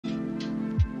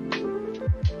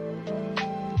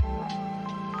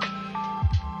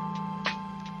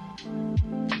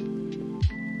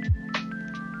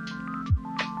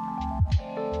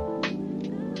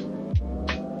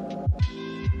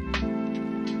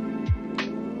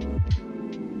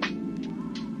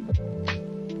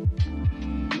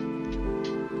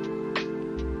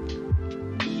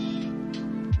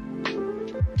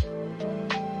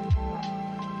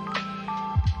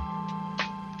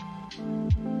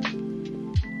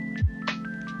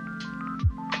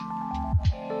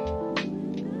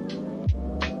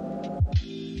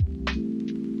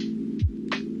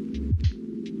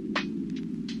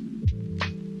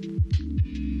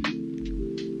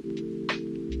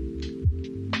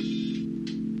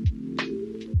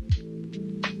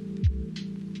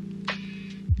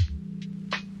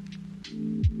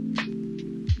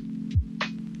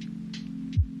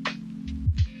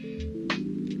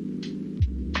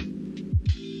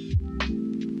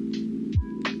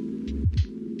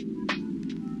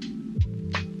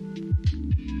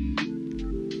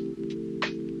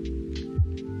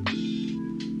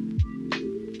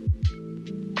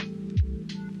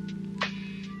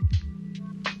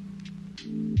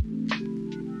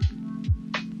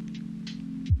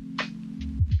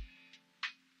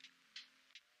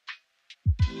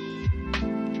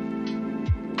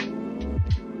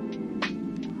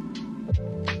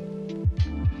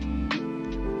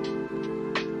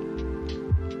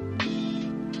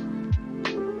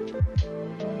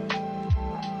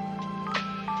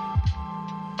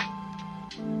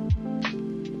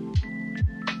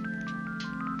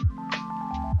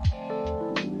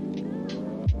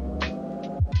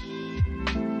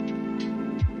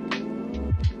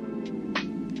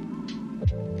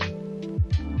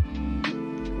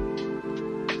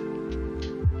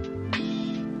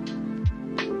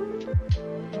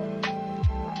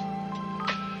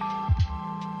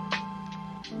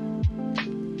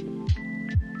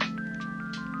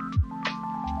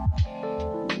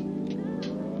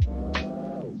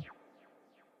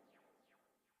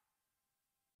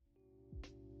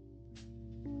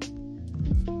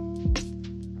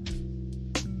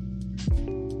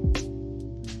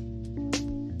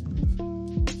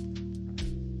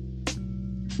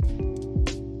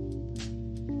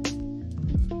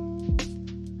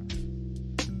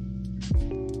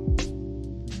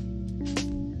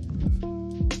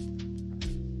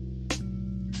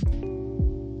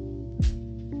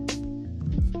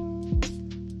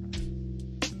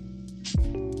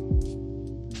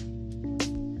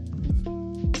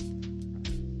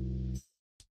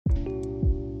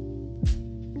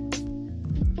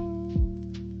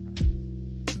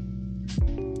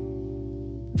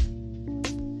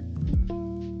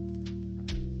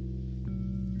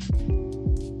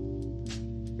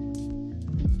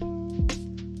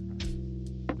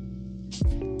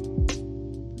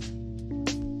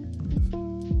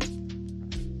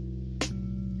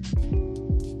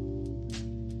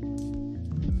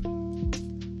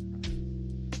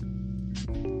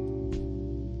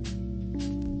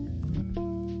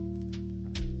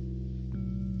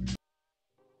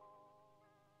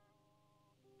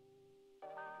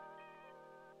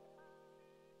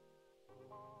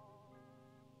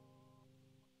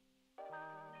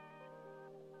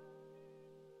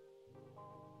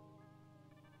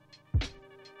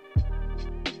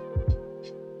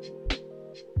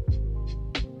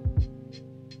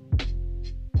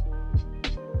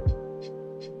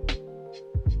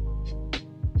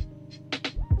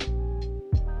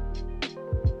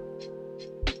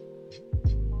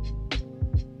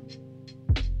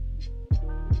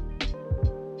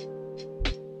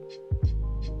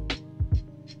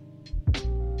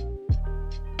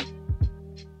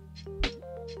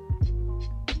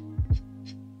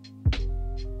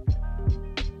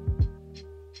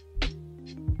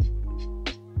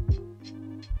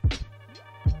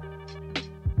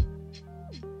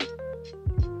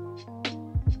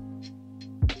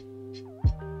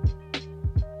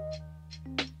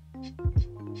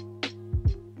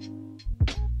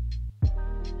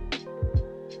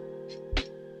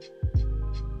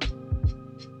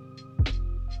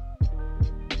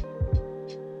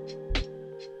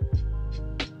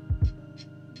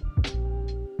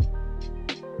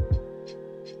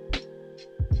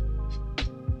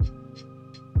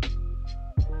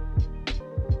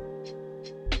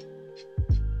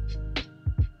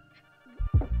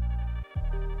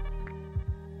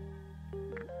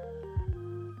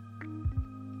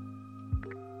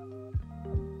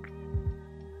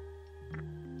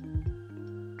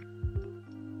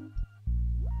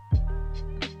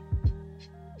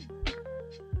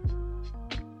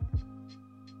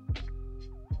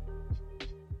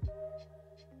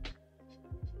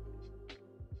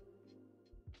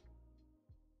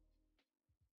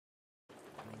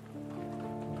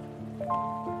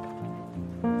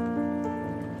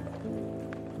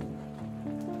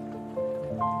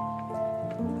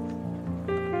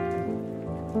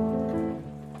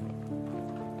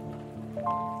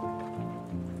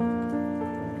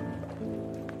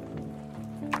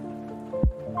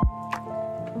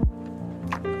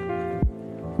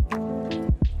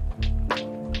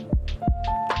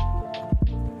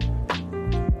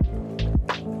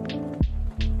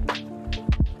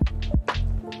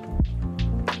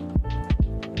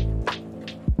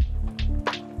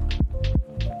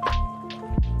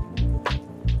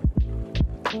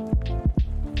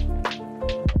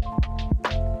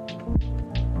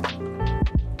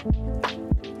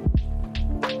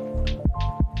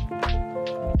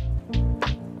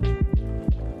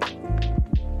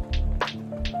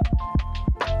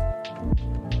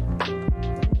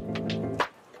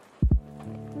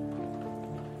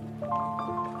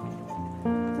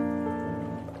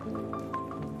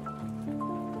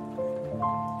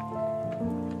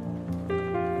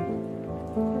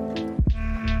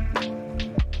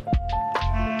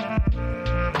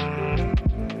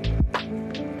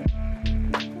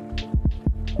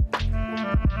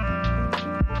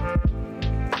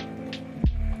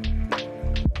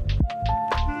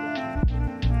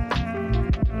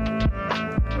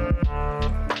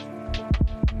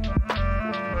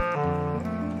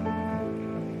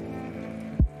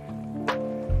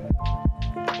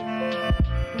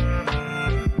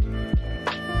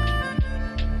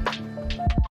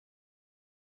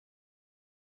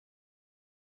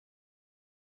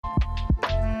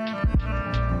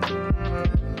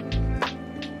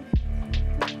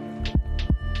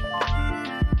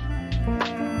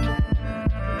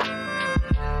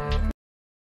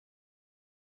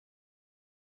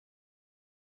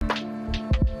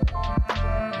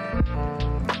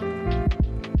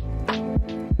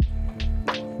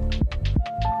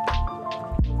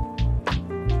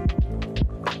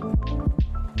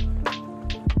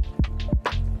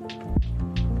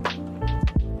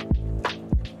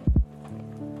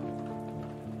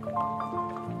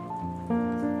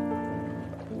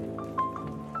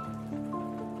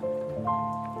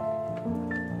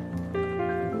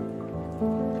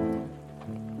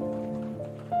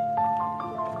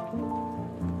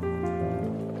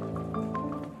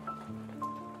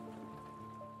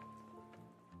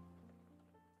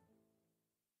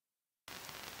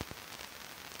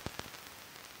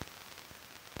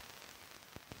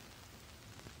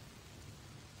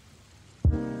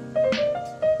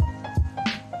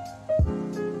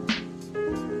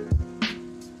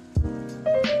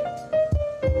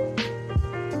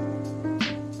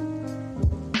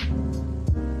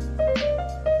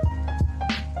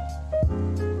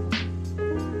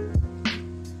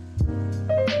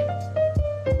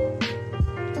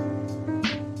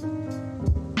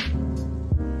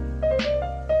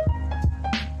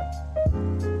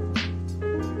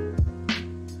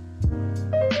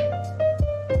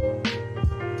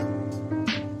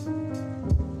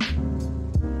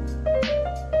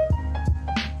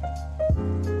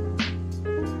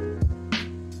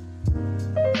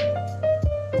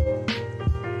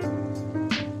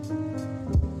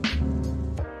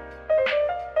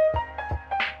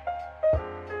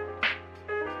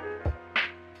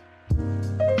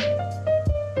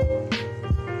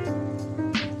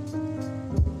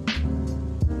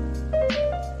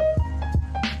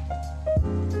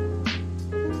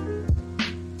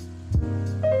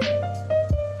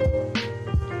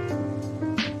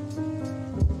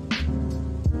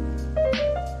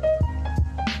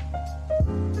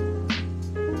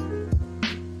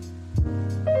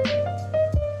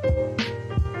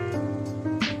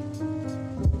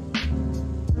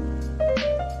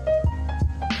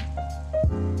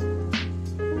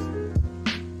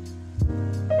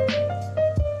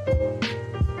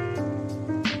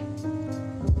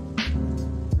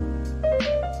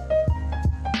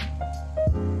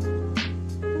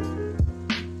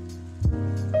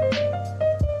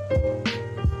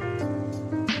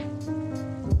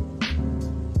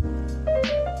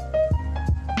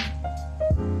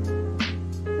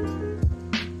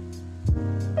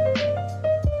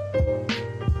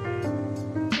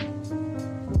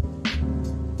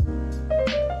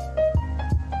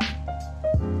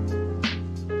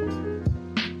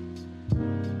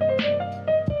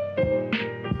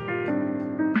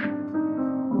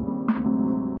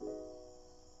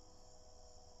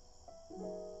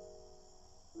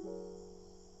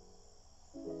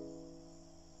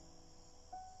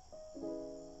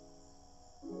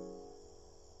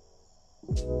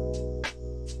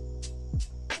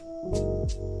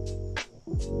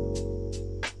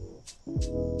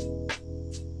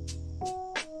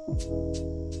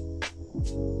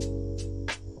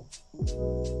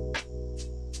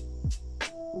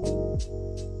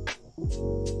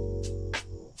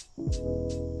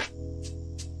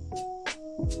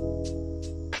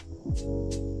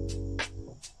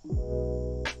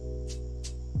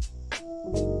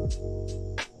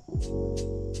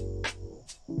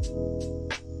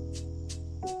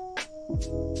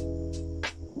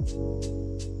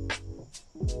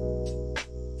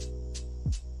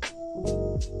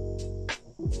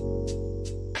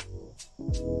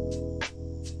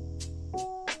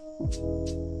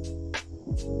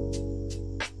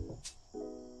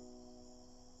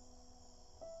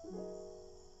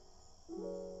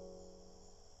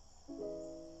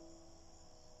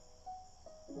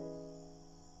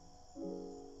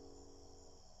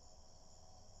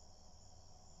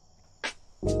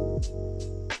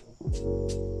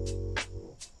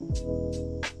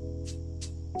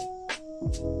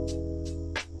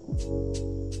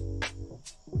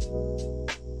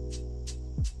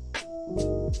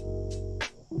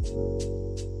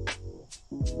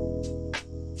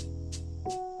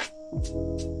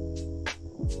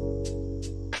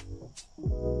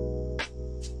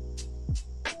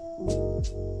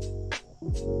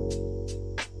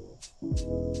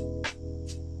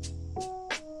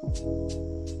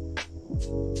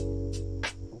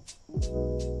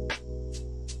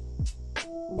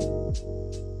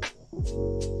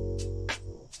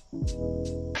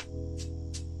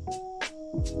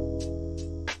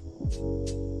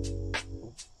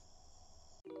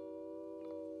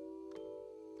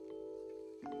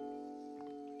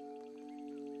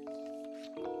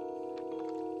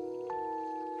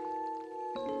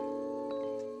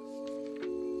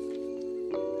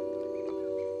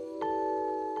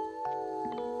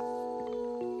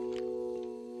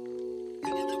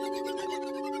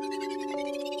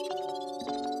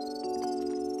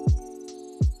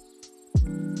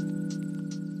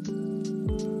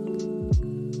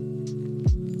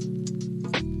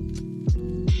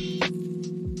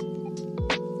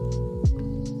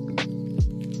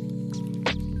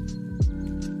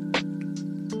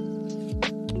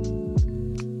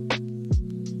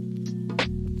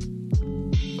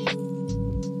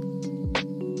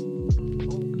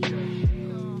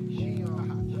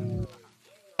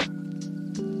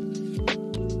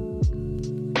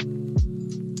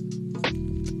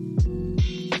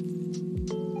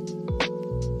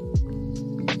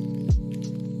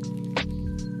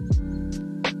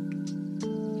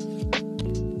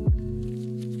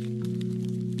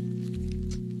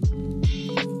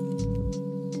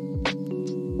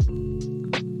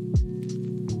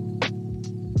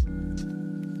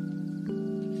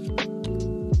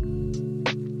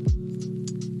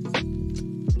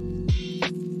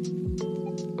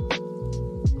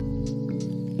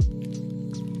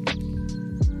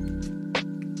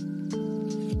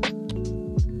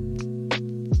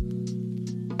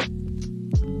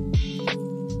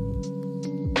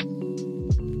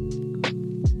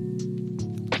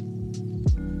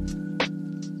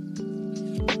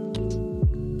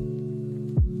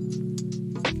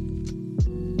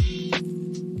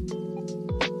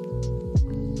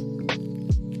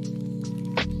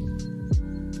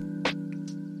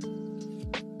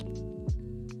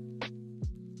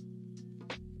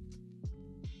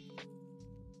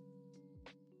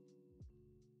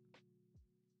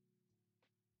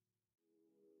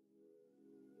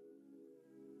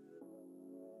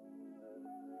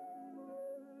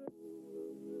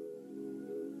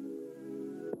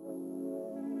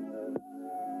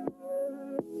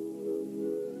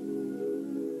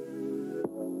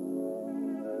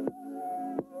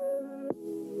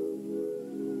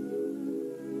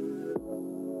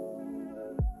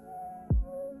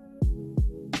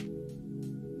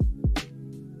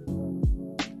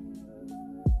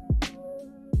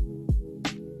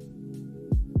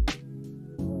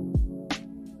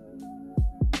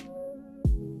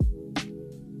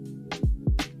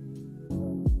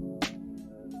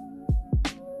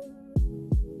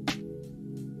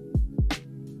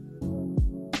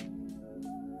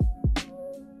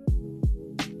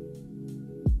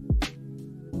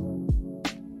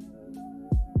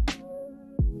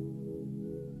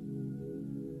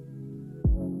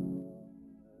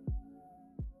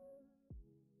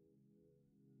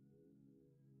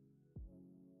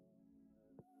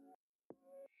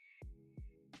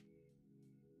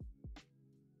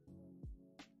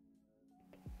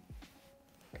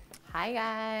Hi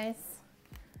guys,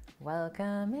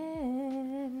 welcome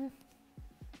in.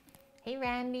 Hey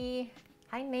Randy,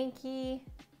 Hi, Nikki.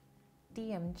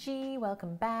 DMG,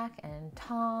 welcome back. And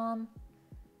Tom.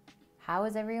 How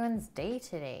was everyone's day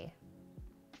today?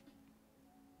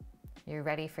 You're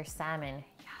ready for salmon?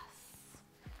 Yes.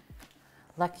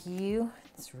 Lucky you,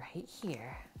 it's right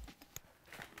here.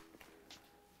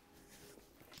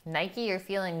 Nike, you're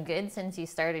feeling good since you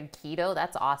started keto?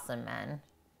 That's awesome, man.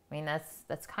 I mean,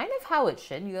 that's kind of how it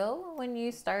should go when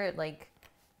you start like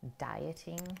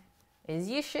dieting, is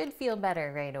you should feel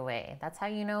better right away. That's how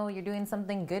you know you're doing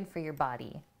something good for your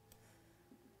body.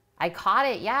 I caught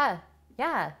it, yeah.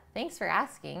 Thanks for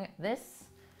asking. This,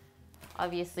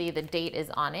 obviously the date is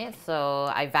on it,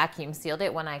 so I vacuum sealed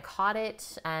it when I caught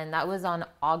it, and that was on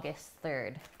August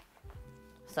 3rd.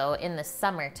 So in the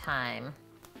summertime.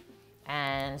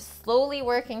 And slowly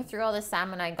working through all the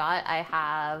salmon I got, I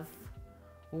have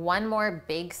one more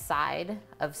big side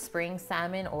of spring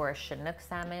salmon, or Chinook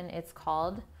salmon it's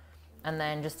called, and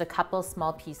then just a couple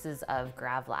small pieces of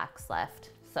gravlax left.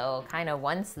 So kind of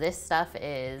once this stuff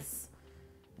is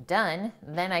done,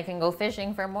 then I can go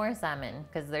fishing for more salmon,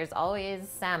 because there's always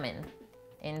salmon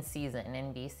in season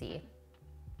in BC.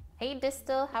 Hey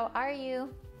Distill, how are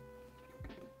you?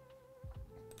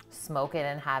 Smoke it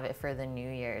and have it for the New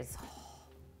Year's.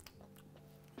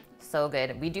 So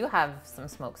good. We do have some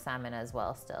smoked salmon as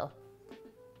well still.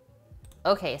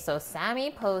 Okay, so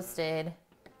Sammy posted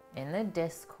in the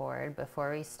Discord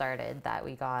before we started that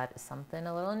we got something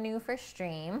a little new for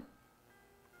stream.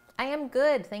 I am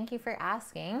good, thank you for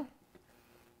asking.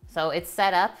 So it's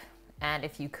set up, and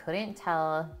if you couldn't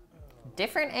tell,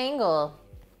 different angle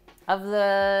of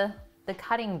the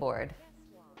cutting board.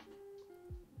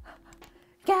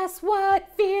 Guess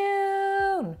what,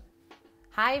 Vune?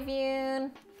 Hi,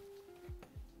 Vune.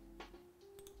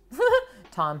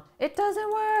 Tom, it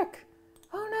doesn't work.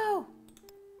 Oh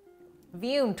no.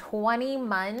 Vune, 20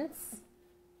 months.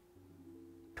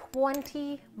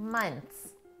 20 months.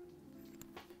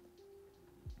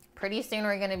 Pretty soon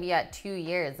we're gonna be at 2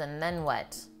 years, and then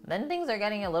what? Then things are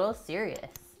getting a little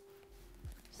serious.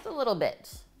 Just a little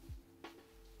bit.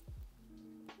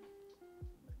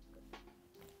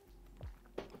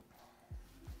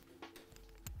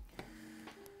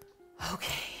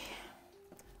 Okay.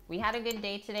 We had a good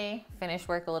day today. Finished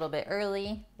work a little bit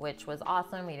early, which was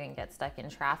awesome. We didn't get stuck in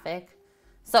traffic.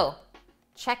 So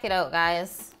check it out,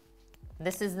 guys.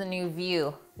 This is the new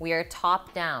view. We are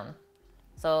top down.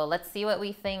 So let's see what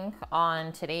we think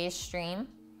on today's stream.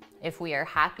 If we are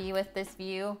happy with this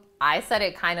view. I said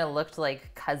it kind of looked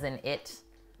like Cousin It,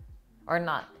 or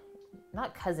not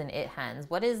Cousin It hands.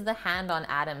 What is the hand on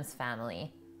Adam's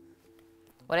Family?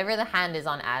 Whatever the hand is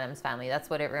on Adam's Family, that's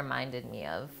what it reminded me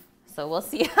of. So we'll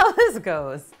see how this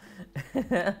goes.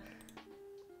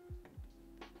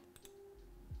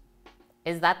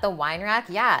 Is that the wine rack?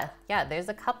 Yeah, there's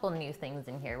a couple new things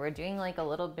in here. We're doing like a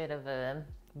little bit of a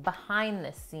behind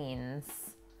the scenes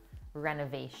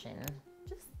renovation.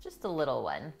 Just a little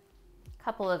one.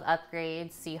 Couple of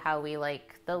upgrades, see how we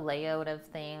like the layout of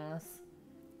things.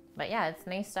 But yeah, it's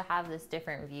nice to have this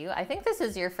different view. I think this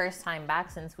is your first time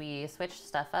back since we switched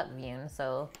stuff up, Vune.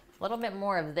 So a little bit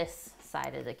more of this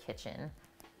side of the kitchen.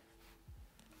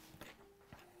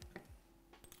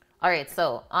 All right,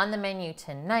 so on the menu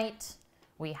tonight,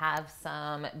 we have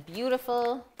some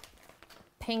beautiful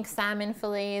pink salmon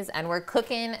fillets, and we're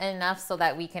cooking enough so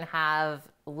that we can have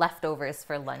leftovers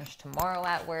for lunch tomorrow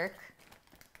at work.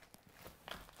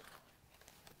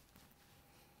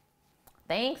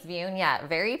 Thanks, Vune. Yeah,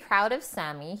 very proud of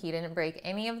Sammy. He didn't break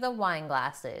any of the wine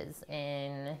glasses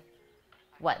in,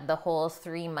 what, the whole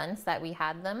 3 months that we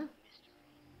had them.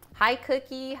 Hi,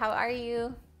 Cookie. How are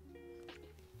you?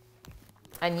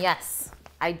 And yes,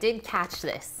 I did catch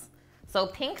this. So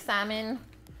pink salmon,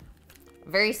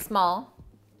 very small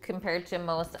compared to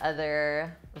most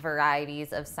other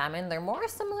varieties of salmon. They're more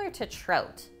similar to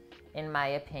trout, in my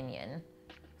opinion.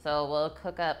 So we'll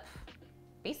cook up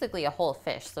basically a whole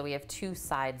fish. So we have 2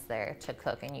 sides there to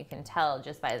cook, and you can tell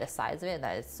just by the size of it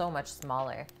that it's so much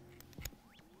smaller.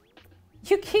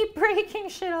 You keep breaking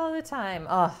shit all the time.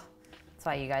 Oh, that's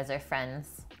why you guys are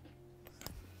friends.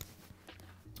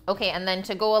 Okay, and then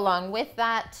to go along with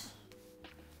that,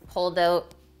 pulled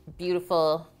out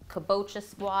beautiful kabocha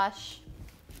squash.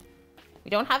 We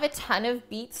don't have a ton of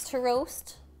beets to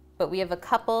roast, but we have a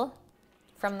couple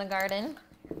from the garden.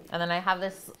 And then I have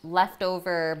this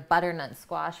leftover butternut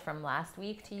squash from last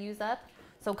week to use up.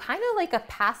 So kind of like a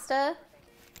pasta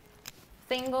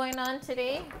thing going on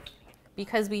today,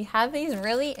 because we have these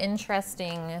really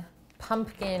interesting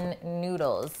pumpkin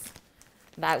noodles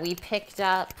that we picked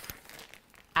up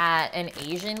at an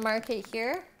Asian market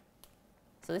here.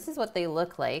 So this is what they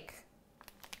look like.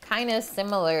 Kind of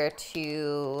similar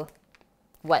to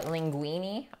what,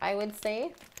 linguine, I would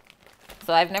say.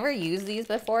 So I've never used these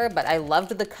before, but I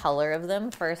loved the color of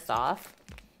them first off.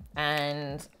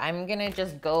 And I'm gonna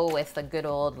just go with the good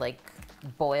old like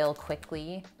boil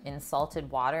quickly in salted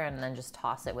water and then just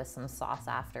toss it with some sauce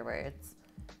afterwards.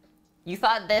 You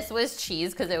thought this was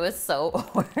cheese because it was so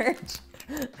orange.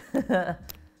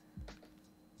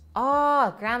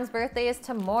 Oh, Graham's birthday is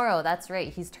tomorrow. That's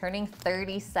right. He's turning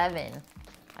 37.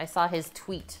 I saw his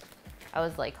tweet. I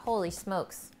was like, holy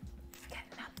smokes. He's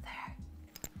getting up there.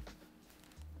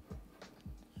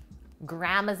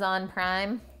 Gramazon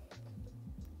Prime.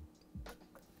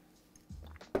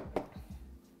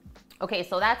 Okay,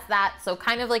 so that's that. So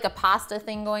kind of like a pasta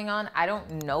thing going on. I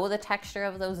don't know the texture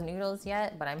of those noodles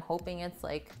yet, but I'm hoping it's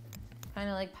like kind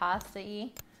of like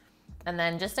pasta-y. And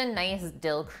then just a nice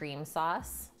dill cream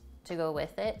sauce to go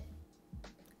with it.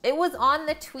 It was on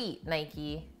the tweet,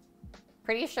 Nike.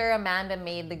 Pretty sure Amanda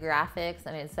made the graphics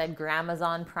and it said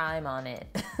Gramazon Prime on it.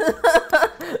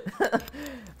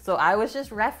 So I was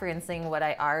just referencing what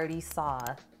I already saw.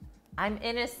 I'm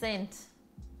innocent.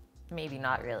 Maybe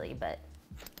not really, but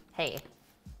hey,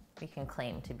 we can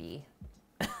claim to be.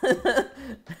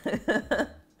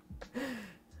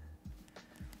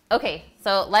 Okay,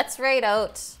 so let's write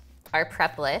out our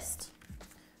prep list.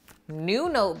 New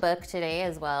notebook today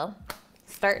as well.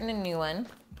 Starting a new one.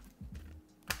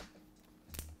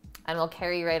 And we'll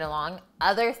carry right along.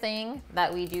 Other thing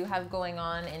that we do have going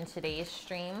on in today's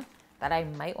stream that I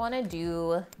might want to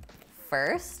do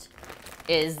first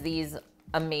is these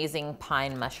amazing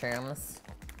pine mushrooms.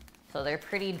 So they're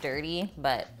pretty dirty,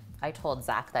 but I told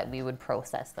Zach that we would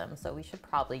process them, so we should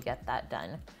probably get that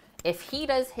done. If he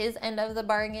does his end of the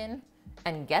bargain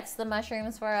and gets the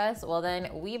mushrooms for us, well then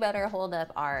we better hold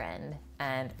up our end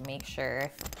and make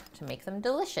sure to make them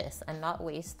delicious and not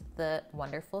waste the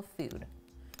wonderful food.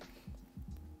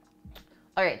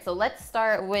 All right, so let's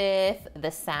start with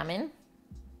the salmon.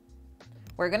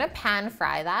 We're gonna pan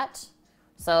fry that.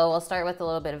 So we'll start with a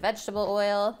little bit of vegetable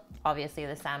oil. Obviously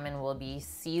the salmon will be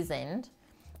seasoned.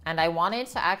 And I wanted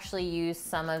to actually use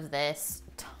some of this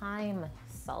thyme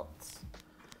salt.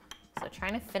 So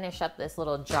trying to finish up this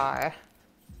little jar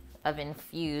of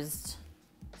infused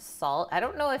salt. I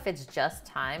don't know if it's just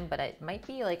thyme, but it might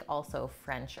be like also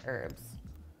French herbs.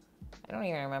 I don't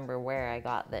even remember where I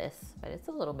got this, but it's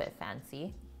a little bit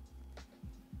fancy.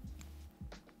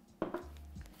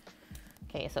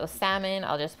 Okay, so salmon,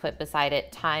 I'll just put beside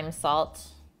it thyme salt.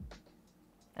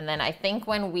 And then I think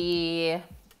when we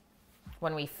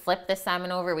flip the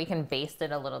salmon over, we can baste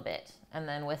it a little bit. And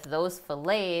then with those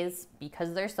fillets,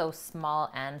 because they're so small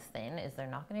and thin, they're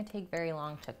not gonna take very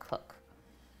long to cook.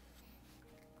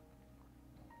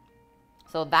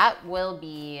 So that will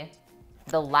be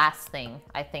the last thing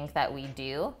I think that we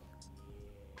do.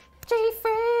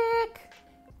 J-Frick!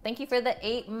 Thank you for the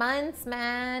 8 months,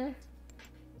 man.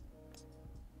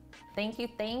 Thank you,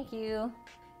 thank you.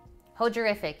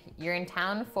 Hojerific, you're in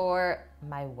town for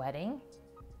my wedding?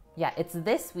 Yeah, it's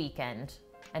this weekend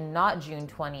and not June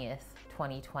 20th,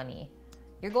 2020.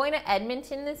 You're going to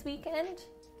Edmonton this weekend?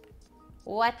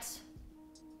 What?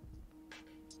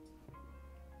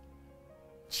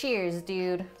 Cheers,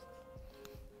 dude.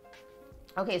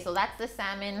 Okay, so that's the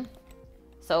salmon.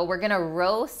 So we're gonna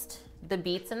roast the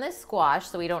beets and the squash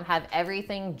so we don't have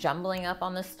everything jumbling up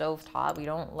on the stovetop. We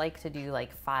don't like to do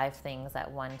like 5 things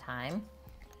at one time.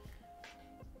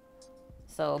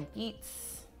 So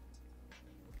beets,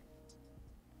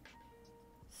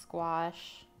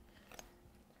 squash.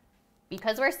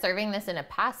 Because we're serving this in a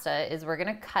pasta, we're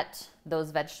gonna cut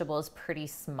those vegetables pretty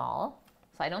small.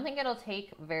 So I don't think it'll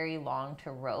take very long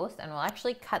to roast, and we'll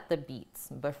actually cut the beets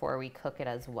before we cook it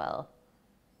as well.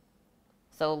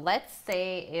 So let's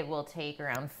say it will take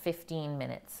around 15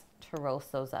 minutes to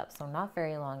roast those up. So not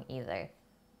very long either.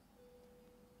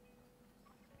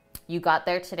 You got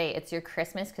there today. It's your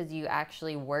Christmas because you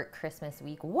actually work Christmas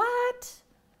week. What?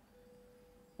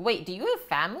 Wait, do you have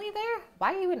family there?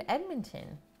 Why are you in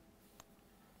Edmonton?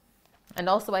 And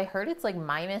also I heard it's like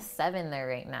 -7 there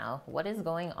right now. What is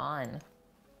going on?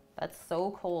 That's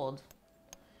so cold.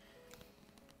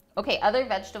 Okay, other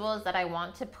vegetables that I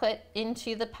want to put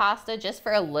into the pasta just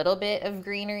for a little bit of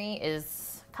greenery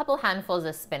is a couple handfuls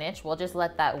of spinach. We'll just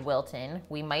let that wilt in.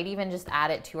 We might even just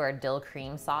add it to our dill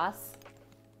cream sauce.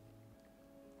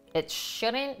 It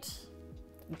shouldn't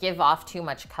give off too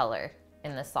much color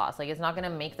in the sauce. Like, it's not gonna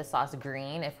make the sauce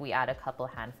green if we add a couple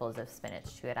handfuls of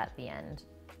spinach to it at the end.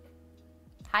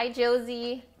 Hi,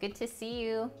 Josie, good to see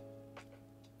you.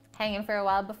 Hanging for a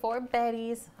while before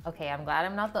Betty's. Okay, I'm glad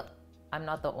I'm not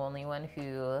the only one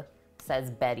who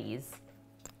says Betty's.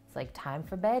 It's like time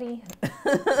for Betty.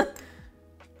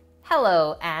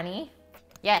 Hello, Annie.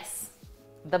 Yes,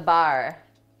 the bar,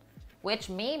 which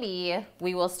maybe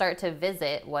we will start to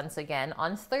visit once again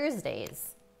on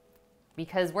Thursdays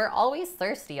because we're always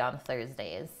thirsty on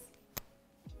Thursdays.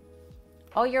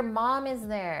 Oh, your mom is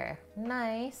there.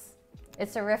 Nice.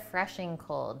 It's a refreshing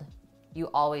cold. You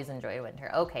always enjoy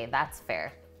winter. Okay, that's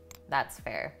fair. That's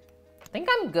fair. I think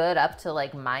I'm good up to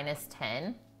like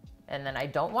 -10, and then I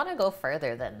don't want to go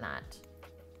further than that.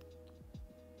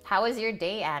 How was your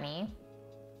day, Annie?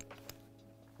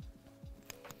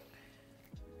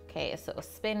 Okay, so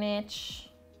spinach.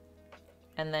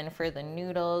 And then for the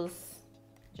noodles,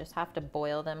 just have to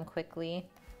boil them quickly.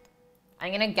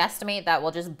 I'm gonna guesstimate that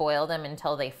we'll just boil them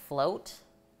until they float.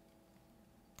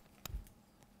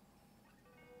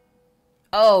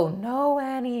 Oh no,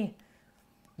 Annie.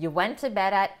 You went to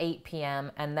bed at 8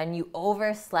 p.m. and then you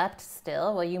overslept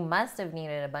still? Well, you must have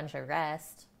needed a bunch of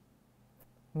rest.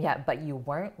 Yeah, but you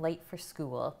weren't late for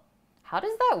school. How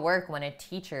does that work when a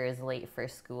teacher is late for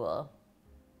school?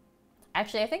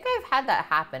 Actually, I think I've had that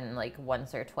happen like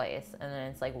once or twice. And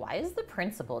then it's like, why is the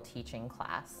principal teaching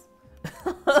class?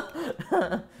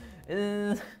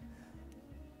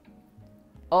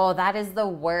 Oh, that is the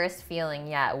worst feeling.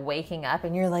 Yeah, waking up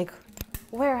and you're like,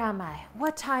 where am I?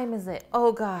 What time is it?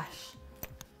 Oh gosh.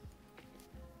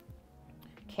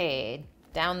 Okay,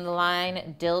 down the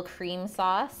line, dill cream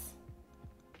sauce.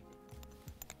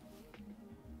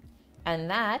 And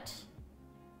that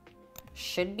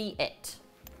should be it.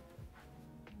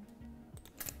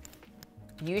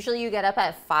 Usually you get up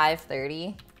at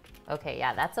 5:30. Okay,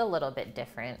 yeah, that's a little bit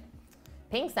different.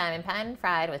 Pink salmon pan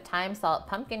fried with thyme, salt,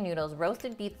 pumpkin noodles,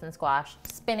 roasted beets and squash,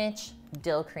 spinach,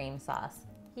 dill cream sauce.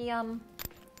 Yum.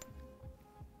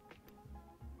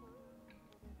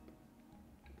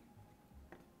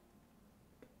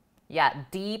 Yeah,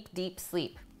 deep, deep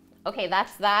sleep. Okay,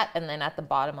 that's that. And then at the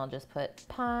bottom, I'll just put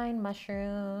pine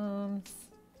mushrooms.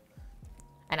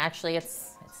 And actually,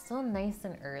 it's still nice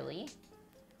and early.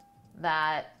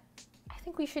 That I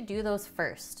think we should do those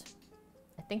first.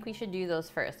 I think we should do those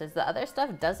first, as the other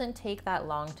stuff doesn't take that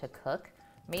long to cook.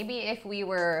 Maybe if we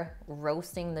were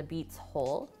roasting the beets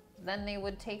whole, then they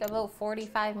would take about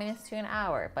 45 minutes to an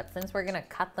hour. But since we're gonna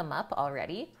cut them up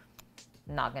already,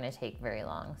 not gonna take very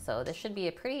long. So this should be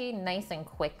a pretty nice and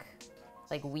quick,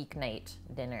 like weeknight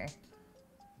dinner.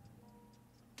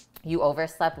 You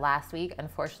overslept last week.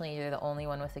 Unfortunately, you're the only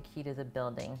one with a key to the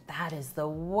building. That is the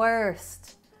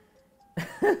worst.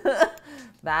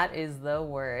 That is the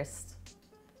worst.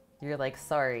 You're like,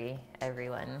 sorry,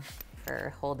 everyone,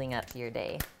 for holding up your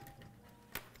day.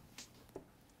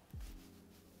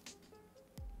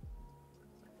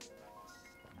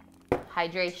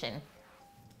 Hydration.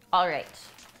 All right.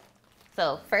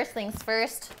 So first things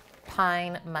first,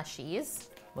 pine mushies.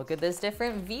 Look at this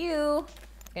different view.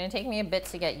 It's gonna take me a bit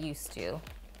to get used to.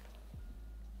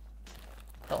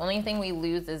 The only thing we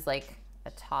lose is like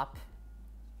a top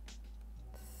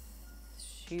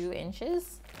 2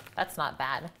 inches. That's not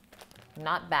bad.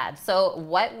 Not bad. So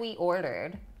what we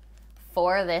ordered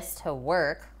for this to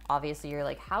work, obviously you're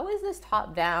like, how is this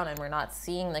top down and we're not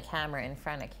seeing the camera in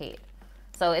front of Kate?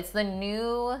 So it's the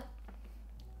new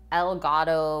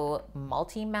Elgato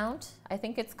multi-mount, I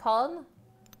think it's called.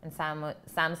 And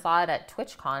Sam saw it at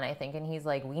TwitchCon, I think, and he's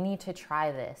like, we need to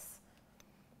try this.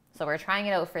 So we're trying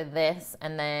it out for this,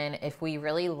 and then if we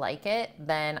really like it,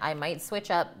 then I might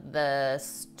switch up the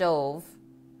stove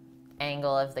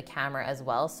angle of the camera as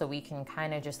well, so we can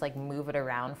kind of just like move it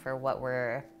around for what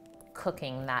we're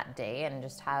cooking that day and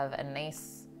just have a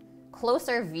nice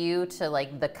closer view to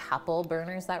like the couple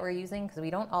burners that we're using, because we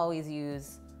don't always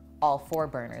use all 4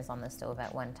 burners on the stove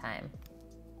at one time.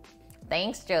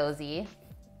 Thanks, Josie.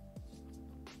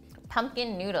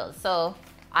 Pumpkin noodles. So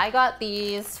I got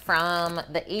these from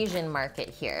the Asian market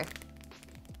here.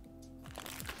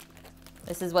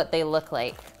 This is what they look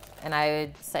like. And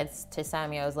I said to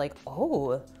Sammy, I was like,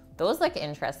 oh, those look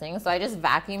interesting. So I just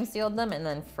vacuum sealed them and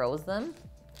then froze them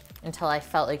until I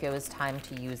felt like it was time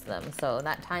to use them. So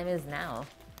that time is now.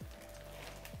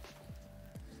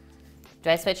 Do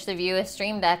I switch the view with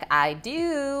Stream Deck? I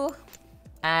do.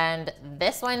 And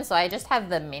this one, so I just have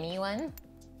the mini one,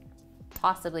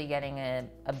 possibly getting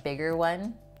a bigger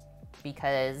one,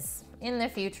 because in the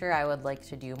future I would like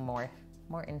to do more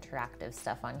interactive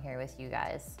stuff on here with you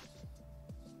guys.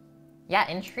 Yeah,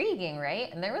 intriguing,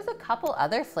 right? And there was a couple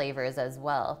other flavors as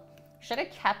well. Should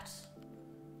have kept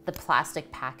the plastic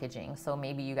packaging, so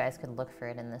maybe you guys could look for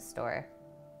it in the store.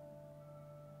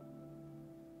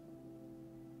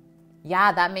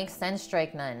 Yeah, that makes sense,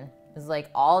 Strike None. It's like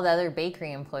all the other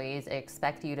bakery employees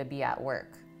expect you to be at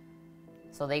work.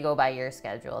 So they go by your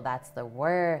schedule. That's the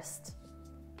worst.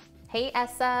 Hey,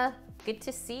 Essa, good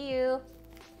to see you.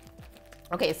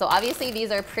 Okay, so obviously these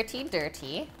are pretty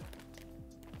dirty.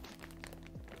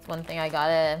 That's one thing I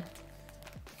gotta...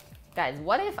 Guys,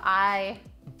 what if I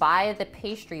buy the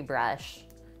pastry brush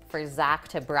for Zach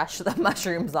to brush the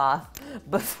mushrooms off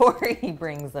before he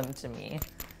brings them to me?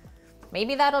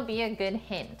 Maybe that'll be a good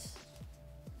hint.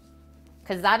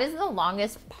 Because that is the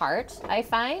longest part, I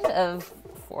find, of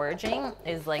foraging,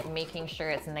 is like making sure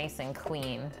it's nice and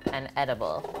clean and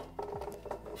edible.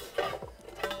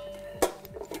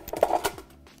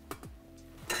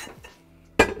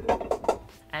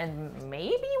 And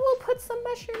maybe we'll put some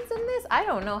mushrooms in this. I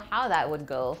don't know how that would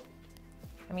go.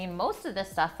 I mean, most of the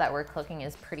stuff that we're cooking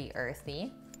is pretty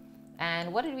earthy.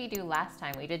 And what did we do last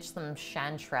time? We did some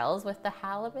chanterelles with the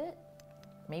halibut.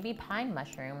 Maybe pine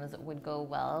mushrooms would go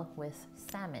well with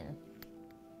salmon.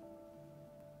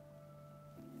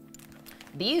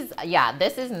 These, yeah,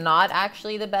 this is not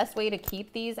actually the best way to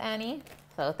keep these, Annie.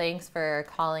 So thanks for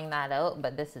calling that out,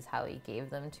 but this is how he gave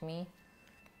them to me.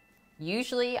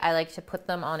 Usually I like to put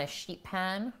them on a sheet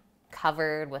pan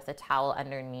covered with a towel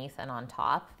underneath and on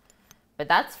top. But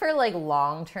that's for like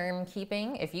long-term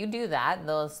keeping. If you do that,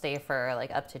 they'll stay for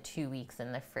like up to 2 weeks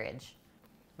in the fridge.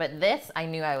 But this, I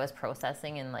knew I was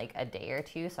processing in like a day or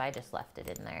two, so I just left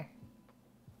it in there.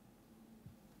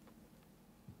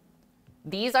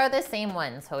 These are the same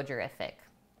ones, Hojerific.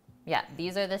 Yeah,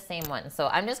 these are the same ones. So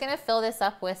I'm just gonna fill this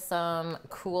up with some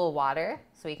cool water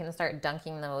so we can start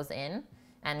dunking those in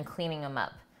and cleaning them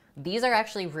up. These are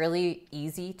actually really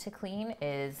easy to clean.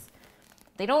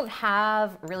 They don't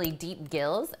have really deep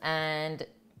gills and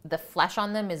the flesh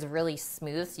on them is really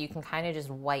smooth, so you can kind of just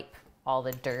wipe all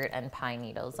the dirt and pine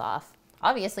needles off.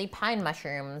 Obviously, pine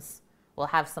mushrooms will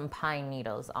have some pine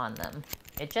needles on them.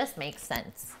 It just makes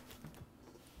sense.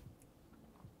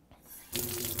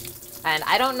 And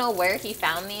I don't know where he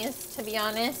found these, to be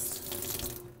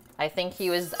honest. I think he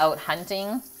was out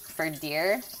hunting for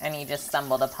deer and he just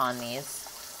stumbled upon these.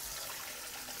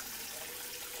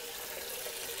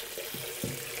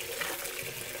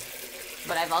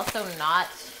 But I've also not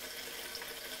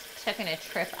taken a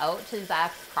trip out to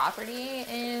Zach's property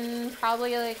in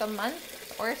probably like a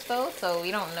month or so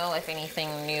we don't know if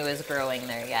anything new is growing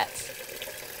there yet.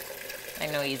 I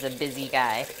know he's a busy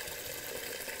guy.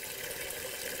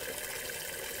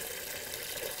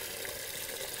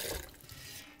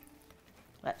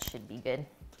 That should be good.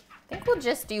 I think we'll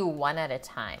just do one at a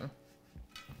time.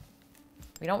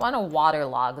 We don't want to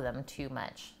waterlog them too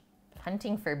much.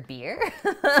 Hunting for beer?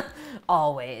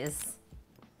 Always.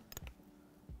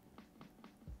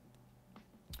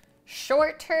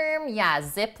 Short term, yeah,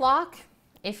 Ziploc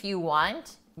if you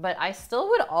want, but I still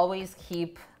would always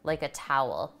keep like a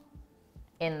towel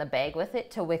in the bag with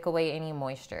it to wick away any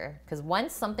moisture. Because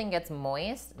once something gets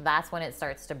moist, that's when it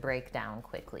starts to break down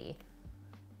quickly.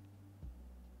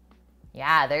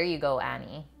 Yeah, there you go,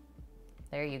 Annie.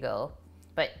 There you go.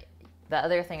 But the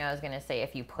other thing I was gonna say,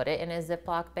 if you put it in a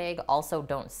Ziploc bag, also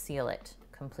don't seal it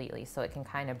completely so it can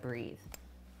kind of breathe.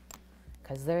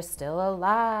 Because they're still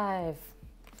alive.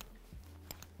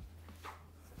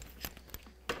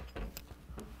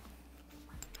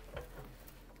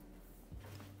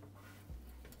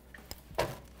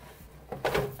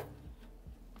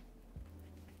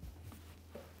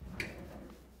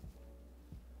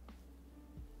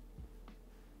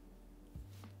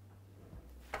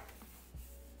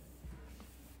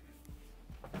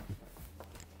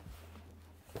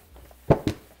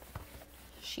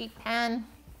 Sheet pan,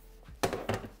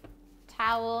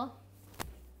 towel,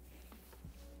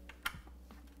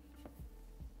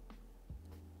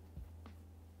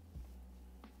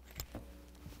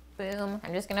 boom.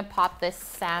 I'm just gonna pop this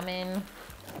salmon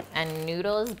and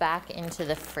noodles back into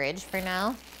the fridge for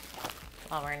now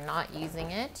while we're not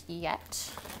using it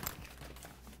yet.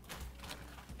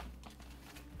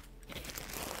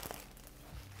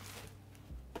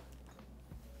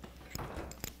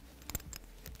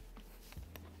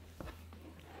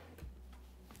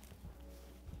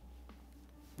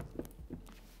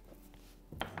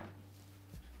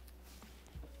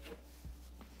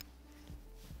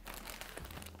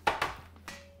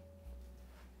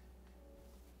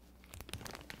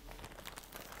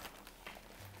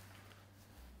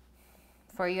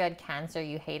 Before you had cancer,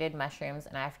 you hated mushrooms,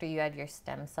 and after you had your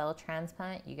stem cell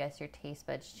transplant, you guess your taste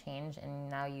buds changed,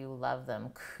 and now you love them.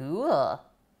 Cool. A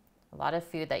lot of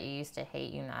food that you used to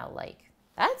hate, you now like.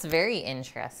 That's very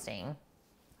interesting.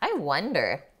 I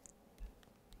wonder.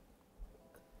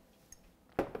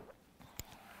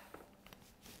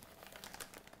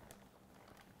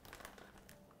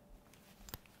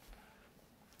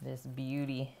 This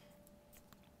beauty.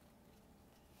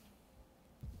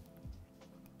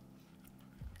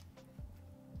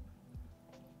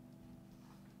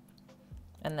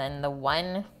 And then the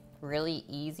one really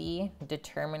easy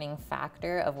determining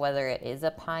factor of whether it is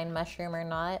a pine mushroom or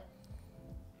not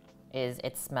is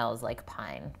it smells like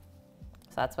pine.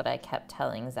 So that's what I kept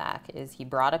telling Zach, is he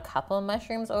brought a couple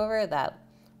mushrooms over that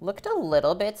looked a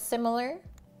little bit similar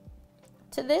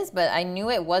to this, but I knew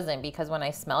it wasn't because when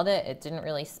I smelled it, it didn't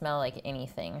really smell like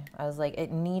anything. I was like,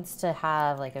 it needs to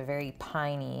have like a very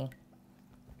piney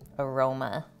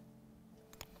aroma.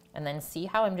 And then see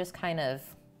how I'm just kind of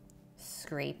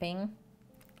scraping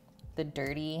the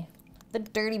dirty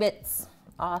bits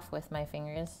off with my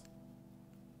fingers.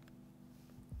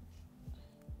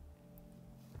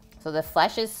 So the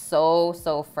flesh is so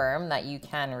firm that you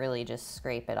can really just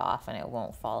scrape it off and it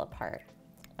won't fall apart.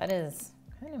 That is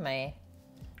kind of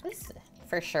this is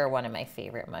for sure one of my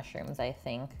favorite mushrooms, I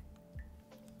think.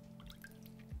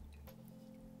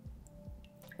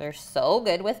 They're so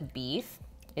good with beef.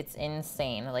 It's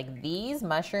insane. Like these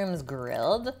mushrooms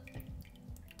grilled,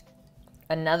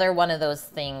 another one of those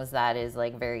things that is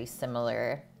like very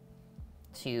similar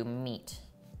to meat.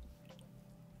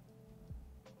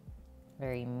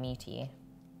 Very meaty.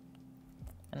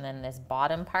 And then this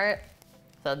bottom part.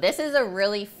 So this is a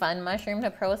really fun mushroom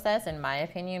to process in my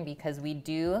opinion because we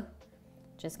do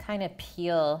just kind of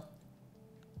peel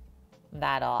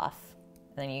that off.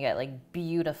 And then you get like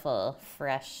beautiful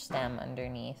fresh stem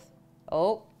underneath.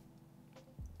 Oh,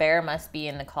 bear must be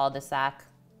in the cul-de-sac.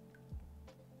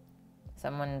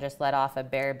 Someone just let off a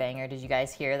bear banger. Did you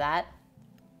guys hear that?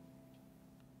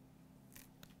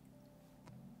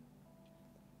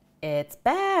 It's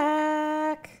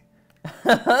back.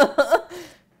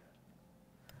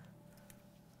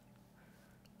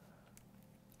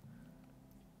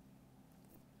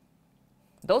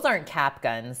 Those aren't cap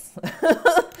guns.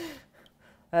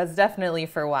 That's definitely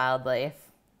for wildlife.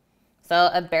 So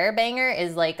a bear banger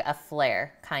is like a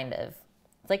flare, kind of.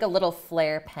 It's like a little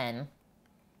flare pen,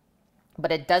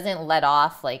 but it doesn't let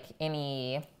off like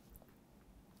any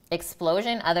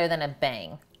explosion other than a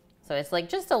bang. So it's like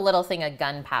just a little thing of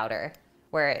gunpowder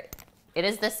where it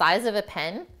is the size of a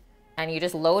pen and you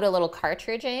just load a little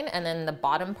cartridge in and then the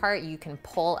bottom part you can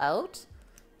pull out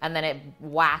and then it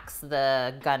whacks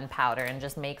the gunpowder and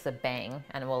just makes a bang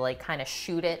and will like kind of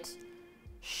shoot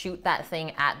that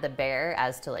thing at the bear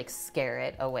as to like scare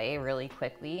it away really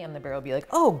quickly and the bear will be like,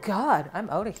 oh God, I'm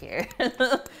out of here.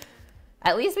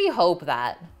 At least we hope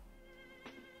that.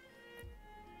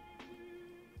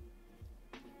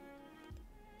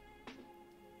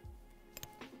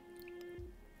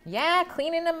 Yeah,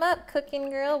 cleaning them up, cooking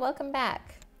girl. Welcome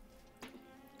back.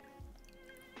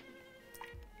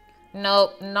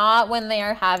 Nope, not when they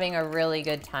are having a really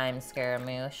good time,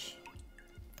 Scaramouche.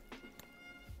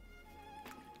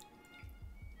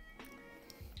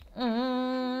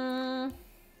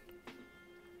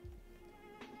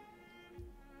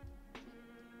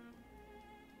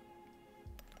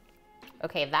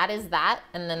 Okay, that is that.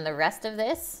 And then the rest of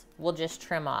this, we'll just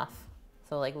trim off.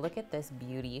 So like, look at this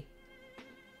beauty.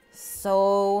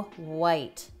 So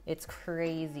white. It's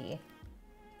crazy.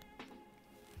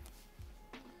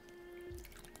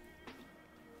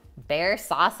 Bear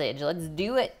sausage. Let's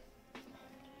do it.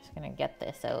 Just gonna get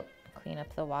this out. Clean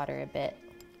up the water a bit.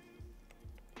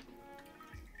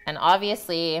 And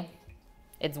obviously,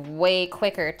 it's way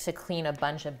quicker to clean a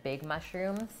bunch of big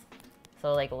mushrooms.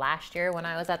 So like last year when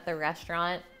I was at the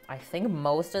restaurant, I think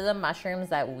most of the mushrooms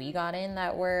that we got in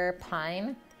that were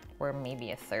pine were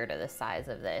maybe a third of the size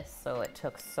of this. So it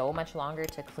took so much longer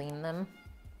to clean them.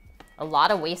 A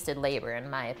lot of wasted labor in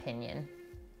my opinion.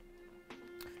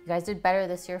 You guys did better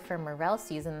this year for morel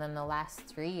season than the last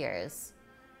 3 years.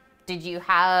 Did you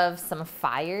have some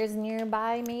fires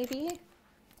nearby maybe?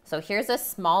 So here's a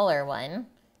smaller one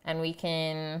and we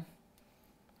can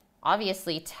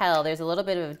obviously tell there's a little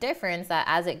bit of a difference that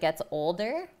as it gets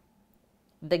older,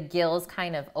 the gills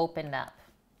kind of opened up.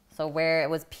 So where it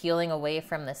was peeling away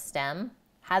from the stem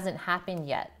hasn't happened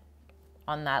yet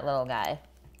on that little guy.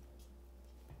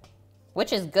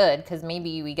 Which is good because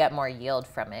maybe we get more yield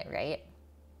from it, right?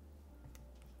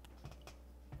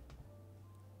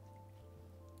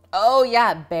 Oh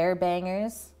yeah, bear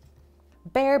bangers.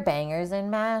 Bear bangers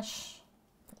and mash.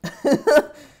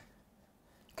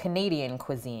 Canadian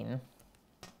cuisine.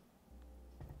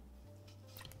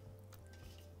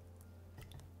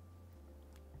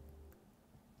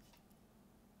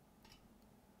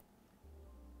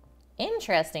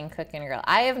 Interesting cooking girl.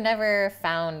 I have never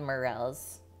found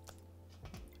morels.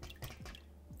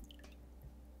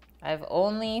 I've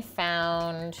only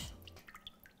found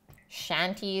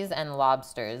shanties and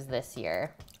lobsters this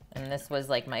year. And this was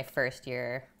like my first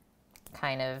year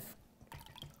kind of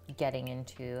getting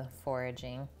into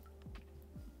foraging.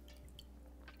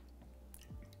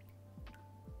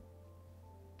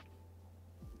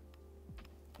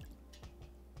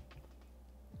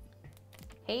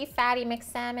 Hey, Fatty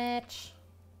McSandwich.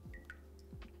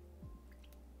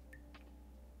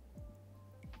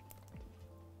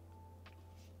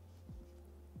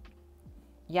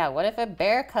 Yeah, what if a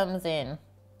bear comes in?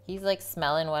 He's like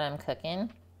smelling what I'm cooking.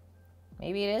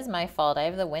 Maybe it is my fault. I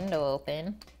have the window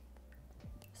open.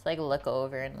 Just like look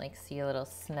over and like see a little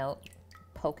snout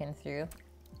poking through.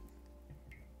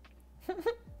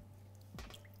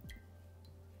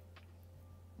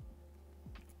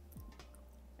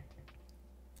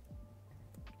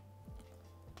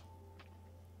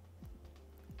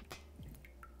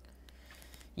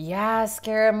 Yeah,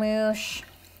 Scaramouche.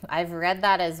 I've read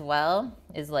that as well.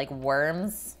 Is like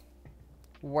worms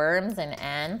and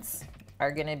ants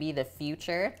are gonna be the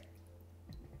future.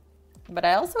 But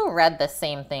I also read the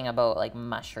same thing about like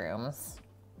mushrooms.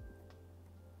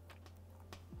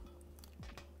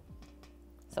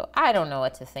 So I don't know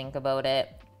what to think about it.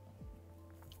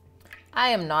 I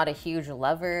am not a huge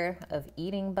lover of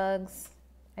eating bugs.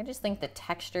 I just think the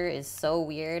texture is so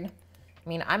weird. I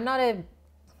mean, I'm not a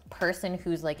person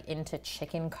who's like into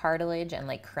chicken cartilage and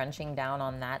like crunching down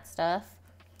on that stuff.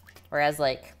 Whereas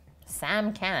like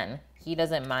Sam can, he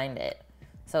doesn't mind it.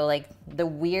 So like the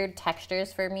weird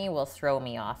textures for me will throw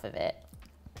me off of it.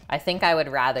 I think I would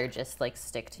rather just like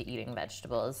stick to eating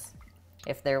vegetables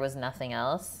if there was nothing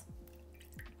else.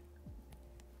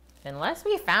 Unless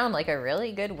we found like a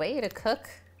really good way to cook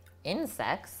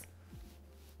insects.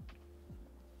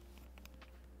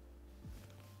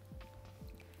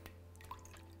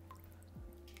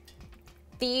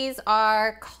 These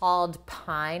are called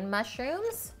pine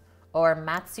mushrooms or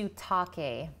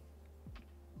matsutake.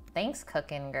 Thanks,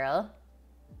 cooking girl.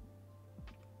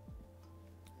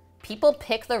 People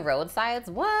pick the roadsides?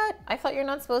 What? I thought you're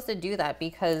not supposed to do that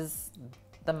because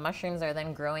the mushrooms are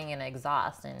then growing in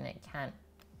exhaust and it can't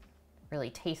really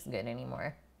taste good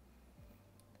anymore.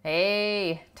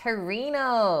 Hey,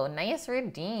 Torino, nice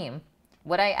redeem.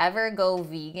 Would I ever go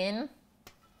vegan?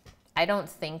 I don't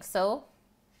think so.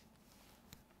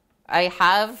 I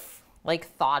have like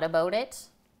thought about it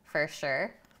for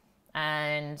sure.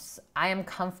 And I am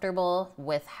comfortable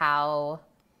with how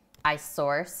I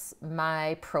source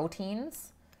my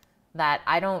proteins, that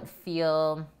I don't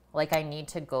feel like I need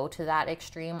to go to that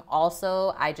extreme.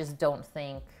 Also, I just don't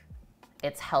think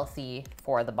it's healthy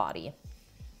for the body.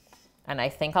 And I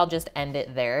think I'll just end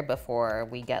it there before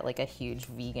we get like a huge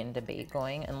vegan debate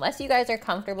going. Unless you guys are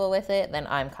comfortable with it, then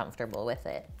I'm comfortable with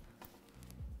it.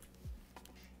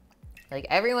 Like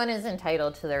everyone is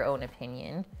entitled to their own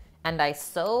opinion. And I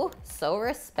so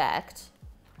respect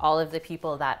all of the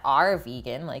people that are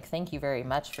vegan. Like, thank you very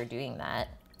much for doing that.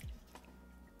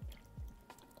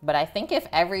 But I think if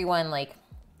everyone like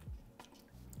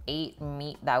ate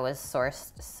meat that was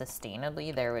sourced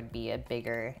sustainably, there would be a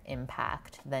bigger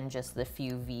impact than just the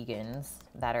few vegans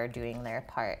that are doing their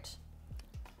part.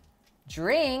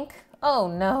 Drink?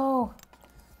 Oh no.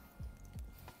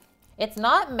 It's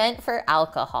not meant for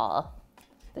alcohol.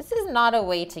 This is not a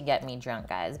way to get me drunk,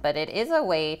 guys, but it is a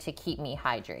way to keep me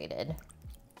hydrated.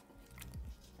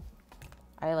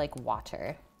 I like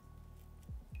water.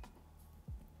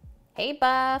 Hey,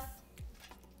 Buff.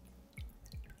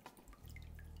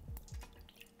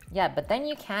 Yeah, but then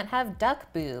you can't have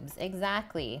duck boobs.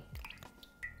 Exactly.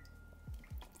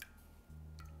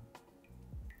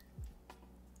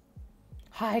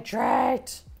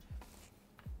 Hydrate.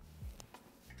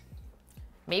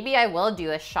 Maybe I will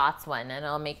do a shots one and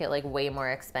I'll make it like way more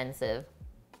expensive.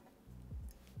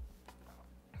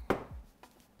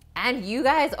 And you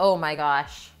guys, oh my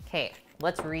gosh. Okay,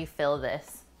 let's refill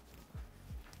this.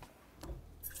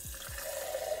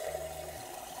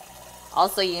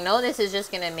 Also, you know this is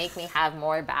just gonna make me have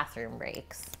more bathroom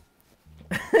breaks.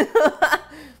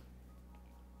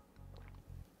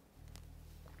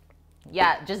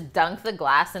 Yeah, just dunk the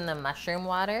glass in the mushroom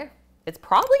water. It's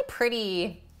probably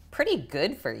pretty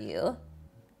good for you.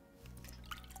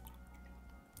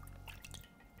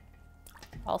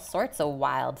 All sorts of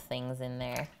wild things in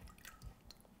there.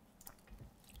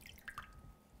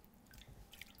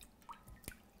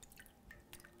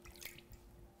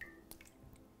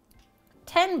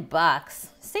 $10.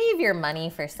 Save your money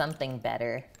for something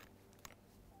better.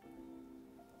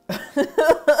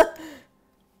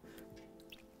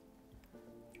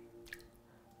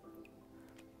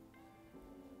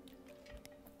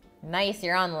 Nice,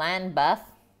 you're on land, Buff.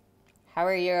 How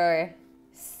are your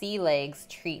sea legs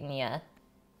treating ya?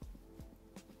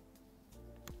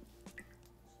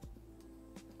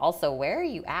 Also, where are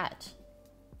you at?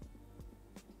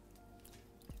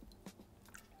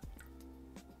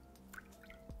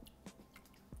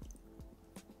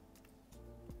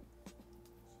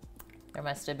 There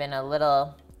must have been a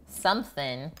little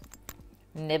something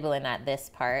nibbling at this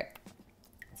part.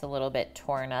 It's a little bit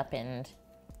torn up and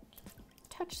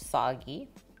touch soggy,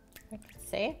 I could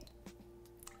say.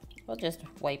 We'll just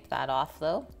wipe that off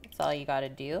though. That's all you gotta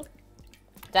do.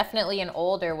 Definitely an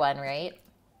older one, right?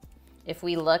 If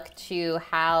we look to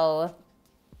how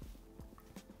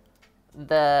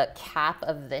the cap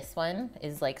of this one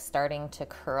is like starting to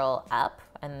curl up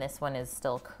and this one is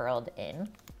still curled in.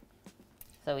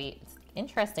 So it's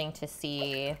interesting to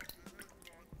see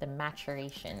the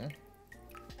maturation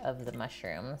of the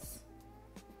mushrooms.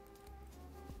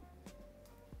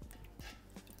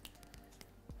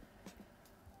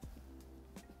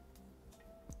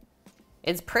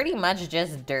 It's pretty much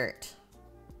just dirt.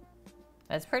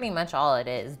 That's pretty much all it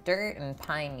is. Dirt and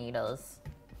pine needles.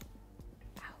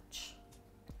 Ouch.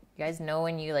 You guys know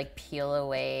when you like peel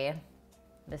away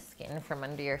the skin from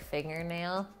under your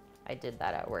fingernail? I did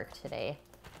that at work today.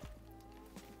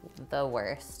 The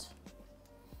worst.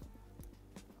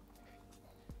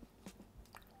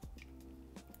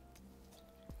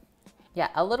 Yeah,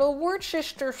 a little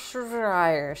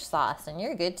Worcestershire sauce and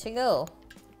you're good to go.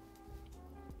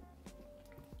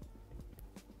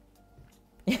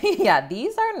 Yeah,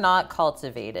 these are not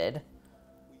cultivated.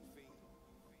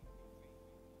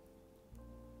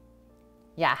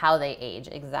 Yeah, how they age.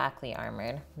 Exactly,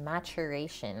 Armored.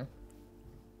 Maturation.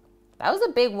 That was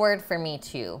a big word for me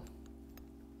too.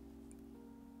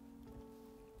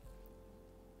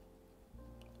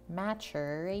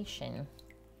 Maturation.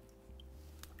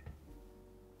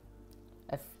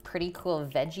 A pretty cool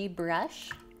veggie brush.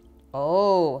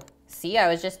 Oh, see, I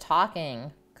was just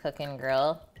talking, Cookin'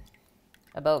 Girl,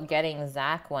 about getting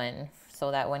Zach one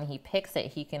so that when he picks it,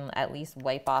 he can at least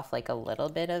wipe off like a little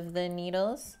bit of the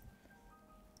needles.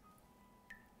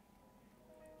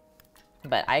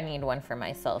 But I need one for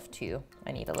myself too.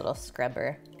 I need a little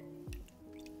scrubber.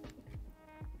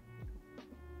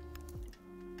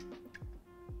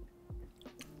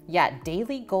 Yeah,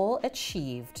 daily goal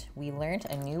achieved. We learned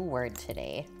a new word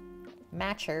today.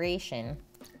 Maturation.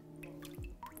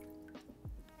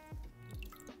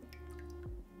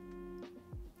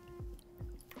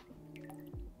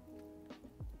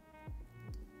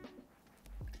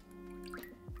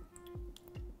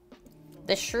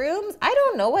 The shrooms, I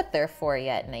don't know what they're for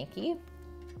yet, Nike.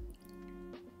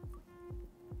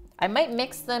 I might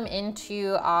mix them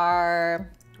into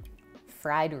our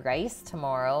fried rice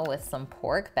tomorrow with some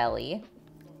pork belly.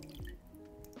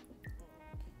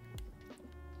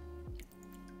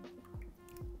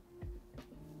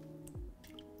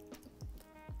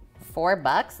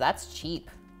 $4, that's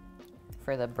cheap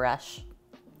for the brush.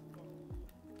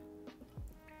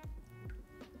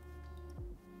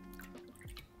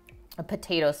 A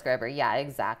potato scrubber, yeah,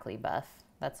 exactly, Buff.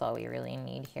 That's all we really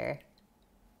need here.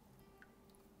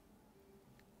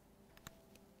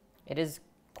 It is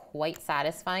quite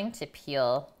satisfying to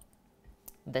peel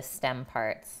the stem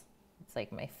parts. It's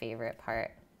like my favorite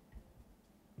part.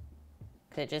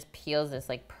 'Cause it just peels this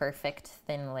like perfect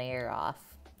thin layer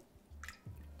off.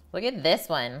 Look at this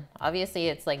one. Obviously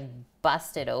it's like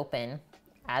busted open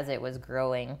as it was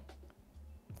growing.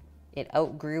 It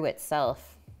outgrew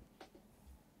itself.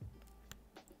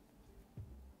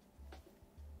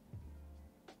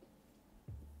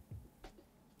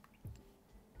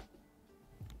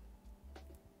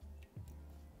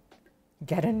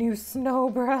 Get a new snow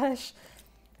brush.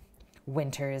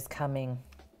 Winter is coming.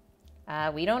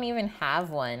 We don't even have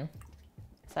one.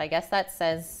 So I guess that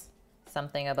says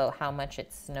something about how much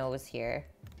it snows here.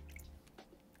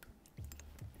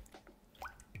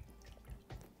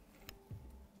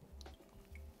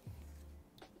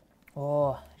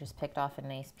 Oh, I just picked off a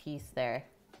nice piece there.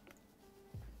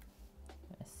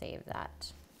 I'm gonna save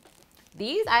that.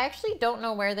 These, I actually don't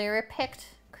know where they were picked,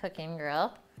 Cooking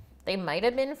Girl. They might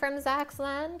have been from Zach's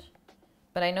land,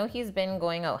 but I know he's been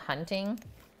going out hunting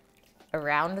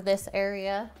around this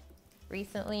area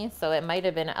recently, so it might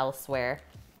have been elsewhere.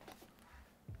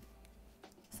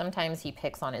 Sometimes he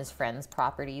picks on his friends'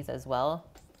 properties as well.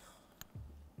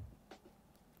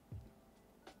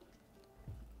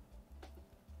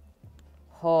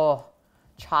 Oh,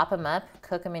 chop them up,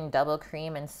 cook them in double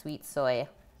cream and sweet soy.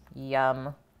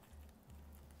 Yum.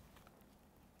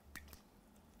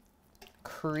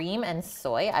 Cream and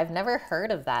soy? I've never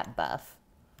heard of that, Buff.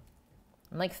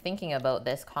 I'm like thinking about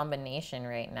this combination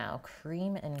right now.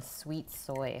 Cream and sweet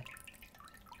soy.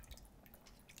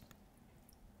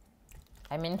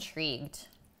 I'm intrigued.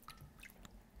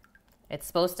 It's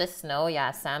supposed to snow.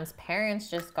 Yeah, Sam's parents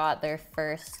just got their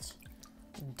first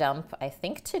dump, I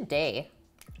think today.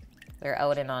 They're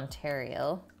out in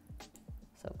Ontario,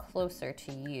 so closer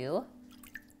to you.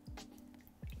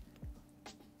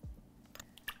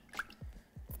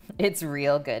 It's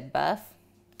real good, Buff.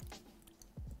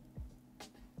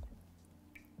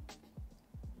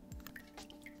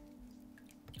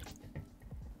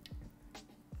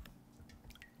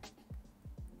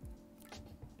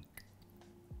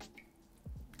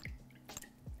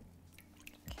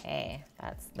 Okay,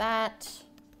 that's that.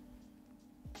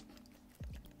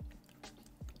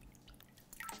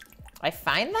 I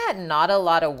find that not a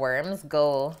lot of worms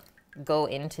go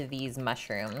into these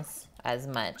mushrooms as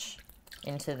much,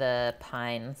 into the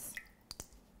pines.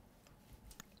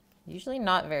 Usually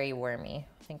not very wormy.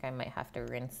 I think I might have to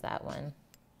rinse that one.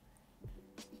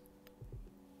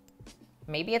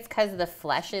 Maybe it's because the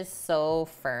flesh is so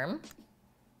firm.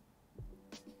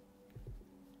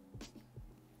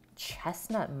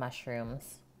 Chestnut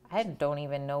mushrooms. I don't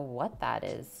even know what that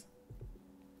is.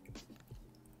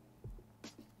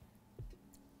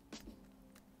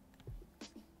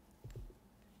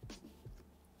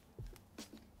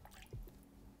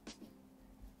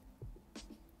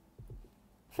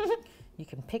 You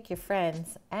can pick your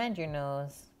friends and your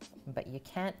nose, but you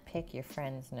can't pick your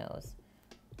friend's nose.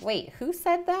 Wait, who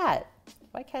said that?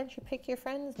 Why can't you pick your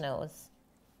friend's nose?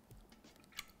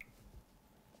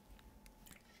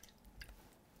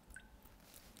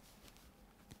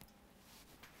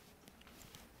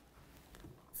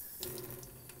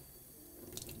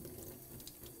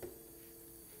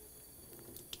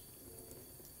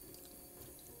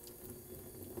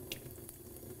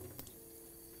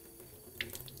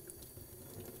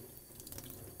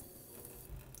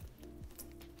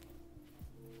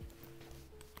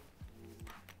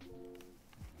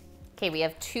 Okay, we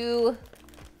have two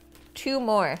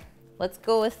more. Let's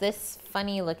go with this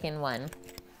funny looking one.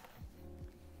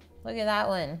 Look at that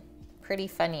one. Pretty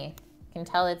funny. You can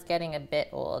tell it's getting a bit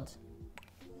old.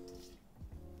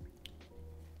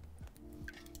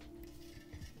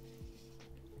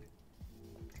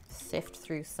 Sift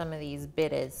through some of these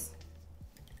bitties.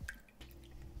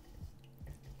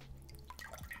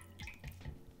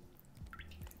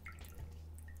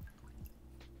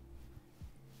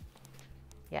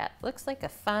 Yeah, looks like a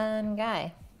fun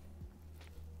guy.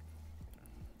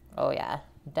 Oh yeah,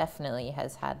 definitely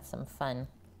has had some fun.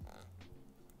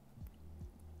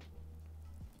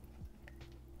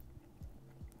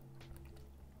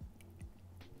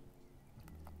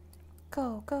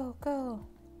 Go, go, go.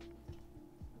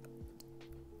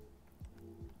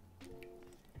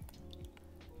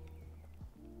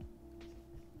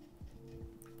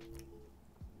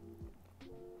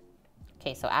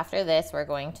 Okay, so after this, we're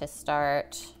going to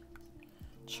start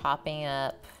chopping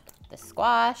up the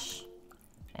squash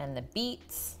and the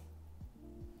beets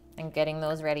and getting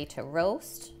those ready to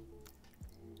roast.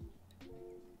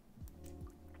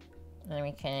 And then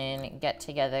we can get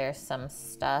together some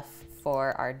stuff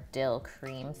for our dill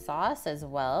cream sauce as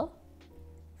well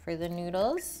for the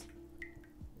noodles.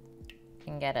 You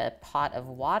can get a pot of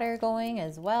water going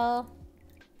as well.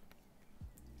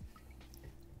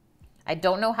 I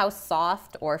don't know how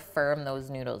soft or firm those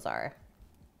noodles are,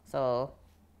 so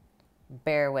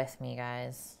bear with me,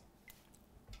 guys.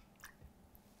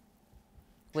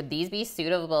 Would these be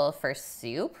suitable for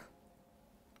soup?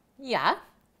 Yeah,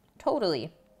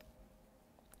 totally.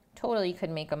 Totally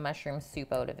could make a mushroom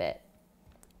soup out of it.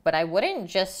 But I wouldn't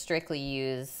just strictly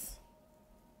use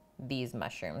these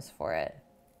mushrooms for it.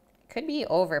 Could be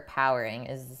overpowering.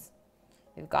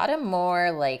 They've got a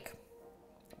more like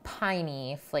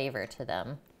piney flavor to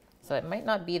them. So it might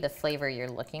not be the flavor you're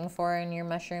looking for in your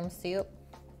mushroom soup,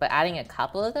 but adding a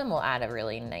couple of them will add a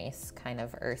really nice kind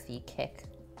of earthy kick.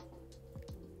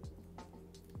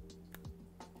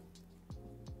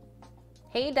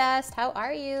 Hey Dust, how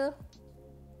are you?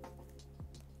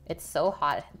 It's so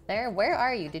hot there. Where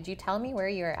are you? Did you tell me where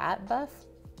you're at, Buff?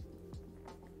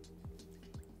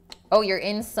 Oh, you're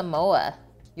in Samoa.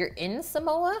 You're in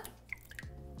Samoa?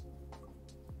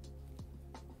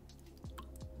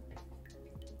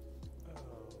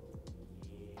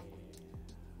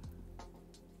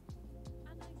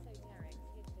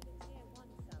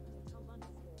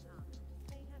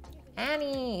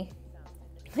 Annie,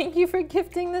 thank you for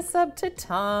gifting the sub to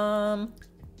Tom.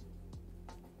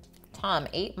 Tom,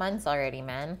 8 months already,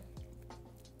 man.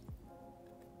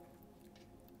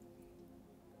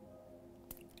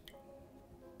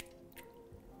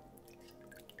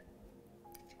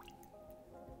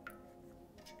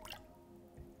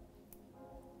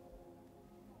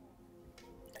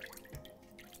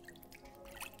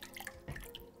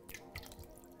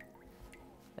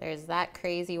 There's that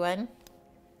crazy one.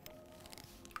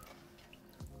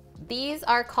 These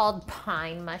are called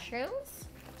pine mushrooms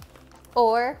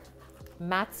or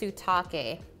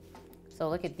matsutake. So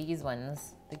look at these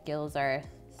ones. The gills are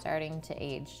starting to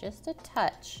age just a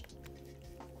touch.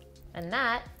 And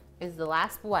that is the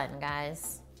last one,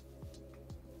 guys.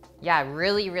 Yeah,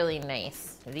 really, really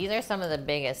nice. These are some of the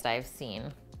biggest I've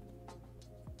seen.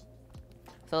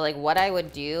 So like what I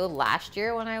would do last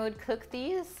year when I would cook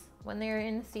these, when they were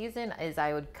in season, is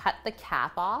I would cut the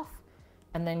cap off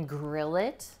and then grill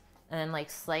it and then like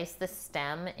slice the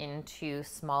stem into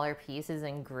smaller pieces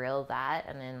and grill that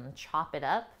and then chop it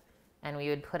up, and we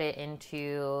would put it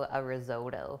into a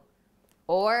risotto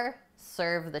or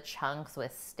serve the chunks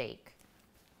with steak.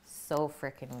 So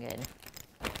freaking good.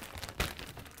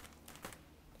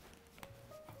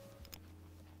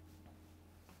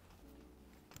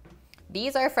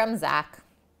 These are from Zach.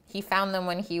 He found them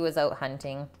when he was out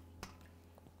hunting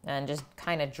and just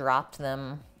kind of dropped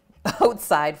them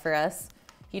outside for us.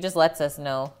 He just lets us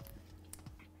know.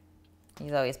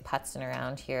 He's always putzing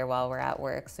around here while we're at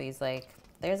work. So he's like,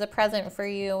 there's a present for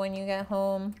you when you get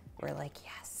home. We're like,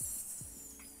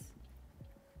 yes.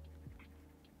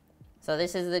 So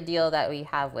this is the deal that we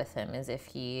have with him, is if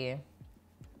he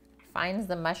finds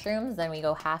the mushrooms, then we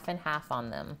go half and half on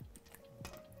them.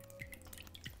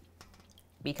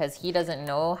 Because he doesn't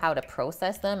know how to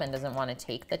process them and doesn't want to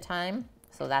take the time.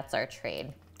 So that's our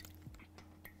trade.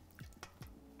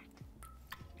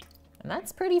 And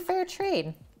that's pretty fair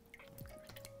trade.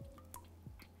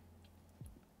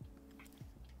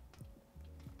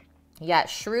 Yeah,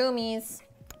 shroomies,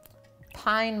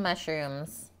 pine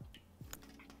mushrooms.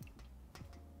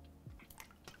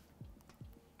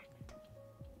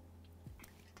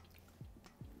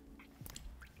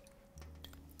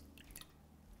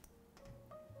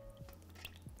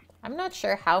 I'm not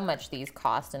sure how much these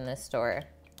cost in this store,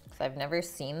 because I've never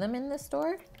seen them in this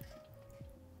store.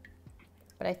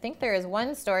 But I think there is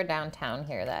one store downtown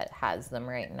here that has them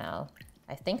right now.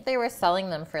 I think they were selling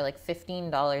them for like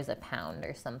 $15 a pound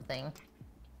or something.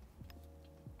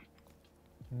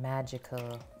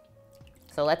 Magical.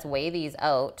 So let's weigh these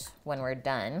out when we're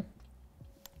done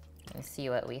and see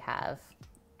what we have.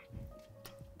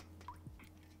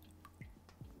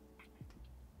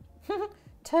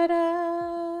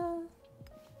 Ta-da!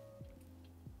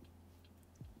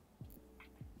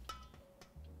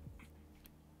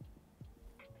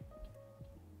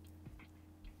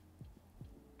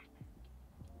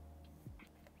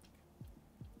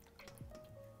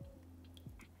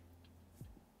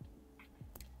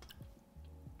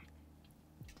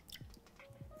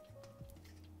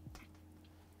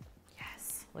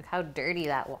 Yes, look how dirty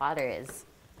that water is.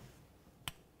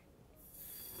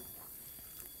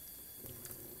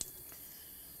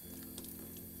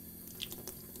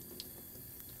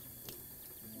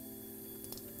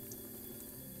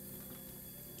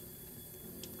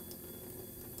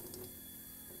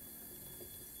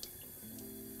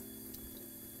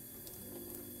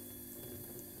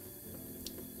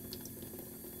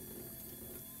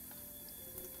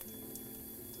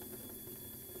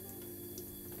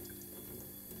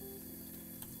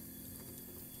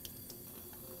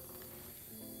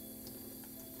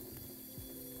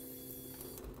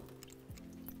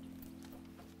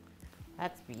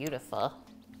 That's beautiful.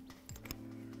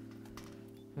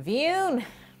 Vune,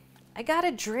 I got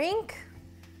a drink?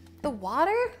 The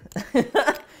water?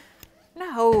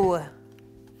 No.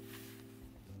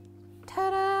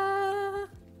 Ta-da!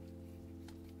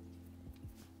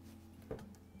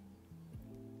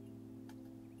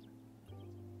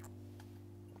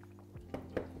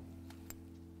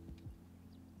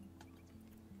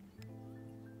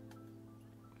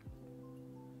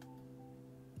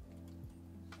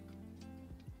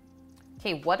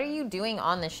 Okay, what are you doing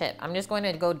on the ship? I'm just going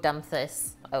to go dump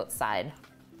this outside.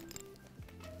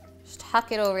 Just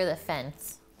tuck it over the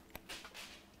fence.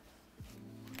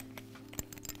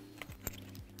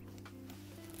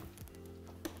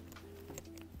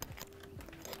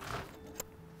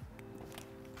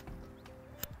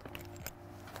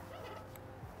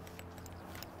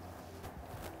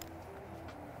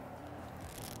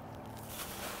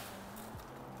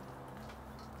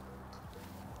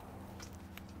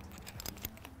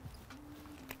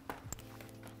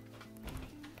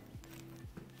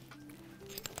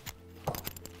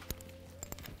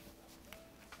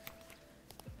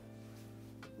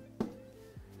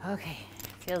 Okay,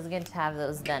 feels good to have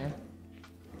those done.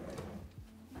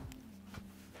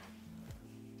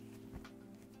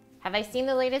 Have I seen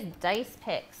the latest dice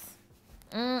picks?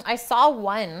 I saw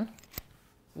one.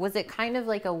 Was it kind of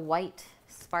like a white,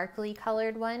 sparkly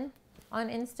colored one on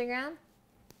Instagram?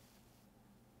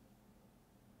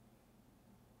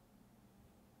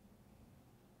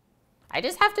 I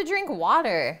just have to drink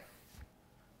water.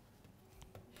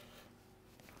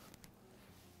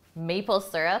 Maple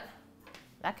syrup.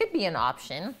 That could be an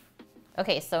option.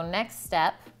 Okay, so next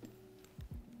step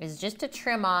is just to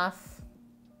trim off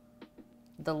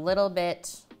the little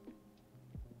bit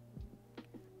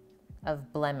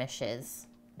of blemishes,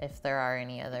 if there are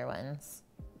any other ones.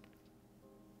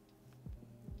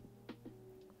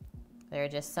 There are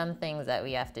just some things that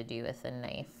we have to do with a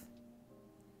knife.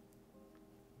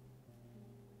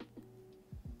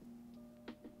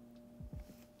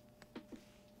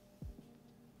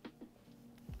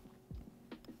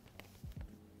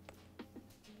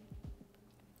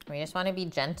 We just want to be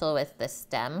gentle with the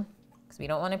stem because we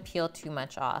don't want to peel too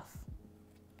much off.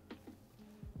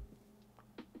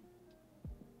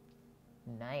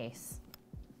 Nice.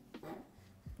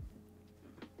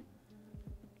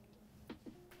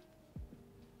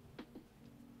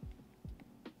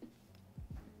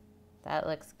 That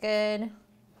looks good.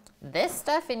 This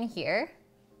stuff in here,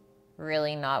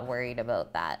 really not worried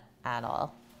about that at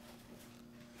all.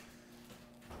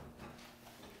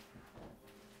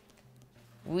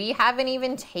 We haven't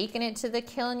even taken it to the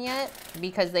kiln yet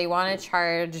because they want to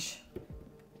charge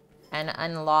an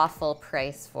unlawful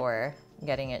price for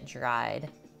getting it dried.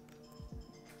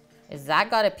 Is Zach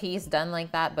got a piece done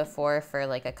like that before for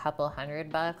like a couple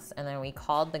 $100, and then we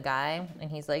called the guy and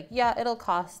he's like, yeah, it'll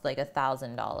cost like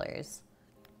 $1,000.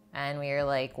 And we were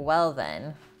like, well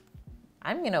then,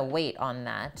 I'm gonna wait on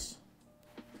that.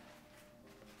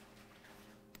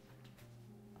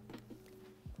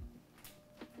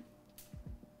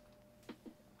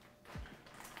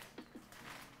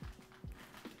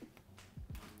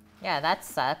 Yeah, that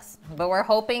sucks. But we're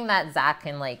hoping that Zach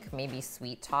can like maybe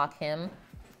sweet talk him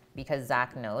because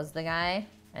Zach knows the guy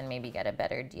and maybe get a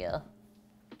better deal.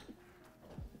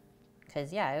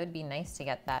 Because yeah, it would be nice to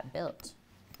get that built.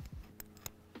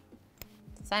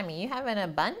 Sammy, you having a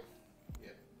bun? Yeah.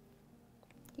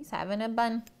 He's having a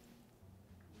bun.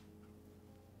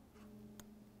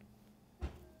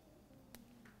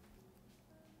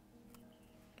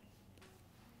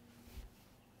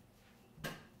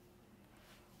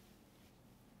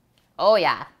 Oh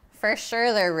yeah, for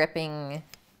sure they're ripping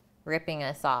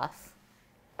us off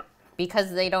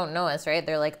because they don't know us, right?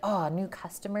 They're like, oh, new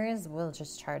customers, we'll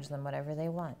just charge them whatever they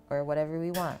want or whatever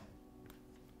we want.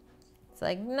 It's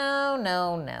like, no,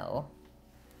 no, no.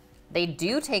 They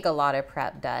do take a lot of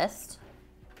prep dust.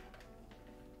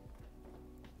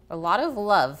 A lot of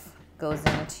love goes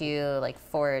into like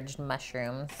foraged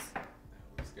mushrooms. That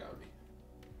almost got me.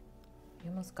 You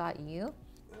almost got you?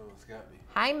 That almost got me.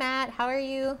 Hi, Matt. How are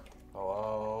you?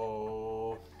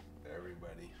 Hello,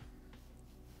 everybody.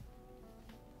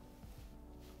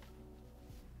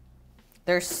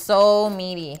 They're so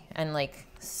meaty and like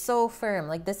so firm.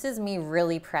 Like this is me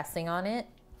really pressing on it.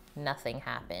 Nothing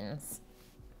happens.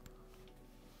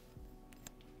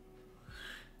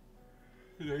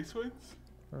 Nice ones?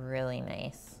 Really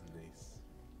nice. Nice.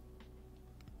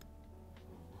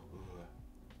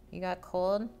 You got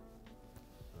cold?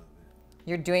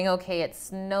 You're doing okay. It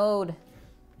snowed.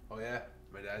 Oh yeah,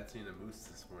 my dad seen a moose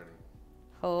this morning.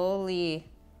 Holy.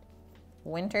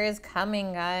 Winter is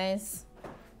coming, guys.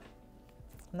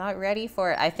 Not ready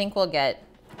for it. I think we'll get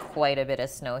quite a bit of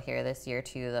snow here this year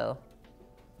too, though.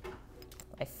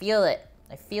 I feel it.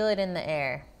 I feel it in the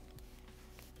air.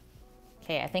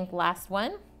 Okay, I think last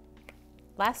one.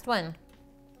 Last one.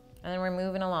 And then we're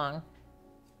moving along.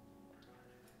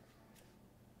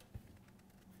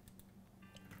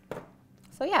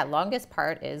 So yeah, longest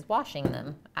part is washing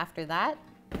them. After that,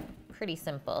 pretty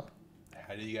simple.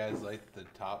 How do you guys like the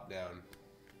top down?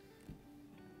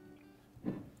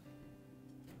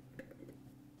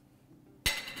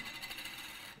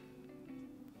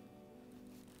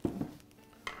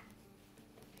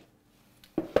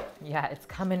 Yeah, it's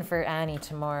coming for Annie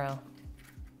tomorrow.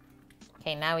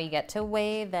 Okay, now we get to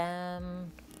weigh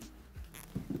them.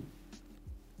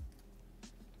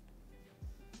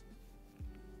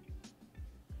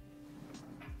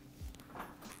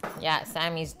 Yeah,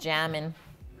 Sammy's jamming.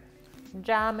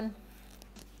 Jamming.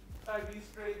 I be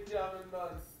straight jamming, man.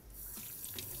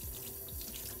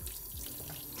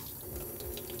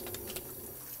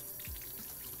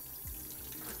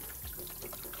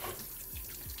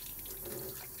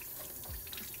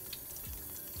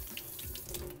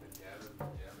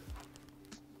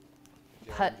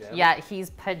 Yeah, he's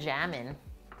pajamming.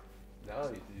 Now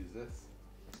you use this.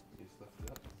 You just lift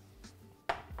it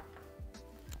up.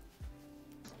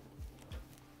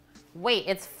 Wait,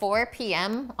 it's 4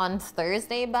 p.m. on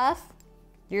Thursday, Buff?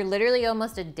 You're literally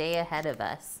almost a day ahead of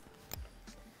us.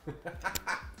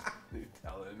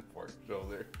 Nutella and pork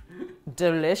shoulder.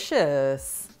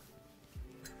 Delicious.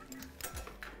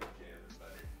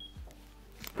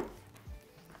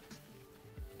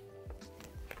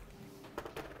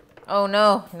 Oh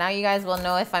no, now you guys will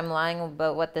know if I'm lying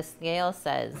about what the scale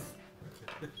says.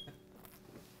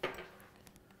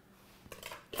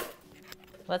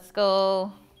 Let's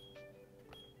go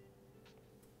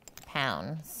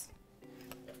pounds.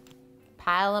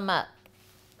 Pile them up.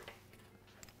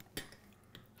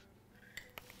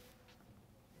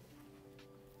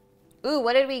 Ooh,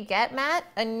 what did we get, Matt?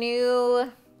 A new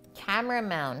camera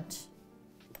mount.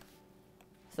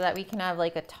 So that we can have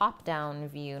like a top-down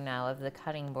view now of the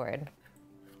cutting board.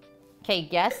 Okay,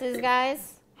 guesses,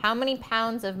 guys? How many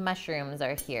pounds of mushrooms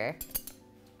are here?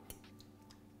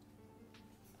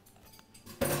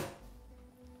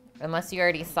 Unless you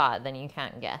already saw it, then you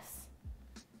can't guess.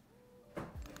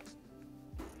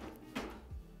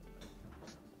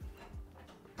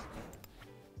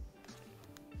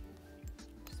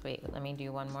 Just wait, let me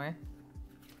do one more.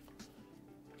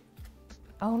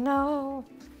 Oh no!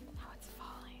 Now it's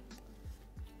falling.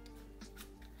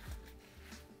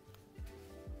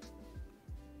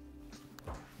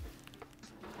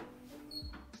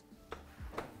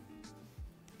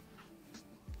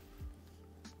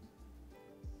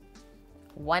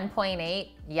 $1.8.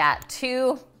 Yeah,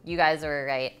 2. You guys were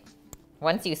right.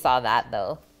 Once you saw that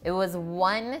though, it was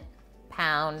 1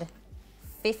 pound,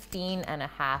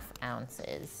 15.5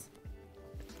 ounces.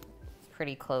 It's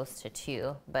pretty close to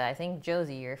 2, but I think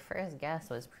Josie, your first guess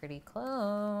was pretty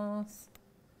close.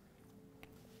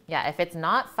 Yeah, if it's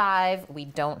not 5, we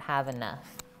don't have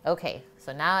enough. Okay,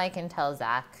 so now I can tell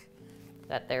Zach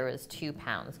that there was 2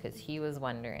 pounds because he was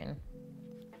wondering.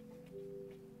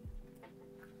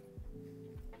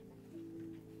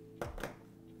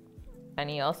 And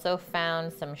he also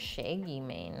found some shaggy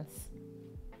manes.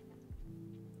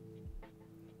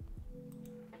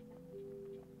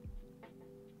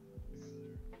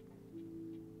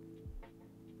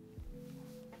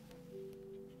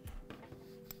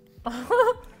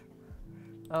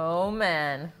 Oh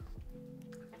man.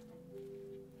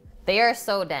 They are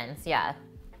so dense, yeah.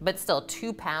 But still,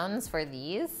 2 pounds for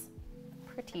these?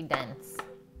 Pretty dense.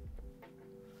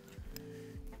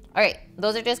 All right,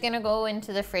 those are just gonna go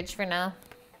into the fridge for now.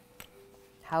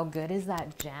 How good is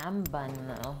that jam bun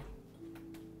though?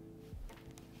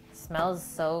 Smells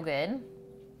so good.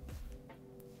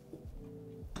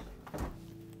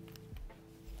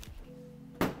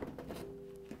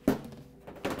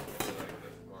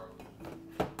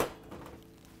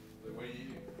 What are you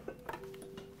eating?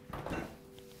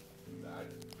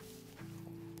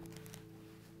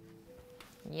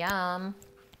 Yum.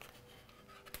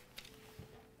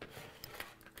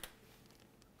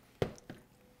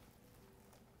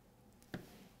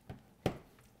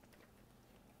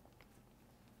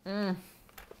 Mmm.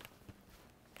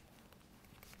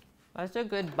 That's a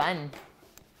good bun.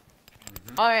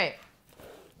 All right,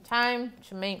 time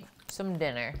to make some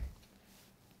dinner.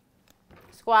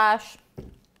 Squash,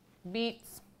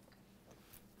 beets,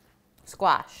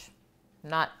 squash,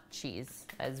 not cheese,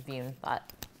 as Vune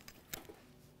thought.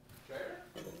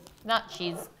 Not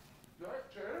cheese.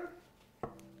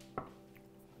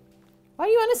 Why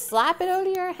do you want to slap it out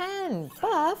of your hand,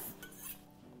 Buff?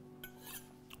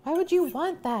 Why would you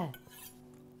want that?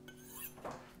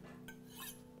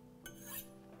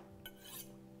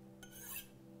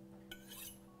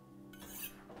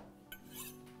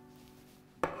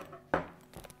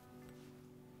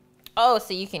 Oh,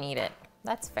 so you can eat it.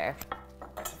 That's fair.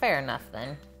 Fair enough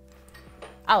then.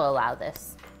 I'll allow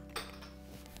this.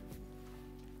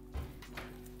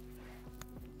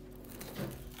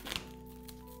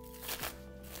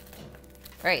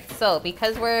 All right, so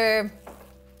because we're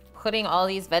putting all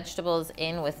these vegetables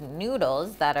in with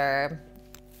noodles that are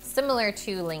similar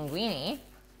to linguine,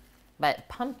 but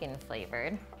pumpkin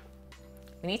flavored,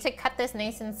 we need to cut this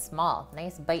nice and small,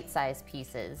 nice bite-sized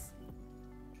pieces.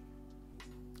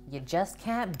 You just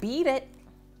can't beat it.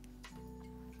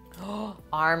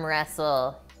 Arm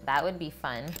wrestle, that would be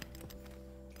fun.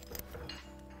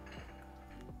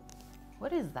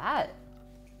 What is that?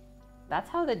 That's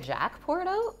how the jack poured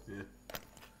out? Yeah.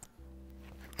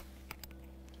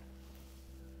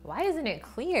 Why isn't it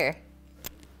clear?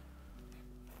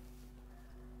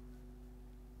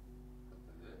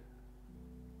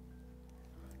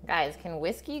 Guys, can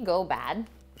whiskey go bad?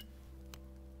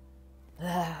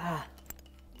 Ugh.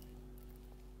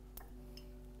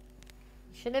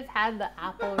 Should have had the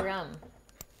apple rum.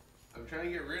 I'm trying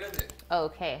to get rid of it.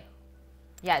 Okay.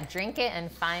 Yeah, drink it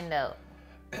and find out.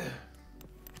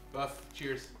 Buff,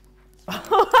 cheers.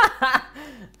 I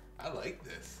like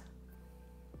this.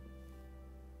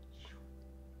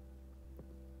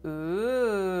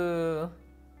 Ooh.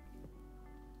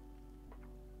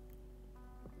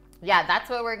 Yeah, that's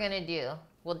what we're gonna do.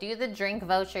 We'll do the drink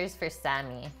vouchers for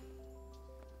Sammy.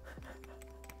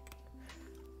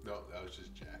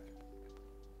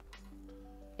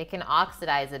 It can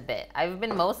oxidize a bit. I've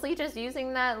been mostly just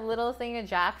using that little thing of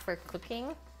Jack for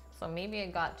cooking. So maybe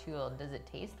it got too old. Does it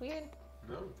taste weird?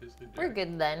 No, it tastes good. We're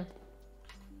good then.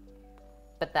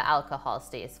 But the alcohol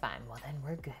stays fine. Well, then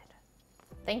we're good.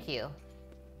 Thank you,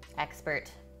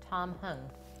 expert Tom Hung.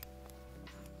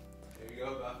 There you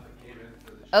go, Beth. I came in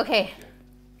for the Okay.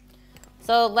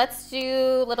 So let's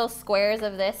do little squares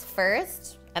of this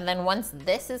first. And then once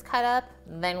this is cut up,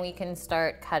 then we can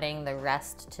start cutting the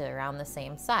rest to around the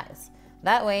same size.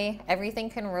 That way, everything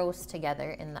can roast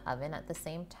together in the oven at the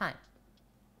same time.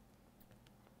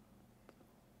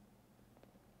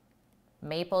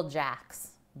 Maple Jacks.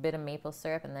 Bit of maple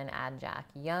syrup and then add Jack.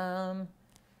 Yum.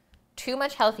 Too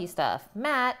much healthy stuff.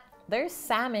 Matt, there's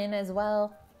salmon as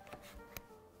well.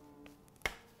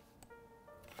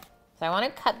 So I want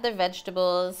to cut the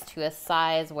vegetables to a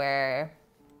size where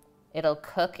it'll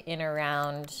cook in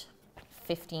around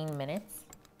 15 minutes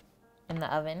in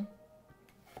the oven.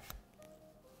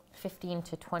 15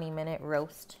 to 20-minute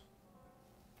roast.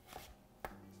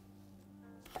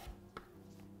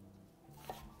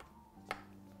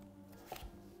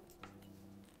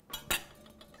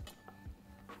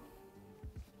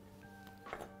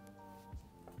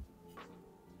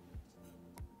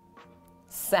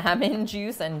 Salmon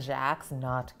juice and Jack's,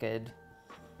 not good.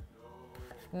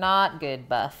 Not good,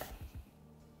 Buff.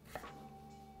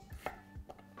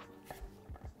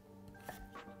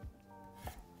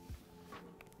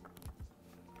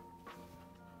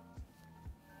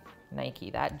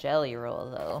 Nike, that jelly roll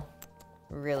though,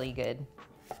 really good.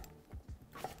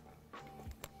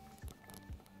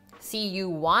 See, you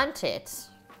want it,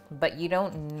 but you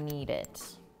don't need it.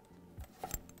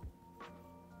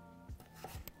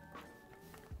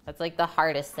 That's like the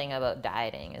hardest thing about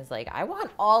dieting is like, I want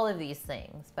all of these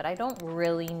things, but I don't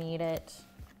really need it.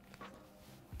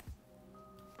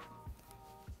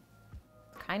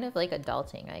 Kind of like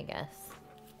adulting, I guess.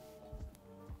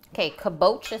 Okay,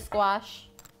 kabocha squash.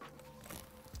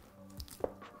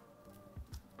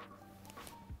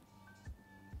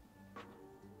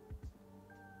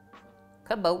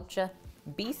 Kabocha,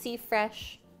 BC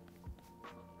fresh,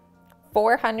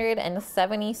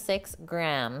 476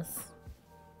 grams.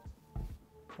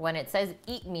 When it says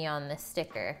eat me on this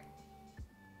sticker.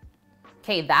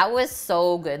 Okay, that was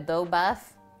so good though,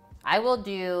 Buff. I will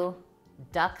do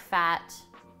duck fat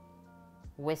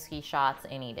whiskey shots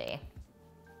any day.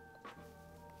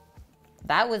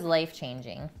 That was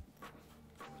life-changing.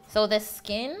 So the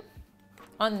skin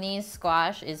on these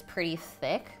squash is pretty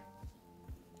thick.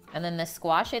 And then the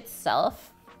squash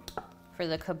itself for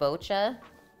the kabocha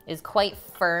is quite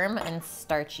firm and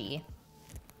starchy.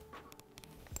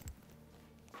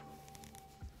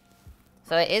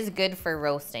 So it is good for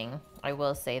roasting, I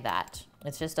will say that.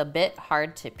 It's just a bit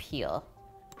hard to peel.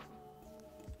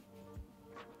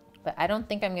 But I don't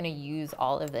think I'm gonna use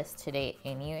all of this today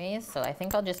anyways, so I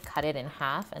think I'll just cut it in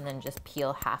half and then just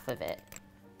peel half of it.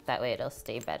 That way it'll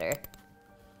stay better.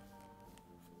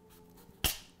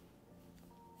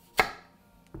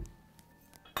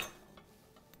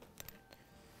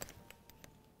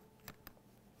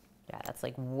 Yeah, that's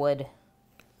like wood.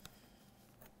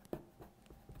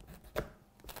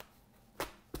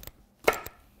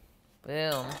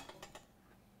 Boom.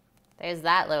 There's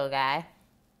that little guy.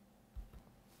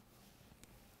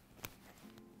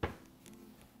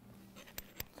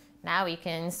 Now we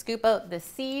can scoop out the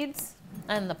seeds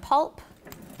and the pulp.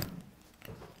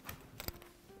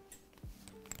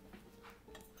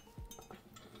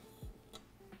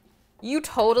 You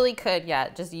totally could, yeah,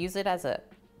 just use it as a,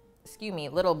 excuse me,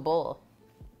 little bowl.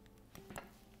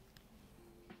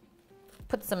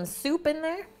 Put some soup in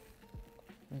there.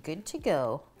 Good to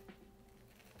go.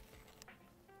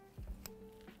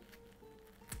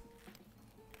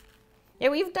 Yeah,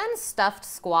 we've done stuffed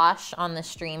squash on the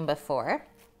stream before.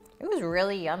 It was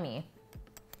really yummy.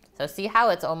 So see how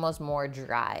it's almost more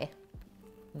dry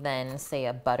than, say,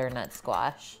 a butternut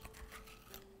squash.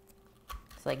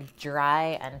 It's like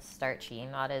dry and starchy,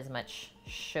 not as much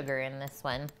sugar in this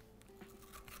one.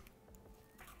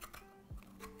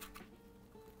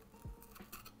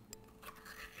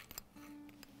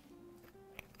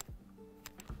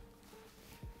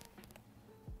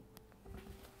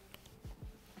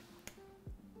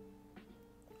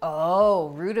 Oh,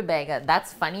 rutabaga.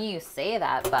 That's funny you say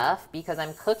that, Buff, because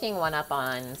I'm cooking one up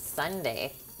on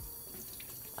Sunday.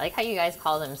 I like how you guys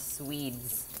call them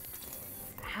Swedes.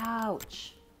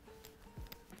 Ouch.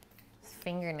 This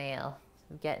fingernail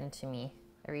is getting to me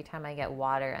every time I get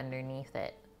water underneath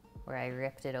it where I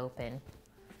ripped it open.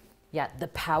 Yeah, the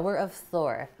power of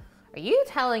Thor. Are you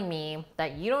telling me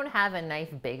that you don't have a knife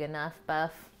big enough,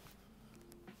 Buff?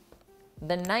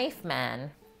 The knife man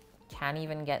Can't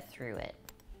even get through it.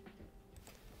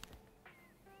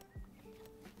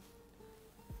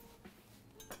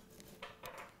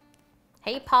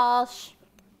 Hey, Posh.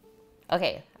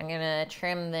 Okay, I'm gonna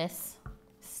trim this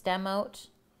stem out.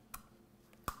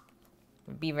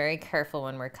 Be very careful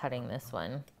when we're cutting this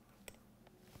one,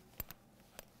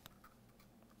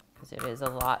 because it is a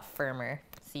lot firmer.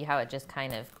 See how it just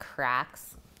kind of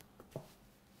cracks?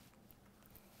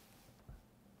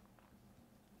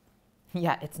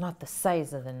 Yeah, it's not the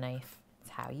size of the knife,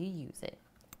 it's how you use it.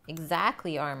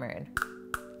 Exactly, Armored.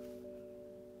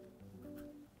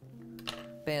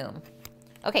 Boom.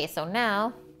 Okay, so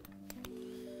now,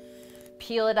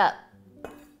 peel it up.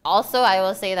 Also, I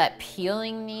will say that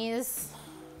peeling these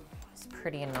is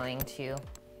pretty annoying too,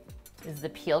 is the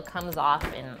peel comes off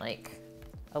in like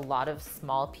a lot of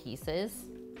small pieces.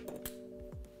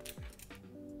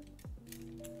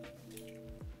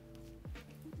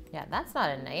 Yeah, that's not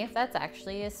a knife, that's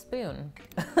actually a spoon.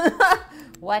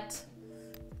 What?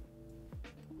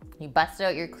 You busted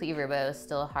out your cleaver, but it was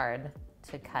still hard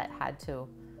to cut. Had to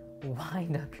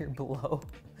wind up your blow.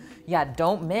 Yeah,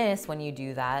 don't miss when you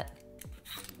do that.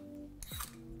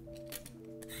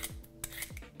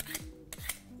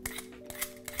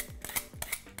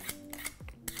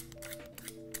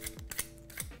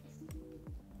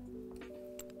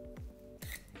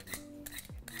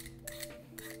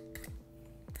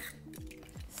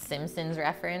 Simpsons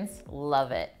reference,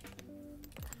 love it.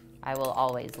 I will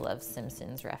always love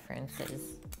Simpsons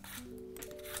references.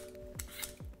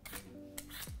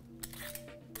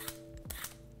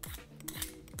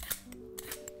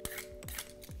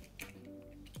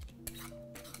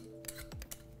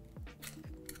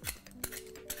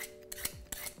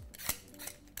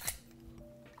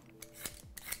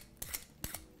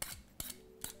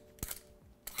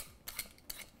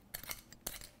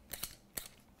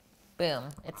 Boom.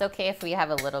 It's okay if we have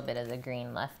a little bit of the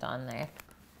green left on there.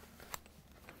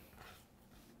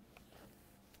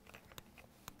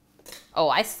 Oh,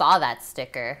 I saw that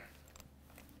sticker.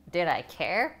 Did I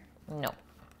care? No.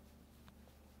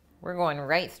 We're going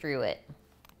right through it.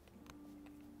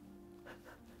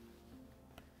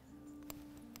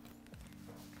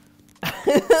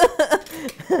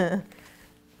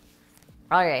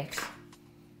 All right.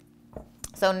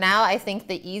 So now I think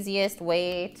the easiest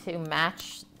way to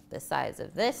match the size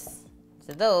of this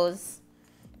to those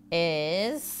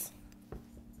is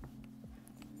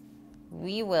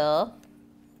we will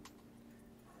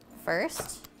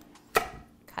first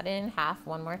cut it in half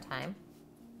one more time,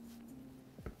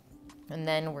 and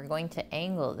then we're going to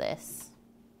angle this.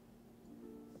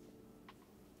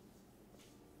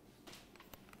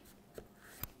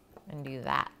 And do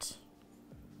that.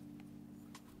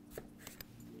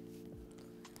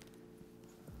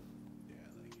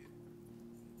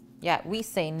 Yeah, we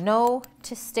say no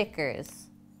to stickers.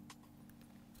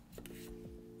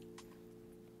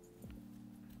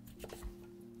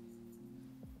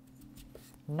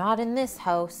 Not in this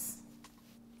house.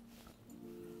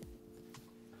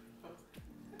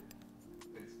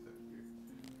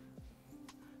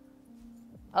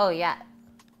 Oh, yeah.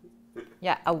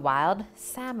 Yeah, a wild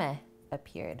salmon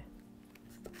appeared.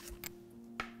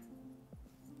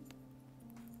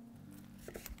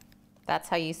 That's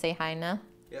how you say hi now?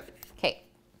 Yep. Okay.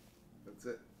 That's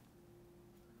it.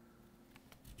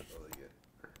 That's all I get.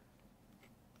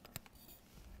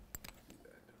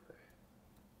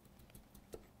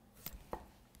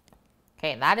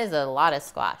 Okay, that is a lot of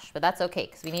squash, but that's okay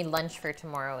because we need lunch for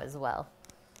tomorrow as well.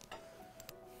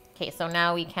 Okay, so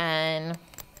now we can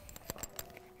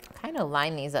kind of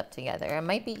line these up together. It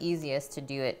might be easiest to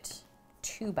do it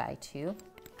 2 by 2.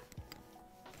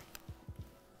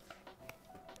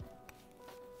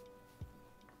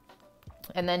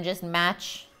 And then just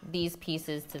match these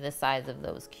pieces to the size of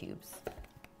those cubes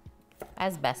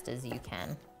as best as you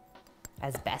can.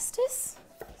 Asbestos?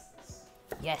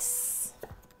 Yes.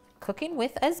 Cooking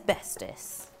with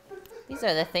asbestos. These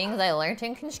are the things I learned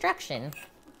in construction.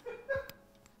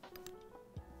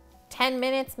 10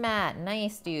 minutes, Matt.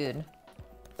 Nice, dude.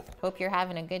 Hope you're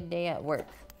having a good day at work.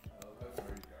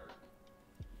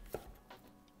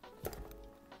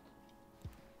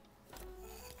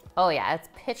 Oh yeah, it's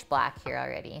pitch black here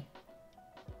already.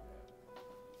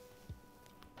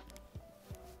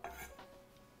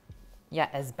 Yeah,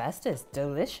 asbestos,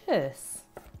 delicious.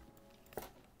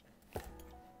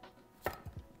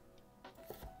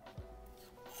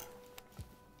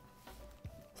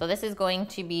 So this is going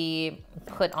to be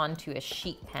put onto a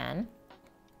sheet pan,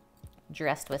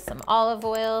 dressed with some olive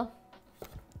oil,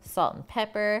 salt and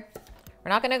pepper. We're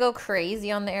not gonna go crazy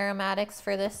on the aromatics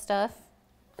for this stuff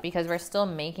because we're still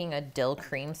making a dill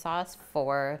cream sauce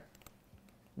for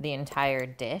the entire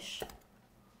dish.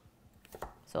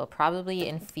 So we'll probably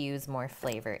infuse more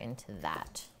flavor into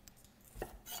that.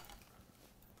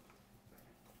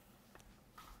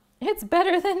 It's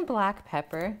better than black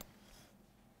pepper.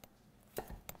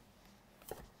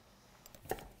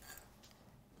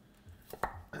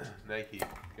 Nike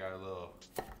got a little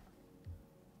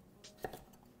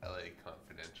LA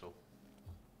Confidential.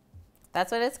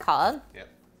 That's what it's called? Yep.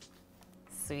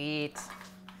 Sweet.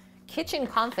 Kitchen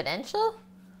Confidential?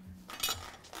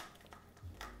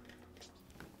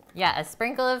 Yeah, a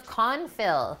sprinkle of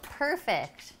Confil.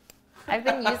 Perfect. I've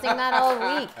been using that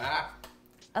all week.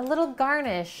 A little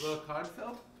garnish. A little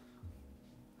Confil?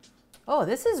 Oh,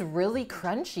 this is really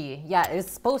crunchy. Yeah,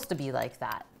 it's supposed to be like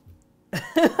that.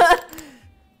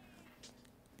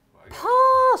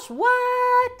 Posh,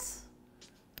 what?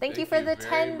 Thank you for the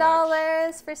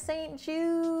 $10 for St.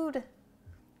 Jude.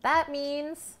 That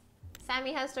means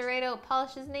Sammy has to write out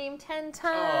Polish's name 10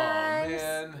 times.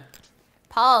 Oh, man.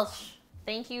 Polish,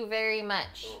 thank you very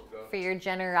much for your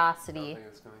generosity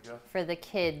for the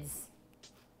kids.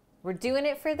 We're doing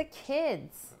it for the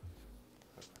kids.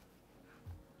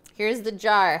 Here's the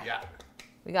jar. Yeah.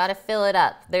 We gotta fill it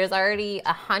up. There's already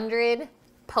 100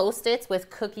 Post-its with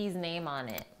Cookie's name on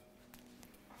it.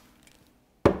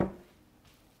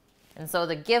 And so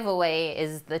the giveaway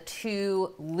is the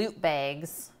 2 loot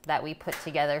bags that we put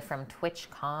together from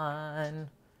TwitchCon.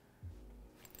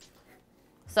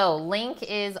 So link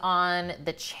is on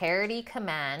the charity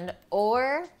command,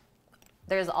 or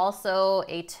there's also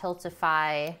a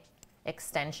Tiltify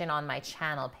extension on my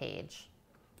channel page.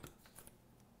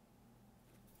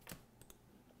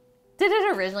 Did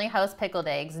it originally house pickled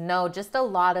eggs? No, just a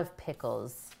lot of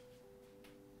pickles.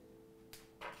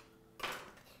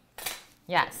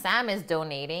 Yeah, Sam is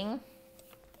donating.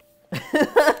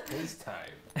 His time.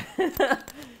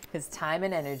 His time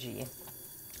and energy.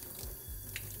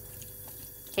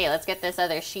 Okay, let's get this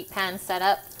other sheet pan set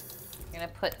up. I'm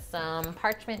gonna put some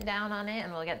parchment down on it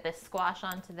and we'll get this squash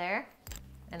onto there.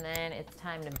 And then it's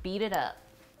time to beat it up.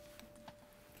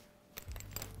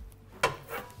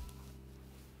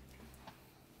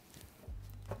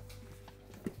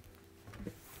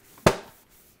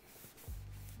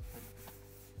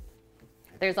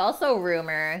 There's also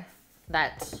rumor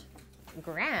that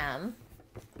Graham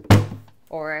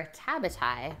or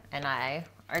Tabatai and I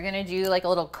are gonna do like a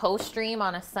little co-stream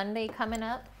on a Sunday coming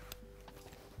up.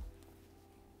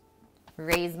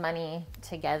 Raise money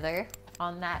together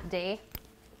on that day.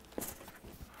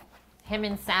 Him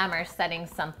and Sam are setting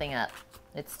something up.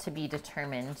 It's to be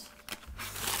determined.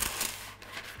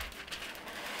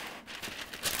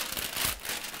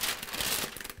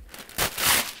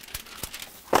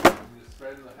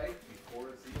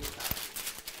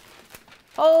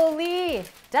 Holy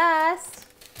dust.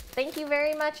 Thank you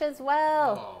very much as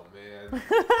well. Oh, man.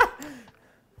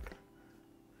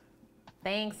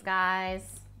 Thanks,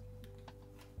 guys.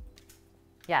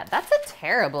 Yeah, that's a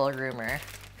terrible rumor.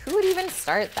 Who would even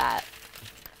start that?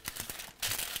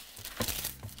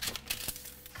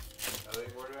 How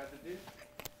many more do I have to do?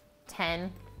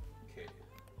 10. Okay.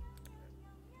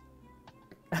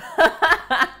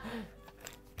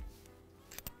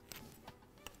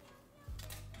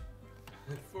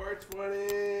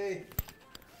 420.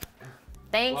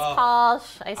 Thanks, Paul.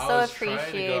 I so was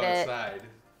appreciate trying to go it. outside,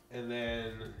 and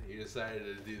then you decided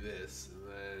to do this, and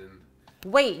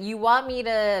then... Wait, you want me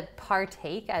to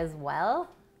partake as well?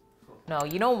 No,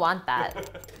 you don't want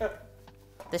that.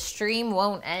 The stream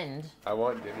won't end. I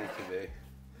want dinner today.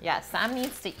 Yeah, Sam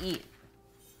needs to eat.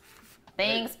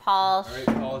 Thanks, Paul. All right,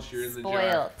 Paul, you're in the jar.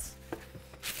 Spoiled.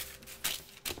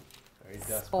 All right,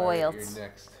 Dust Spoiled. Pirate, you're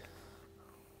next.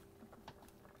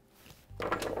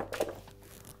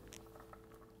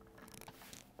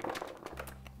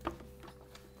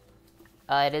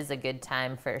 It is a good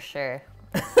time for sure.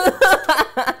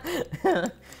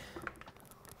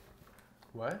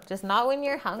 What? Just not when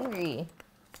you're hungry.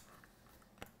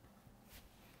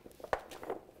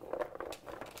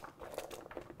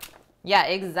 Yeah,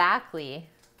 exactly.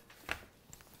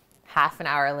 Half an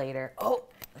hour later. Oh!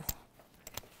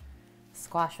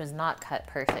 Squash was not cut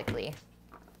perfectly.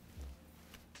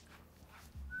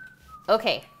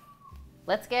 Okay,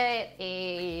 let's get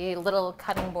a little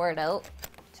cutting board out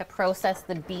to process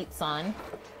the beets on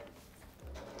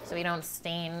so we don't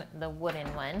stain the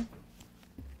wooden one.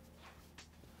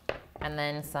 And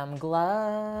then some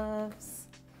gloves.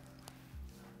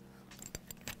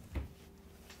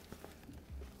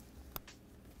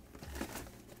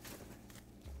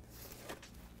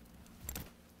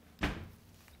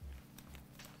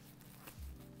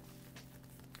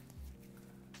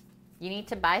 You need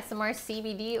to buy some more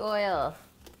CBD oil.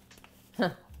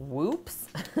 Whoops.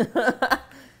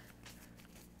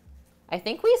 I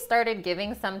think we started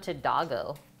giving some to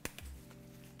Doggo,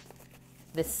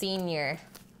 the senior.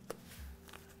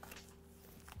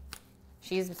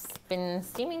 She's been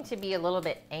seeming to be a little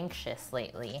bit anxious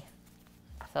lately.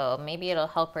 So maybe it'll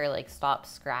help her like stop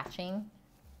scratching.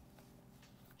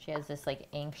 She has this like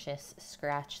anxious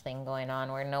scratch thing going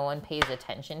on where no one pays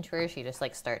attention to her. She just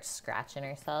like starts scratching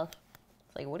herself.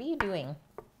 It's like, what are you doing?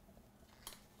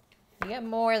 You get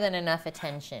more than enough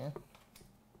attention.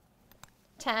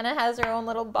 Tana has her own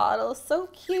little bottle. So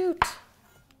cute.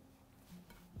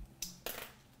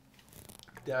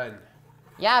 Done.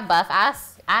 Yeah, Buff,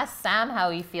 ask Sam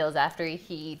how he feels after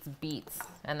he eats beets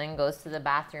and then goes to the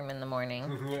bathroom in the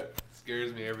morning.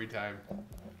 Scares me every time.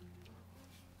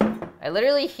 I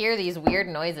literally hear these weird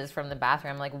noises from the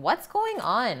bathroom. I'm like, what's going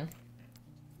on?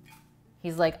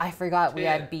 He's like, I forgot we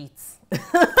had beets.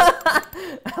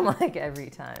 I'm like, every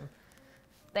time.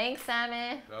 Thanks,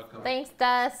 Sammy. Welcome. Thanks,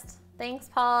 Dust. Thanks,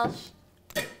 Polish.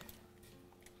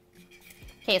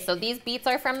 Okay, so these beets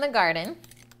are from the garden.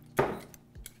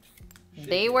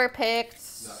 They were picked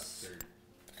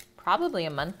probably a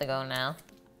month ago now.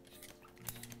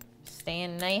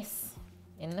 Staying nice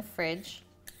in the fridge.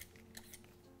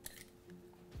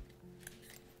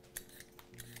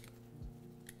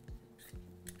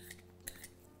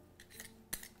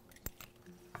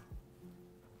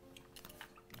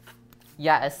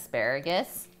 Yeah,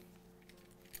 asparagus.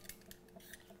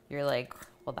 You're like,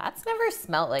 well, that's never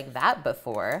smelled like that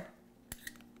before.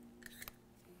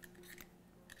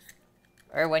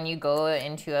 Or when you go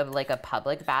into a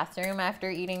public bathroom after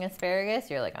eating asparagus,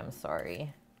 you're like, I'm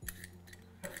sorry.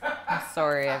 I'm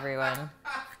sorry, everyone.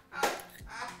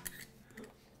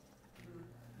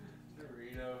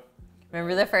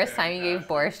 Remember the first time you gave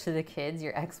borscht to the kids?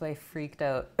 Your ex-wife freaked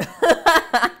out.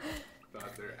 Thought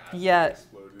their ass Yeah.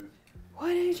 exploded. What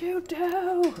did you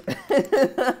do? What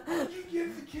did you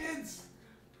give the kids?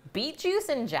 Beet juice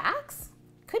and Jack's?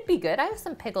 Could be good. I have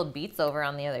some pickled beets over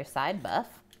on the other side, Buff.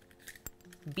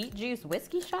 Beet juice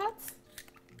whiskey shots?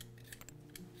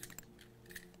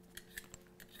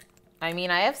 I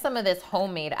mean, I have some of this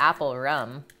homemade apple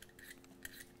rum.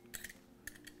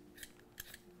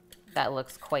 That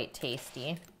looks quite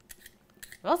tasty.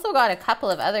 I've also got a couple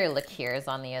of other liqueurs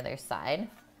on the other side.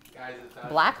 Guys,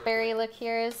 Blackberry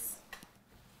liqueurs.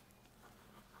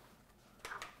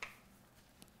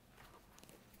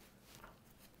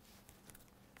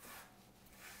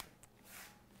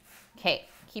 Okay,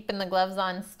 keeping the gloves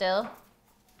on still.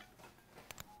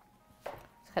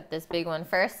 Let's cut this big one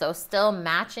first. So still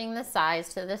matching the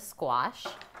size to the squash.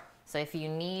 So if you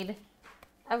need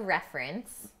a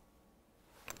reference,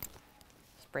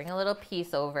 just bring a little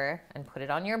piece over and put it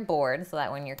on your board so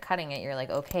that when you're cutting it, you're like,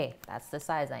 okay, that's the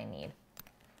size I need.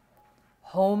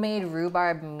 Homemade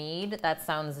rhubarb mead, that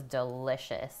sounds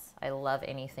delicious. I love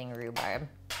anything rhubarb.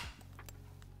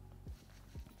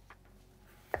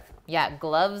 Yeah,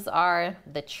 gloves are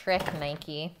the trick,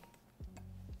 Nike.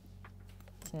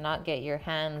 To not get your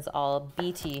hands all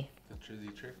beety. The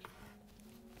Trizzy trick.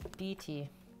 Beety.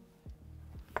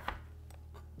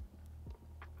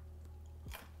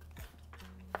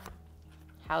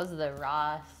 How's the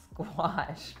raw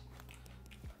squash?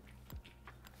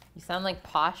 You sound like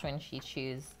Posh when she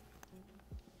chews.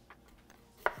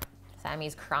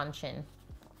 Sammy's crunching.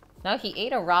 No, he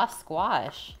ate a raw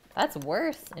squash. That's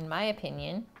worse, in my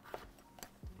opinion.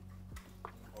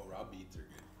 Oh, raw beets are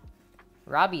good.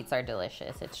 Raw beets are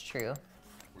delicious, it's true.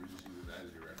 We're just using that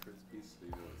as your reference piece so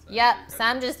you know what's Yep,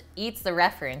 Sam just eats the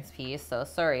reference piece, so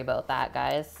sorry about that,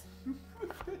 guys.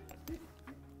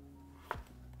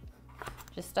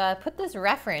 Just put this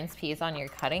reference piece on your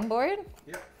cutting board.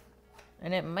 Yep.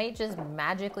 And it might just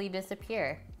magically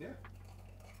disappear. Yeah.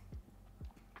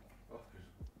 Oh,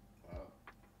 wow.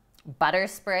 Butter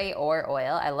spray or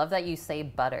oil. I love that you say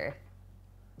butter.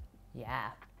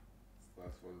 Yeah.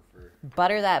 Last one for.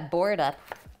 Butter that board up.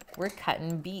 We're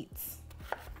cutting beets.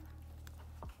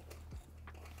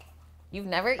 You've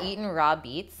never eaten raw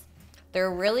beets?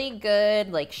 They're really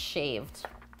good, like shaved,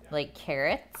 like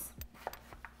carrots.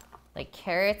 Like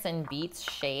carrots and beets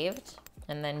shaved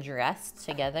and then dressed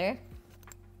together.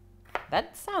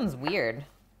 That sounds weird.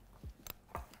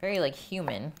 Very like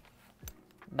human,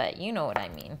 but you know what I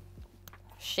mean.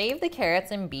 Shave the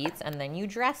carrots and beets and then you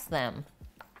dress them.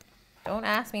 Don't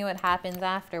ask me what happens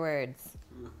afterwards.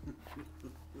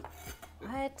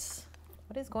 What?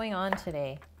 What is going on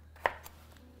today?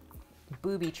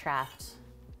 Booby trapped.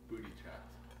 Booty trapped.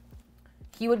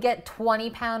 He would get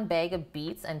 20-pound bag of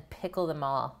beets and pickle them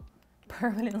all.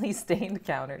 Permanently stained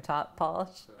countertop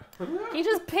polish. He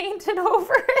just painted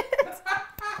over it.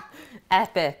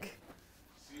 Epic.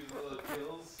 See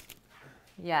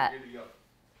Yeah. Good to go.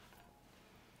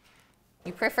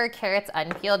 You prefer carrots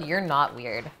unpeeled? You're not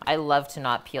weird. I love to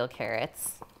not peel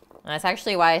carrots. And that's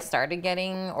actually why I started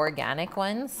getting organic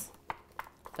ones.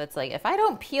 So it's like, if I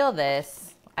don't peel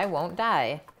this, I won't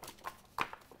die.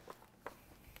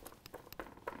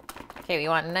 Okay, we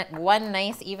want one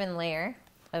nice even layer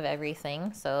of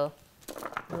everything. So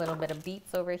a little bit of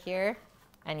beets over here.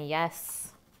 And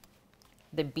yes,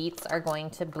 the beets are going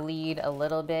to bleed a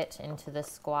little bit into the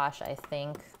squash, I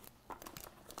think.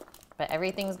 But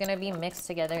everything's gonna be mixed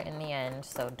together in the end,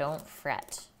 so don't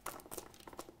fret.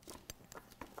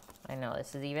 I know,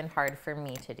 this is even hard for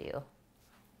me to do.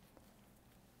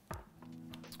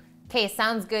 Okay,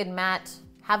 sounds good, Matt.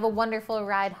 Have a wonderful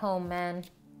ride home, man.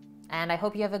 And I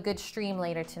hope you have a good stream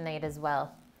later tonight as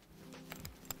well.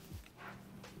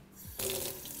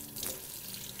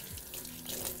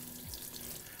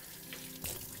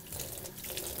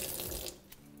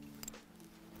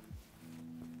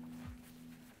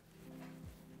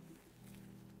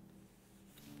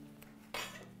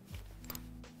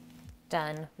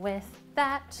 Done with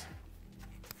that.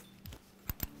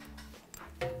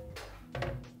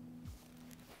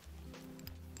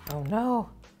 Oh no,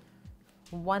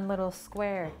 one little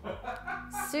square.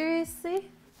 Seriously?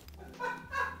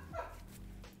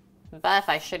 Beth,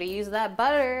 I should have used that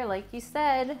butter like you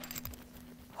said.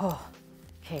 Oh,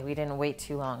 okay, we didn't wait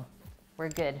too long. We're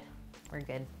good, we're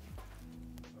good.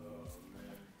 Oh man,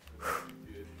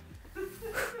 that's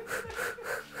good.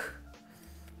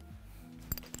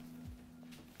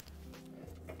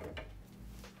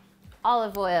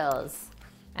 Olive oils.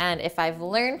 And if I've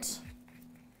learned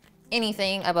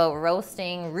anything about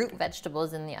roasting root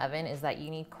vegetables in the oven is that you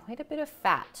need quite a bit of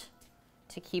fat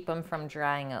to keep them from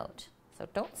drying out. So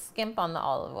don't skimp on the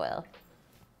olive oil.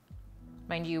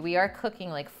 Mind you, we are cooking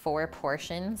like 4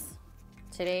 portions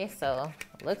today, so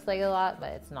it looks like a lot,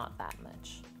 but it's not that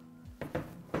much.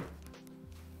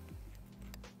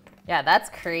 Yeah,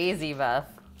 that's crazy, Buff.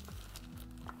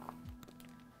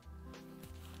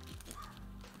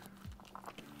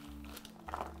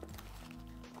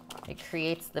 It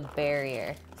creates the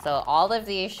barrier. So all of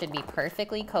these should be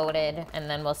perfectly coated, and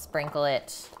then we'll sprinkle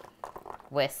it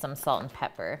with some salt and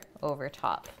pepper over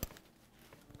top.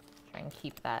 Try and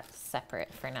keep that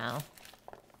separate for now.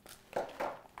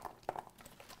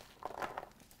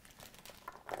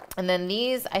 And then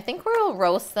these, I think we'll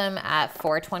roast them at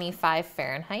 425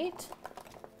 Fahrenheit.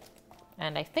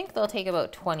 And I think they'll take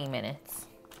about 20 minutes.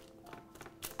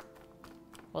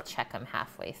 We'll check them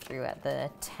halfway through at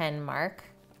the 10 mark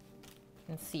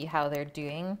and see how they're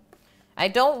doing. I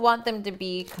don't want them to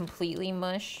be completely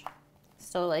mush.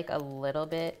 Still like a little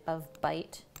bit of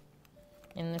bite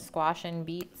in the squash and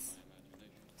beets.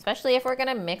 Especially if we're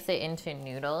gonna mix it into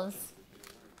noodles.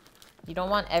 You don't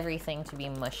want everything to be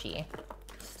mushy.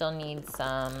 Still need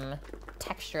some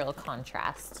textural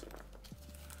contrast.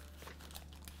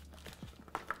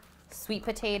 Sweet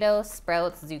potato,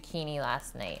 sprouts, zucchini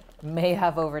last night. May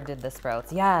have overdid the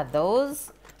sprouts. Yeah,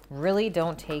 those really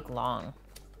don't take long.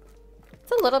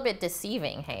 It's a little bit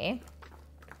deceiving, hey?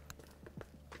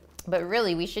 But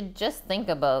really, we should just think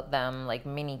about them like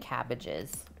mini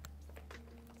cabbages.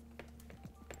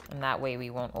 And that way we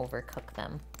won't overcook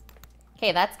them.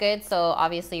 Okay, that's good. So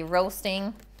obviously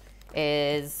roasting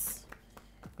is,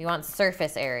 we want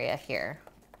surface area here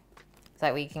so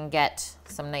that we can get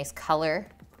some nice color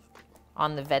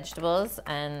on the vegetables.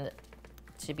 And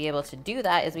to be able to do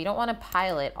that is we don't want to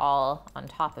pile it all on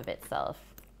top of itself.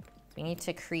 We need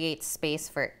to create space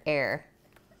for air,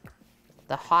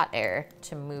 the hot air,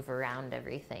 to move around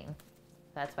everything.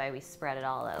 That's why we spread it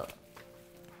all out.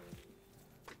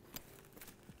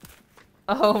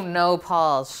 Oh no,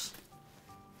 Paul.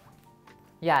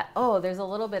 Yeah, oh, there's a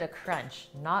little bit of crunch.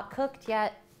 Not cooked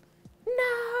yet.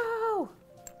 No!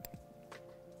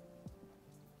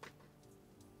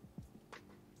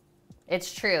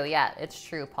 It's true, yeah, it's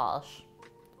true, Paul.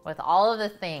 With all of the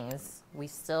things, we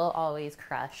still always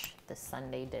crush the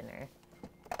Sunday dinner.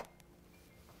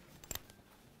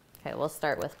 Okay, we'll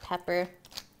start with pepper.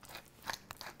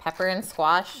 Pepper and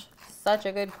squash, such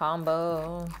a good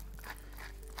combo.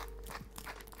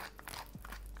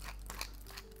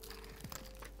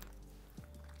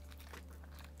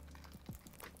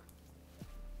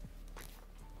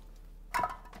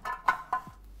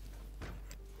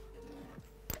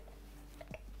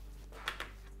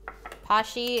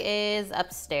 Pashi is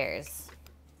upstairs.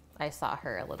 I saw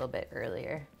her a little bit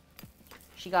earlier.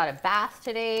 She got a bath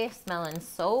today, smelling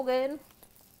so good.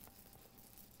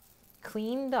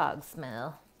 Clean dog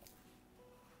smell.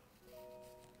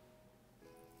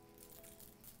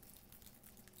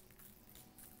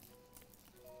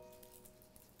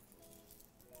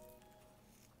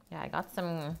 I got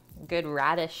some good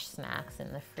radish snacks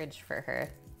in the fridge for her.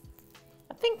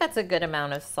 I think that's a good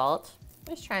amount of salt.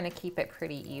 Just trying to keep it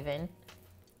pretty even.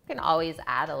 You can always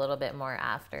add a little bit more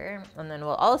after. And then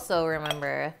we'll also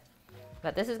remember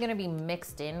that this is gonna be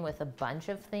mixed in with a bunch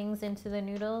of things into the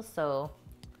noodles, so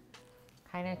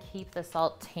kind of keep the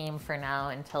salt tame for now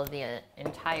until the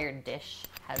entire dish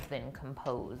has been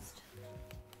composed.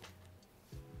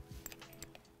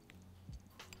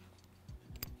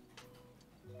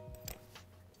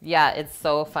 Yeah, it's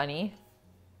so funny.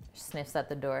 Sniffs at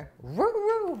the door. Woo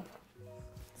woo.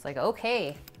 It's like,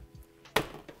 okay,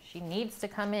 she needs to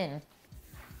come in.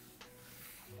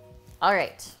 All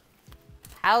right.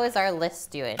 How is our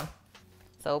list doing?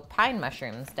 So pine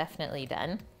mushrooms, definitely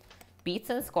done.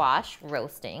 Beets and squash,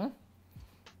 roasting.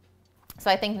 So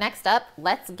I think next up,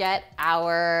 let's get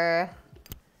our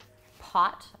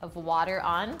pot of water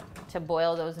on to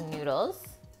boil those noodles.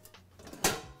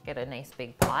 Get a nice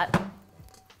big pot.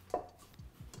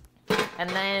 And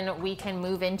then we can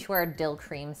move into our dill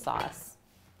cream sauce.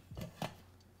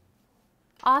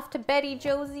 Off to Betty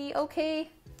Josie,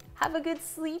 okay. Have a good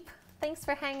sleep. Thanks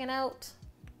for hanging out.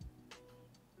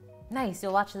 Nice,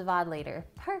 you'll watch the VOD later.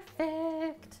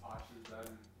 Perfect.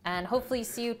 And hopefully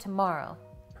see you tomorrow.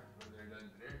 When they're done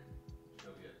dinner,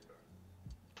 she'll be at the door.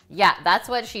 Yeah, that's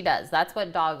what she does. That's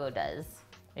what Doggo does.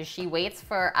 Is she waits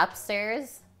for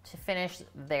upstairs to finish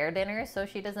their dinner so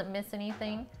she doesn't miss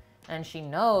anything. And she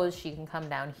knows she can come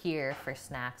down here for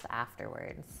snacks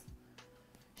afterwards.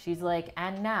 She's like,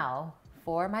 and now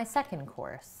for my second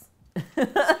course.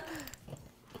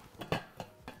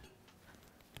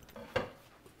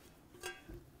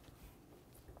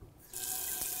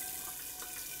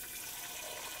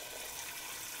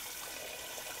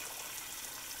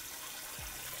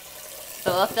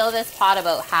 So we'll fill this pot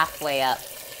about halfway up.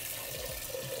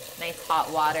 Nice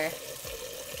hot water.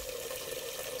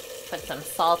 Put some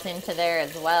salt into there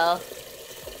as well.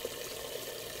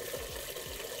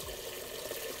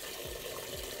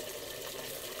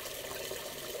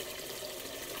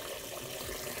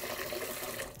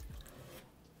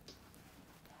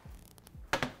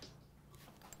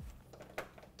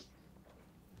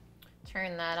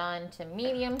 Turn that on to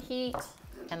medium heat,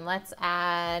 and let's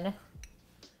add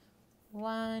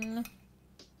 1,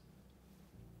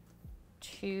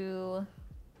 2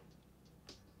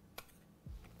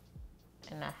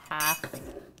 and a half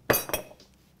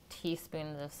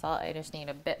teaspoons of salt. I just need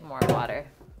a bit more water.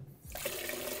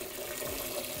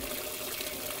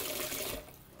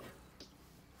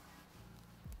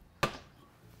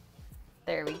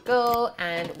 There we go.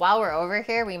 And while we're over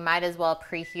here, we might as well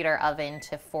preheat our oven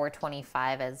to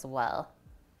 425 as well,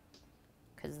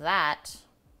 because that's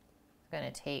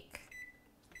gonna take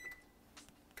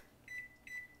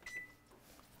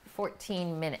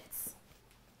 14 minutes.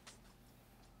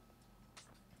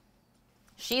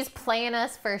 She's playing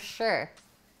us for sure.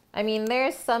 I mean,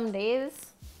 there's some days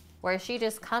where she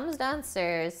just comes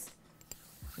downstairs,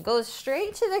 goes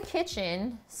straight to the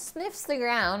kitchen, sniffs the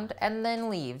ground, and then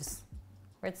leaves.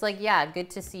 Where it's like, yeah, good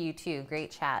to see you too.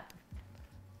 Great chat.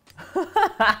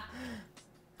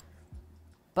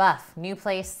 Buff, new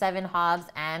place, 7 hobs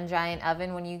and giant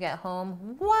oven when you get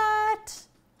home. What?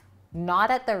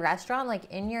 Not at the restaurant,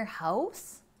 like in your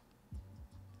house?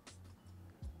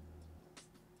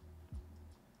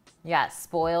 Yeah,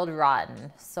 spoiled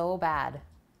rotten. So bad.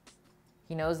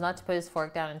 He knows not to put his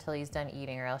fork down until he's done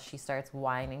eating, or else she starts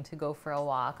whining to go for a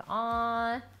walk.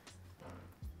 Aww.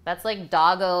 That's like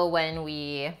Doggo when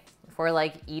if we're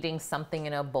like eating something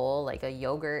in a bowl, like a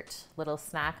yogurt little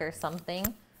snack or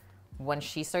something. When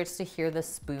she starts to hear the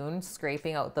spoon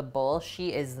scraping out the bowl,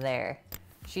 she is there.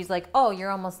 She's like, oh, you're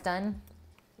almost done?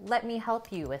 Let me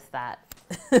help you with that.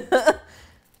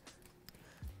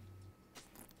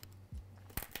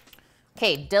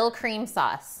 Okay, dill cream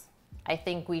sauce. I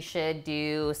think we should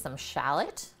do some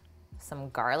shallot,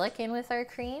 some garlic in with our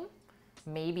cream,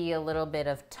 maybe a little bit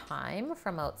of thyme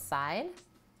from outside.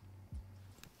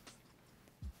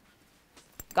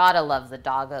 Gotta love the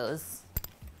doggos.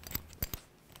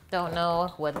 Don't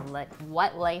know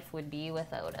what life would be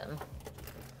without them.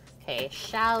 Okay,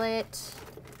 shallot,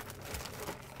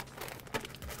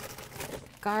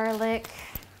 garlic,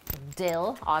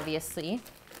 dill, obviously.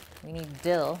 We need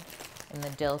dill in the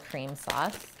dill cream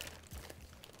sauce.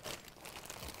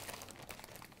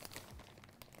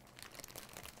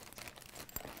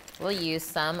 We'll use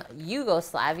some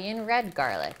Yugoslavian red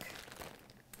garlic.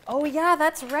 Oh yeah,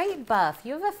 that's right, Buff.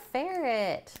 You have a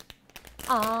ferret.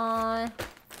 Aww.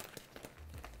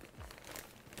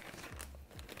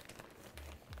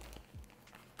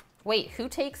 Wait, who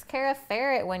takes care of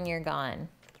ferret when you're gone?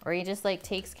 Or he just like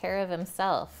takes care of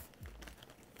himself?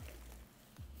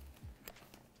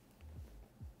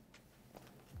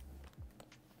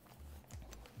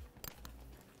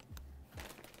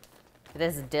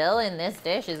 This dill in this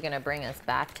dish is gonna bring us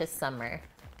back to summer.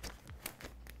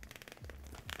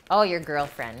 Oh, your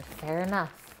girlfriend. Fair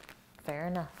enough. Fair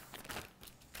enough.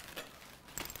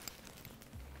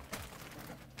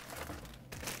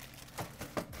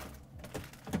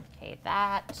 Okay,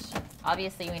 that.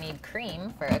 Obviously, we need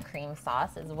cream for a cream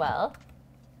sauce as well.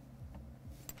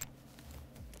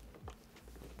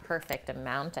 Perfect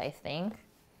amount, I think.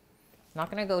 Not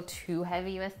gonna go too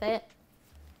heavy with it.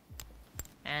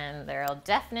 And there'll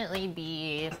definitely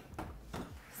be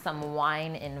some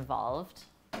wine involved.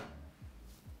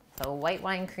 So white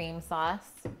wine cream sauce.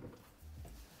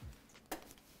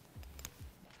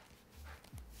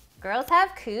 Girls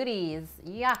have cooties.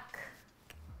 Yuck.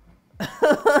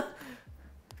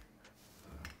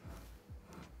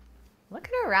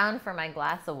 Looking around for my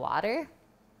glass of water,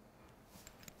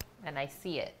 and I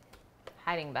see it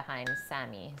hiding behind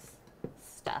Sammy's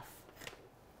stuff.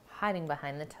 Hiding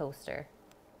behind the toaster.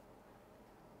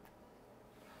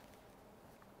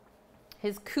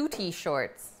 His cootie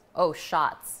shorts. Oh,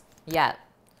 shots. Yeah.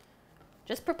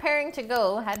 Just preparing to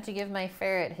go. Had to give my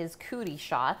ferret his cootie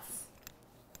shots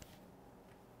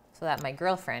so that my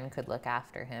girlfriend could look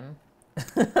after him.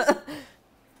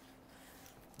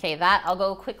 Okay, that I'll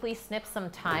go quickly snip some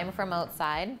thyme from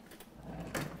outside.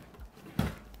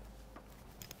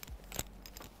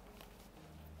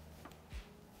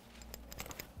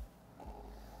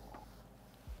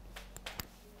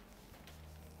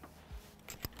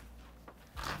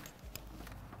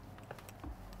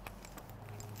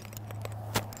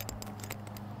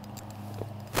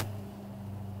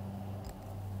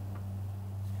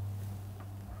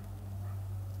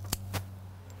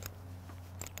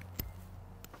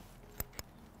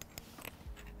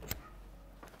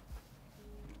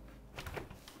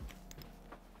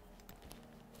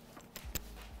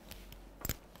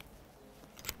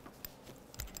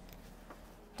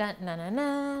 Dun, na, na,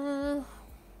 na.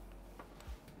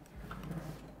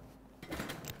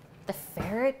 The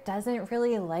ferret doesn't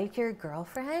really like your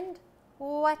girlfriend?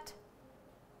 What?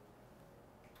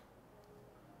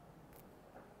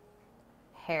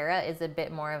 Hera is a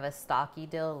bit more of a stocky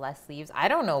dill, less leaves. I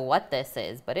don't know what this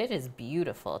is, but it is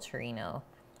beautiful, Torino.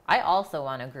 I also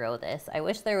want to grow this. I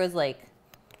wish there was like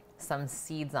some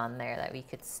seeds on there that we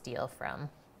could steal from.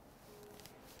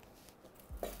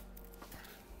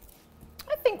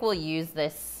 I think we'll use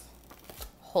this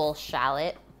whole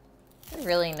shallot. A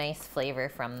really nice flavor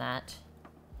from that.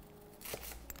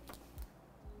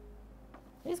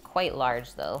 It is quite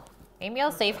large though. Maybe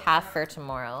I'll save half for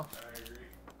tomorrow. I agree.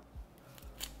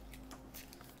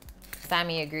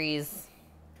 Sammy agrees.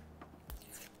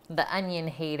 The onion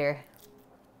hater.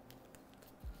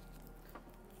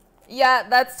 Yeah,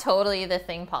 that's totally the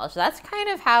thing, Polish. That's kind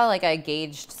of how like I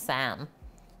gauged Sam.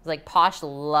 Like Posh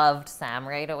loved Sam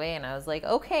right away and I was like,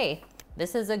 okay,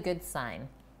 this is a good sign.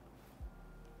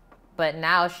 But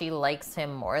now she likes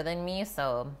him more than me,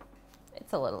 so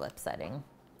it's a little upsetting.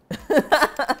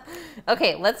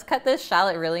 Okay, let's cut this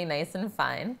shallot really nice and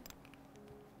fine.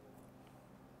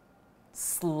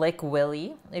 Slick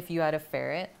Willy, if you had a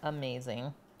ferret,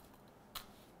 amazing.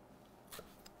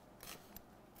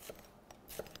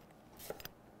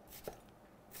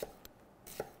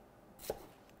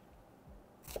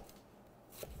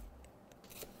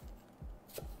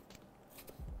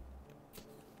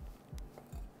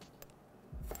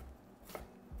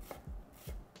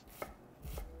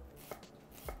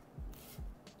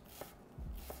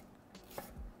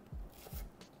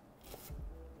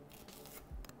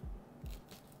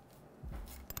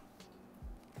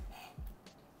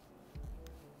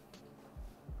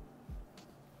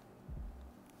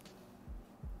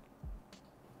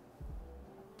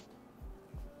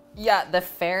 Yeah, the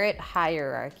ferret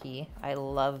hierarchy. I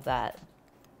love that.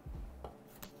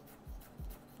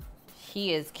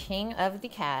 He is king of the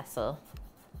castle.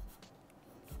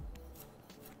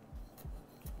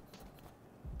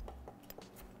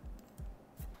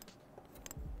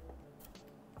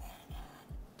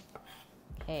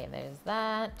 Okay, there's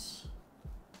that.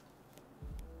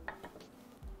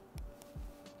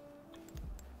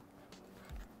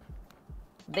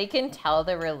 They can tell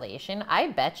the relation, I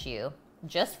bet you.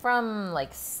 Just from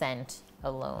like scent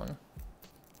alone.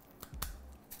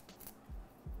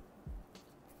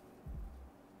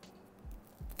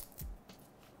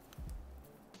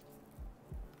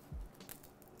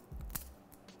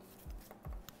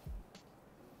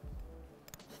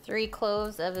 Three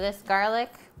cloves of this garlic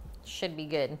should be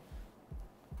good.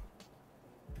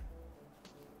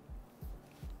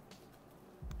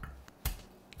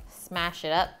 Smash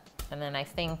it up, and then I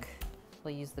think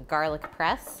we'll use the garlic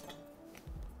press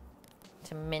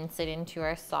to mince it into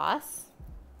our sauce.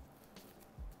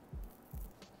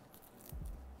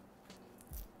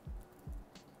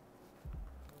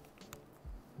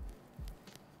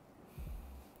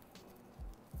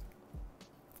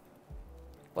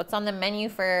 What's on the menu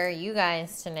for you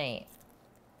guys tonight?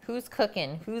 Who's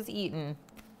cooking? Who's eating?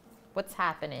 What's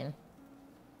happening?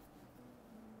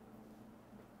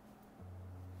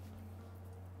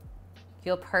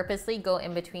 You'll purposely go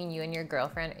in between you and your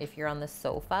girlfriend if you're on the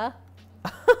sofa.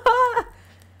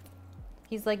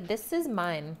 He's like, this is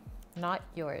mine, not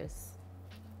yours.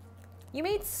 You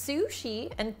made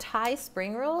sushi and Thai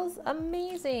spring rolls?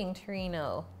 Amazing,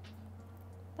 Torino.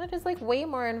 That is like way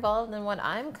more involved than what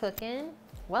I'm cooking.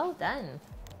 Well done.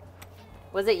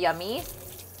 Was it yummy?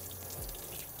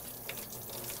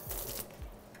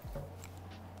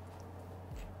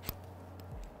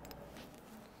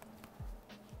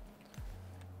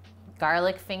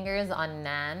 Garlic fingers on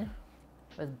naan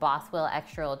with Bothwell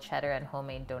extra old cheddar and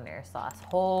homemade donair sauce.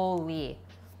 Holy.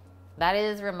 That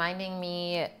is reminding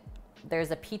me,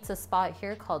 there's a pizza spot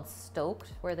here called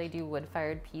Stoked where they do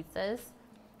wood-fired pizzas.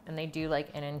 And they do like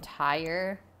an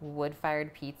entire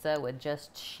wood-fired pizza with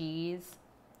just cheese,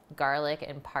 garlic,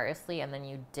 and parsley, and then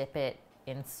you dip it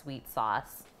in sweet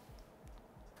sauce.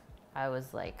 I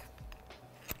was like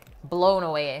blown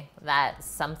away that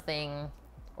something,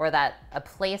 or that a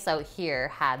place out here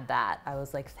had that. I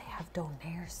was like, they have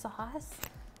donair sauce?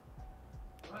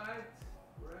 What?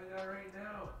 Where are you at right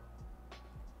now?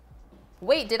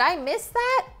 Wait, did I miss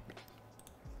that?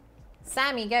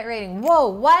 Sammy, get rating. Whoa,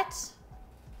 what?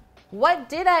 What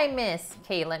did I miss?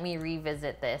 Okay, let me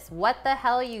revisit this. What the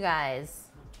hell, you guys?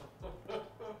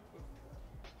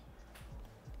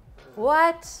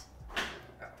 What?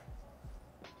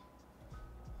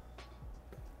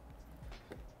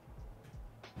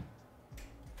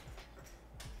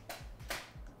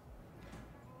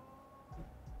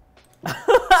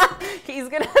 He's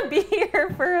gonna be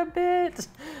here for a bit.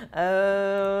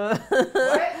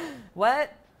 What?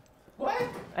 What? What?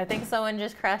 I think someone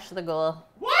just crashed the goal.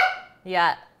 What?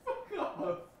 Yeah.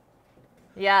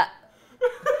 Yeah.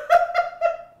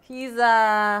 He's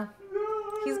gonna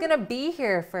be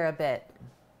here for a bit.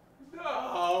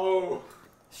 No.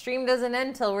 Stream doesn't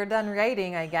end till we're done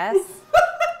writing, I guess.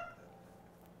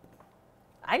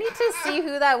 I need to see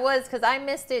who that was because I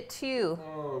missed it too.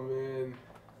 Oh man.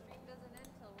 Stream doesn't end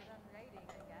till we're done writing,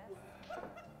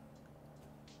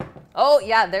 I guess. Oh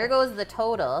yeah, there goes the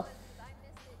total.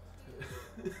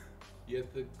 You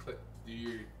have to do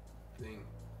your thing.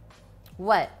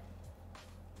 What?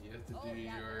 You have to do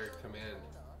your command.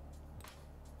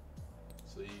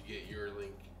 So you get your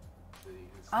link. Then you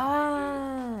can see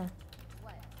Ah.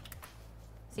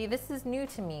 See, this is new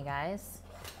to me, guys.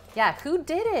 Yeah, who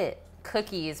did it?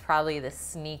 Cookie is probably the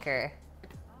sneaker.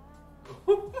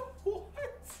 What?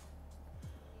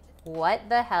 What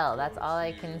the hell? That's all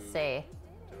I can say.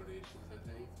 Donations, I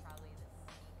think.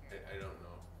 I don't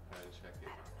know how to check it.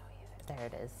 There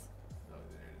it is. Oh,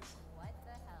 there it is. What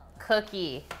the hell?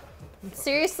 Cookie. I'm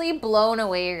seriously blown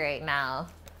away right now.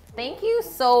 Thank you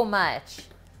so much.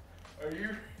 Are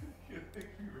you?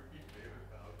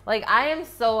 Like, I am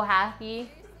so happy.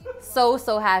 So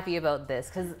happy about this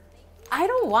because I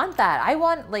don't want that. I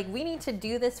want, like, we need to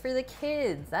do this for the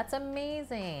kids. That's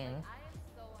amazing.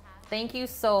 Thank you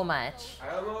so much.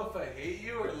 I don't know if I hate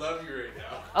you or love you right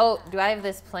now. Oh, do I have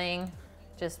this playing?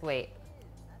 Just wait.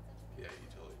 Yeah, you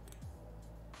totally do.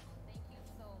 Thank you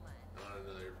so much. On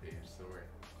another page somewhere.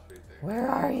 Right there. Where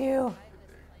are you? Right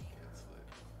there. Cancel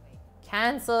it.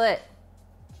 Cancel it.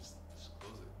 Just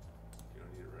close it. You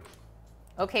don't need to run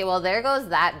it. Okay, well, there goes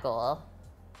that goal.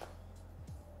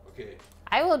 Okay.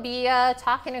 I will be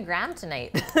talking to Graham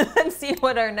tonight and see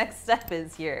what our next step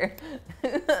is here.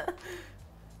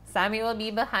 Sammy will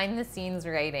be behind the scenes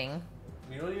writing.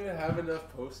 We don't even have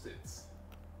enough Post-its.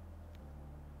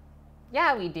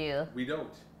 Yeah, we do. We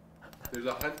don't. There's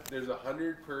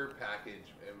 100 per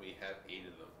package, and we have 8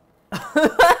 of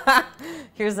them.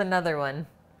 Here's another one.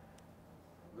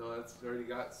 No, that's already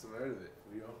got some out of it.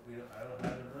 I don't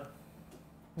have enough.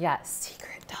 Yeah,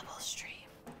 secret double stream.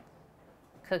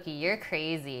 Cookie, you're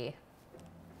crazy.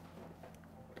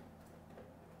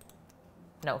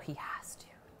 No, he has to.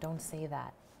 Don't say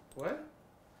that. What?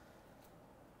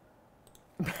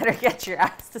 Better get your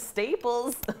ass to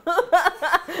Staples.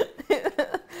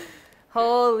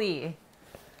 Holy.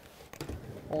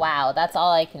 Wow, that's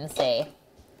all I can say.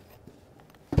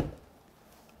 I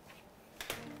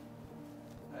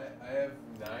have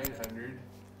 900.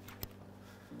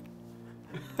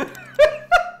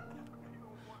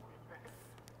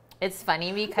 It's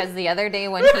funny because the other day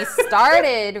when he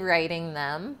started writing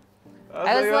them,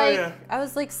 I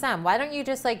was like, Sam, why don't you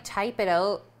just like type it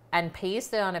out and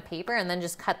paste it on a paper and then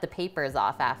just cut the papers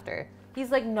off after?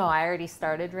 He's like, no, I already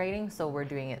started writing, so we're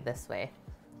doing it this way.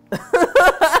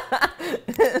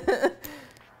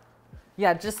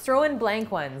 Yeah, just throw in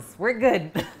blank ones. We're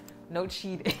good. No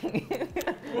cheating.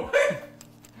 What?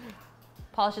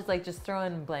 Polish is like, just throw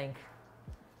in blank.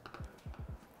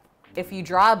 If you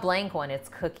draw a blank one, it's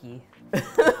cookie. I'm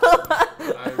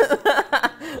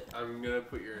gonna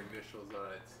put your initials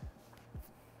on it.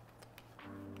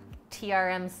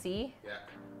 TRMC? Yeah.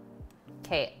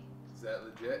 Okay. Is that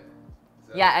legit? Is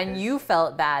that Yeah, okay? and you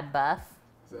felt bad, Buff.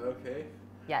 Is that okay?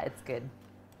 Yeah, it's good.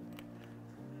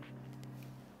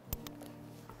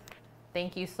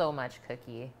 Thank you so much,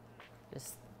 Cookie.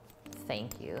 Just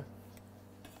thank you.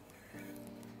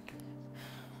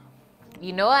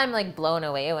 You know I'm like blown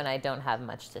away when I don't have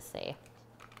much to say.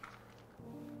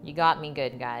 You got me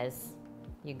good, guys.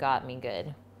 You got me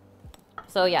good.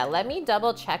 So yeah, let me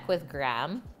double check with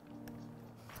Graham.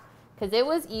 Because it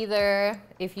was either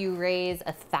if you raise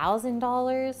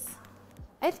 $1,000,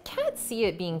 I can't see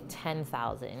it being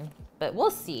 10,000, but we'll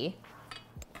see.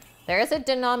 There is a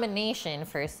denomination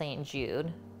for St.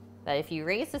 Jude that if you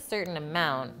raise a certain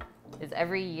amount, is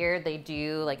every year they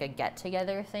do like a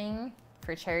get-together thing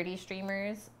for charity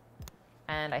streamers.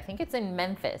 And I think it's in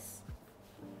Memphis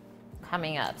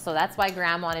coming up. So that's why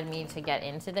Graham wanted me to get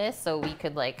into this so we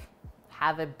could like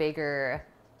have a bigger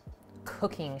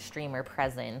cooking streamer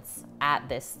presence at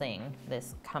this thing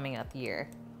this coming up year.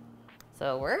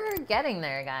 So we're getting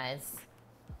there, guys.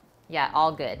 Yeah,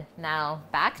 all good. Now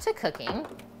back to cooking.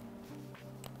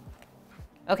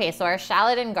 Okay, so our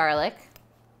shallot and garlic,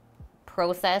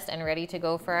 processed and ready to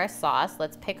go for our sauce.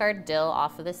 Let's pick our dill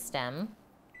off of the stem.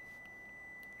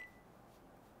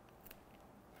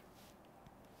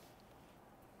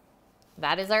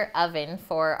 That is our oven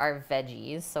for our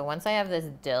veggies. So once I have this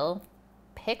dill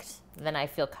picked, then I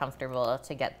feel comfortable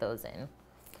to get those in.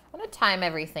 I'm gonna time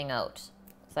everything out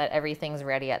so that everything's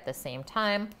ready at the same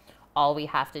time. All we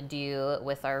have to do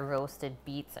with our roasted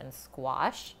beets and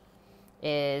squash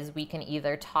is we can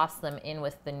either toss them in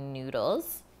with the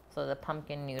noodles, so the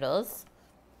pumpkin noodles,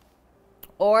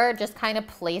 or just kind of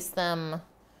place them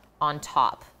on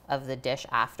top of the dish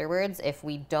afterwards if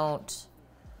we don't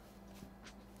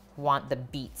want the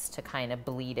beets to kind of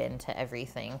bleed into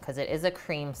everything, because it is a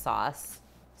cream sauce,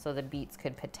 so the beets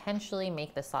could potentially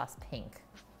make the sauce pink.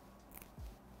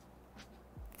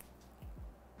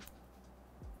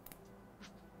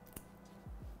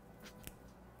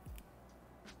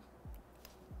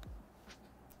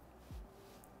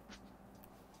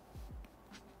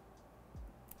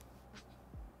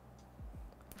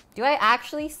 Do I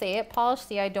actually say it, Polish?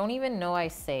 See, I don't even know I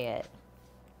say it.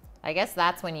 I guess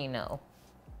that's when you know.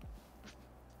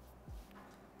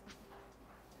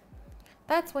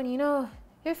 That's when you know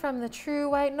you're from the true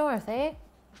white north, eh?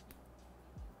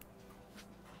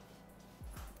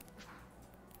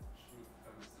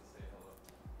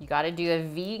 You gotta do a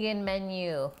vegan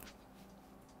menu.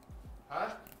 Huh?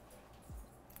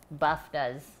 Buff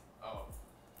does. Oh.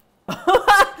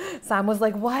 Sam was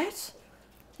like, what?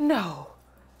 No.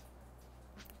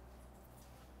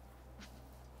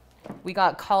 We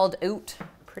got called out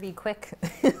pretty quick.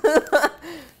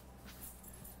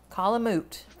 Call him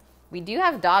out. We do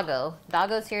have Doggo.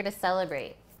 Doggo's here to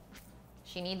celebrate.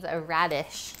 She needs a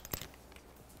radish.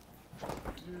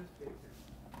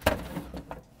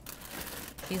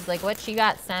 She's like, what you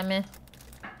got, Sammy?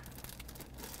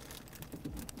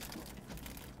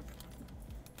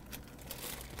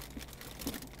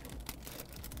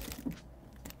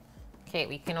 Okay,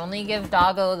 we can only give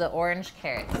Doggo the orange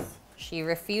carrots. She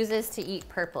refuses to eat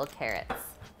purple carrots.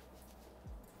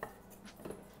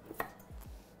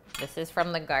 This is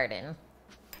from the garden.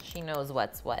 She knows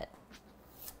what's what.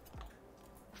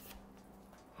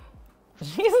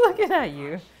 She's looking at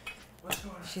you. What's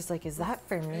going on? She's like, is that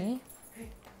for me? Hey,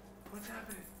 what's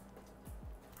happening?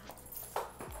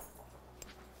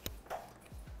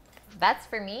 That's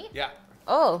for me? Yeah.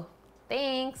 Oh,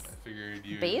 thanks. I figured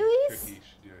you Bailey's? and Cookie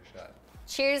should do a shot.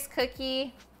 Cheers,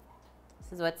 Cookie.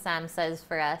 This is what Sam says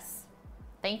for us.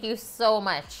 Thank you so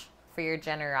much for your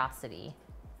generosity.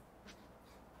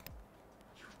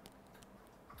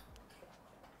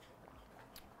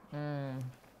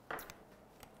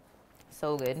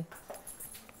 So good.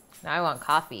 Now I want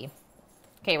coffee.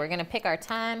 Okay, we're gonna pick our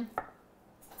time.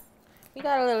 We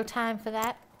got a little time for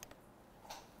that.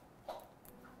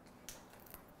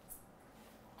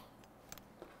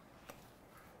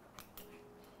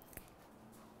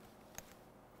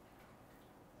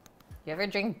 You ever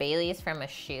drink Bailey's from a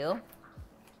shoe?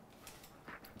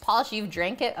 Polish, you've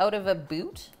drank it out of a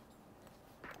boot?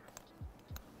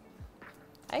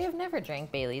 I have never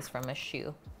drank Bailey's from a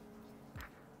shoe.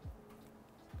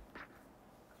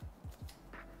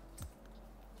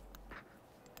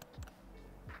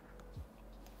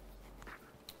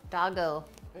 Doggo.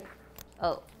 Hey.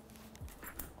 Oh.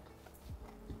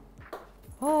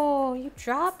 Oh, you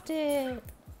dropped it.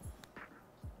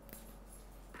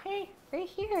 Hey, right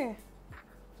here.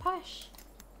 Posh.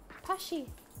 Poshy.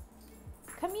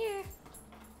 Come here.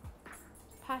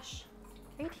 Posh.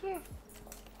 Right here.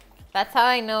 That's how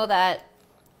I know that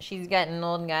she's getting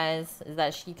old, guys, is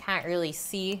that she can't really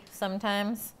see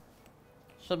sometimes.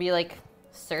 She'll be like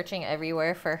searching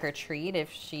everywhere for her treat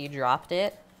if she dropped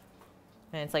it.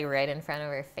 And it's like right in front of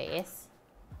her face.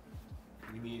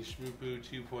 We need Shmoo-Poo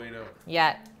 2.0.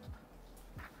 Yeah.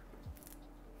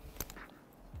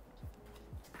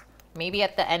 Maybe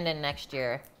at the end of next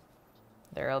year,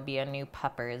 there'll be a new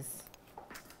puppers.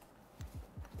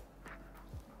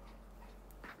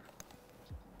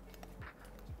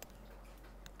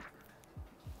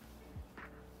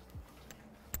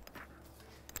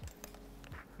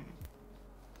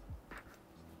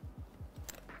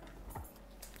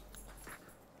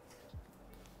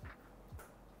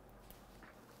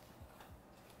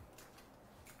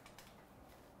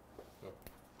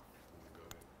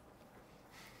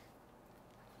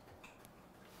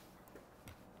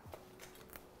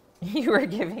 You were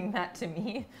giving that to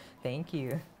me? Thank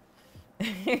you.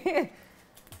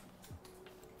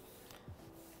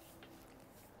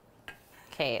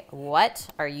 Okay, what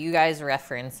are you guys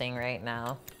referencing right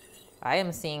now? I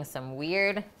am seeing some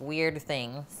weird, weird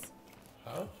things.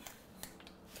 Huh?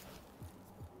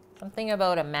 Something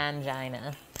about a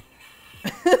mangina.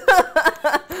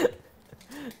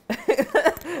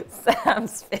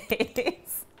 Sam's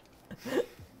face.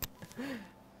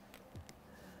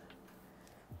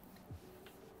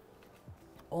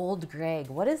 Old Greg.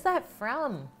 What is that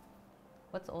from?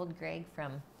 What's Old Greg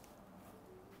from?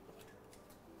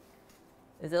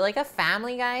 Is it like a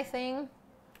Family Guy thing?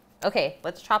 Okay,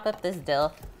 let's chop up this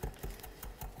dill.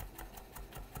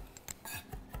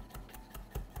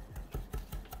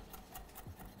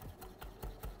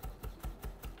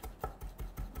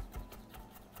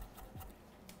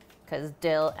 Because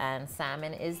dill and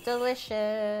salmon is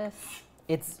delicious.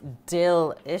 It's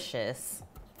delicious.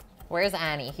 Where's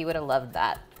Annie? He would have loved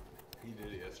that. He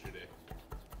did it yesterday.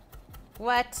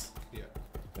 What? Yeah.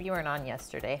 You weren't on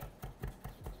yesterday.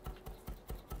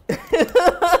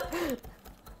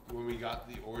 When we got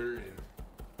the order in,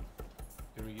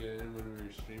 did we get it in when we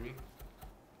were streaming?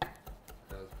 I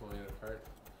was pulling it apart.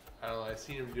 I don't know, I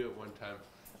seen him do it one time.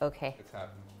 Okay. It's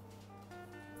happened.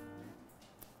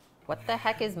 What the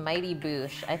heck is Mighty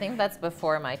Boosh? I think that's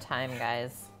before my time,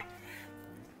 guys.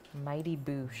 Mighty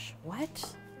Boosh.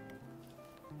 What?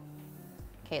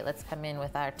 Okay, let's come in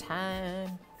with our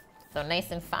thyme. So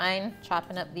nice and fine,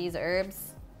 chopping up these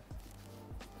herbs.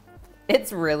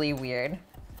 It's really weird.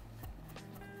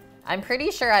 I'm pretty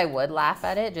sure I would laugh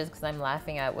at it just because I'm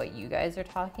laughing at what you guys are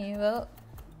talking about.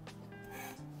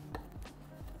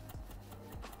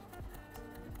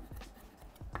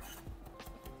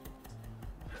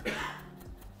 Should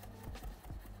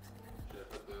I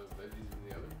put the veggies in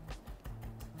the oven?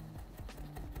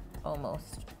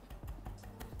 Almost.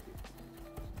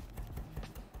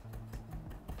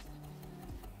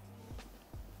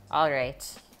 All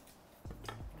right.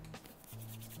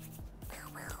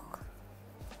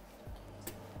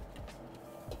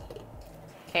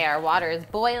 Okay, our water is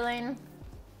boiling.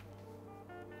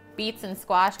 Beets and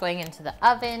squash going into the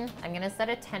oven. I'm gonna set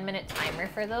a 10-minute timer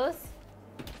for those.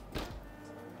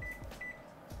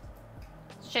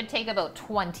 Should take about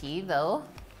 20 though.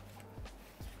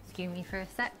 Excuse me for a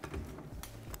sec.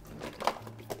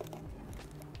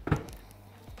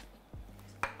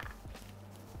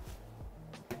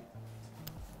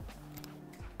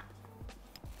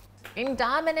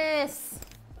 Indominus!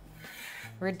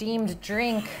 Redeemed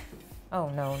drink. Oh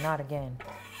no, not again.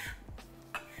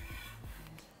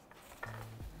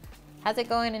 How's it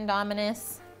going,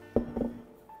 Indominus?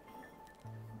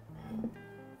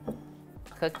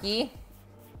 Cookie?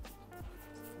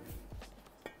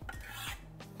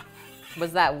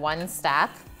 Was that one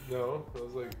stack? No, that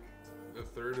was like a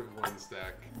third of one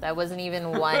stack. That wasn't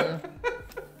even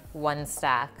one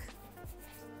stack.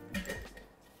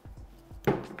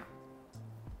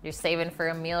 You're saving for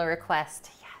a meal request.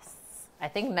 Yes. I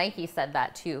think Nike said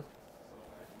that too.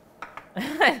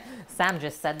 Sam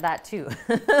just said that too.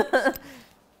 Not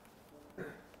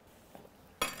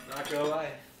gonna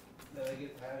lie. Then I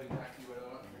get to have exactly what I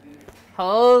want for dinner.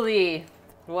 Holy.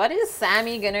 What is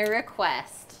Sammy gonna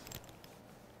request?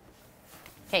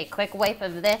 Okay, quick wipe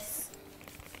of this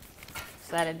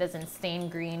so that it doesn't stain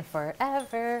green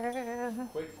forever.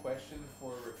 Quick question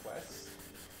for requests.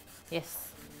 Yes.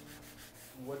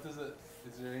 What does it,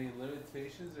 is there any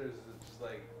limitations or is it just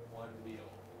like one meal?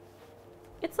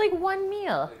 It's like one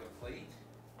meal. Like a plate?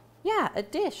 Yeah, a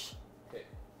dish. Okay.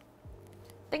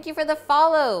 Thank you for the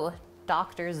follow,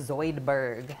 Dr.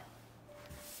 Zoidberg.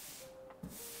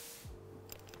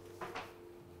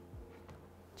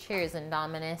 Cheers,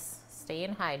 Indominus.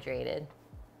 Staying hydrated.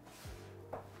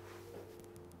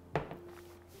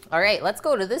 All right, let's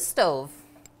go to this stove.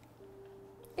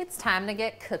 It's time to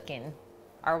get cooking.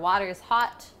 Our water's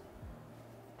hot.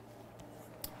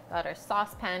 Got our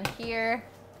saucepan here.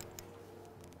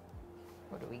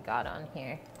 What do we got on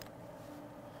here?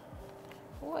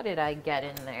 What did I get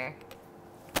in there?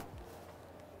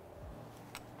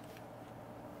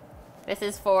 This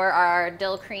is for our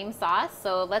dill cream sauce,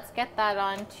 so let's get that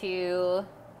onto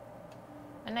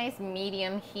a nice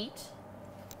medium heat.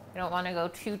 We don't want to go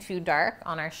too dark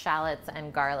on our shallots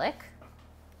and garlic.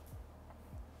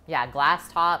 Yeah,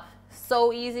 glass top,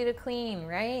 so easy to clean,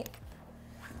 right?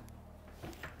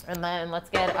 And then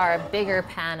let's get our bigger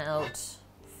pan out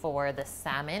for the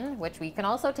salmon, which we can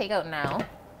also take out now.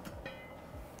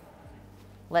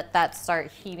 Let that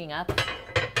start heating up,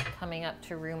 coming up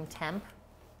to room temp.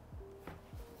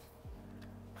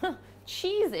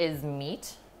 Cheese is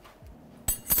meat.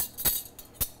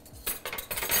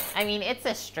 I mean, it's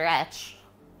a stretch.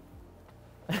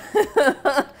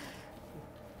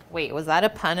 Wait, was that a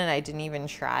pun and I didn't even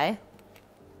try?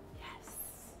 Yes.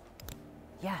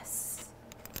 Yes.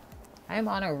 I'm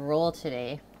on a roll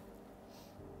today.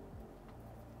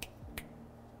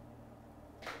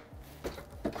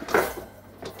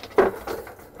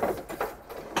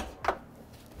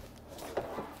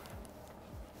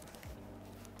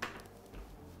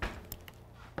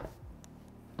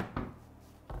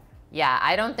 Yeah,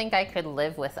 I don't think I could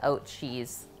live without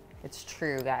cheese. It's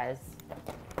true, guys.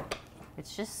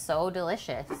 It's just so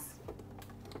delicious.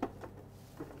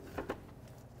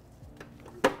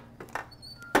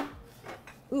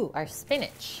 Ooh, our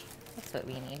spinach. That's what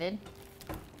we needed.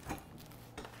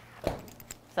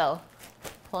 So,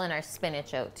 pulling our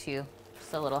spinach out too.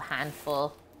 Just a little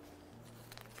handful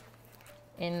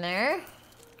in there.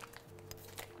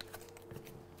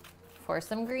 For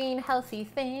some green, healthy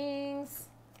things.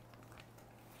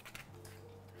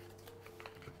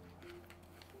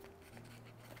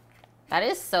 That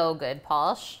is so good,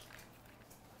 Polsh.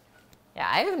 Yeah,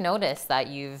 I've noticed that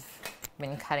you've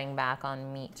been cutting back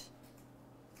on meat.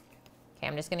 Okay,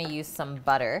 I'm just gonna use some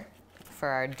butter for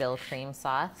our dill cream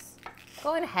sauce.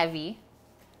 Going heavy.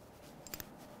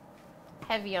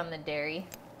 Heavy on the dairy.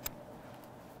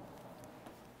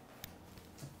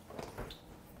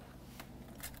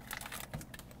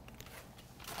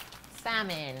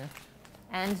 Salmon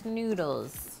and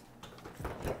noodles.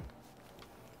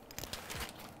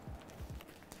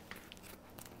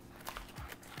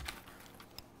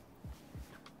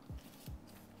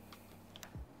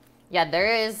 Yeah,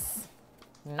 there is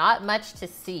not much to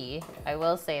see, I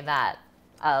will say that,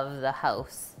 of the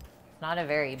house. Not a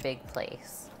very big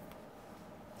place.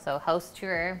 So house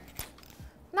tour,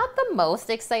 not the most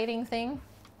exciting thing.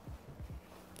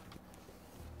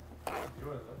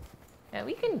 Yeah,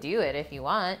 we can do it if you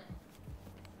want.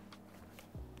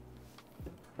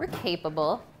 We're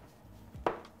capable.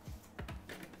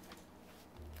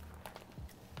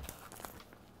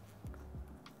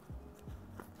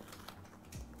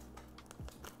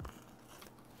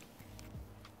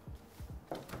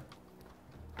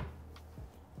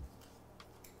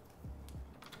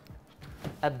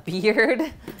 A beard?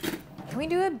 Can we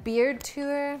do a beard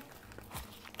tour?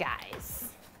 Guys,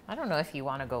 I don't know if you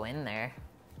want to go in there.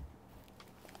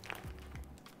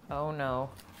 Oh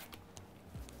no.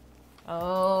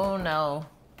 Oh no.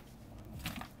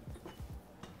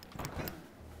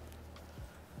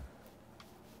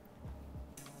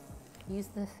 Use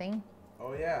the thing.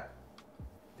 Oh yeah.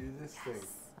 Do this thing.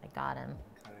 I got him.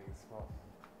 Cutting small.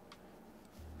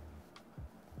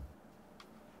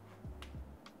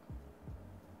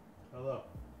 Hello.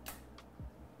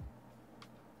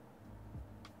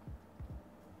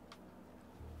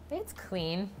 It's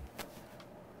clean.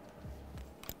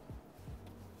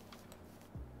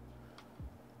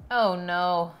 Oh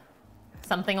no.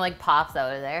 Something like pops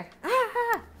out of there.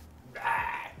 Ah!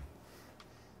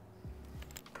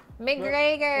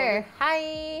 McGregor,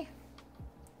 hi.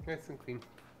 Nice and clean.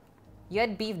 You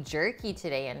had beef jerky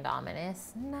today,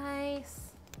 Indominus.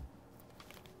 Nice.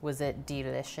 Was it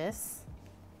delicious?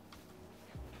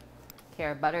 Okay,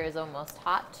 our butter is almost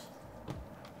hot.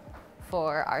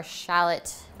 For our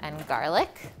shallot and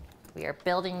garlic, we are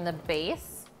building the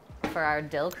base for our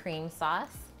dill cream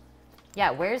sauce.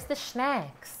 Yeah, where's the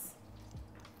snacks?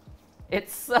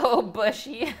 It's so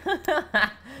bushy.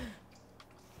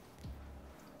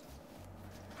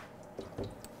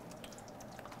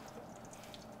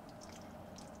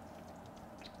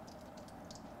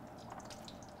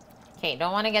 Okay, Okay,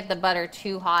 don't want to get the butter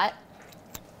too hot.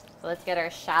 So let's get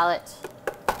our shallot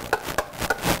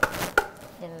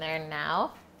in there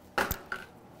now.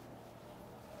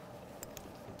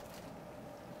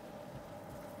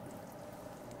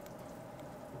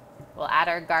 We'll add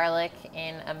our garlic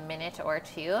in a minute or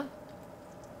two.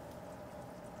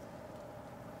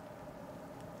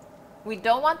 We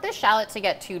don't want the shallot to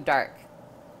get too dark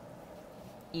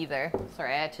either.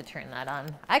 Sorry, I had to turn that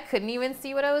on. I couldn't even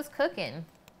see what I was cooking.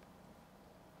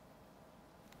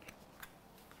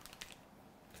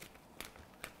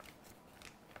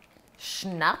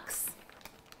 Schnucks?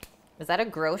 Is that a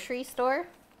grocery store?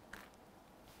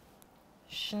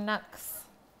 Schnucks.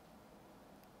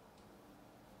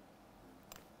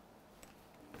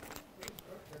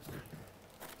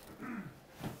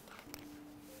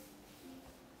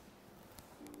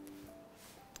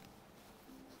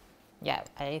 Yeah,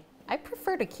 I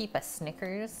prefer to keep a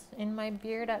Snickers in my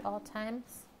beard at all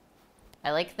times. I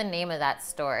like the name of that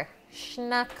store,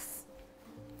 Schnucks.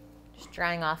 Just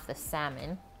drying off the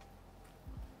salmon.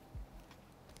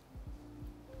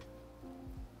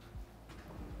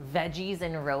 Veggies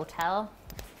and Rotel.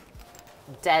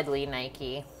 Deadly,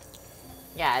 Nike.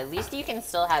 Yeah, at least you can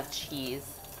still have cheese.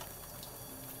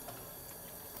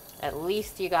 At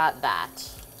least you got that.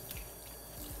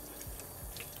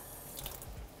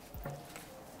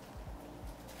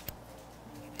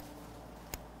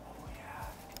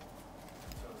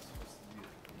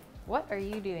 What are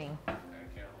you doing? I can't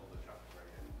hold the chocolate right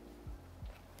now.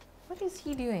 What is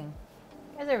he doing?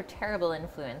 You guys are a terrible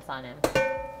influence on him.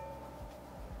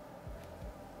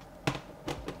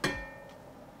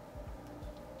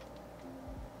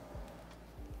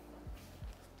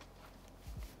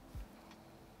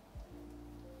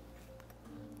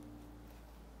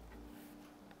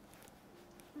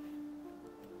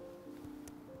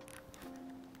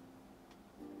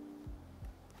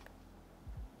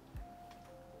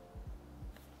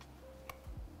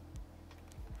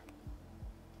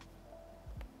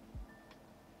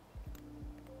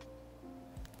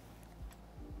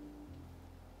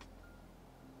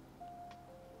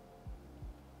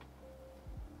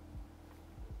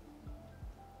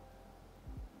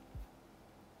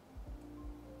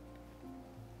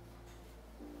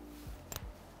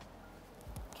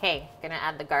 Okay, gonna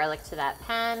add the garlic to that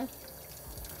pan.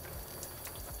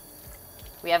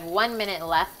 We have 1 minute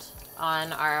left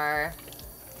on our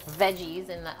veggies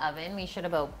in the oven. We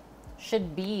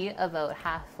should be about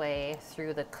halfway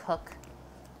through the cook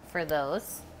for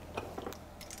those.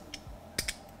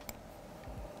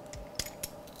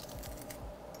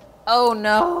 Oh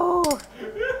no!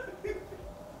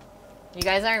 You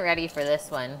guys aren't ready for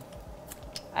this one.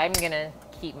 I'm gonna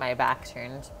keep my back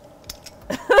turned.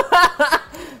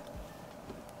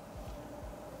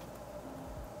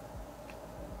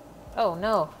 Oh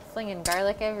no, flinging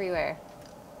garlic everywhere.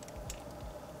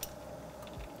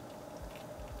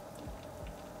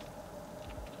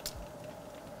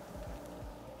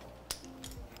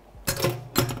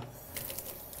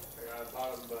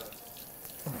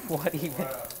 What even?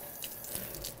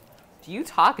 Do you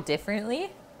talk differently? I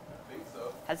think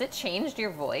so. Has it changed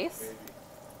your voice? Maybe.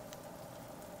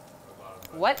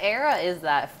 What era is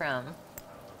that from?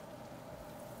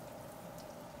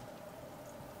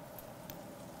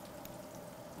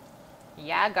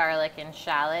 Yeah, garlic and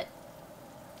shallot.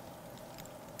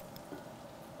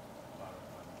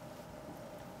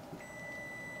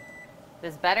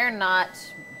 This better not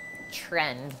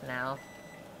trend now.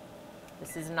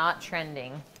 This is not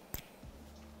trending.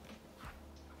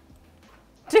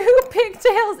 2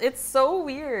 pigtails! It's so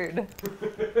weird.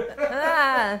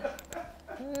 Ah,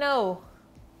 no.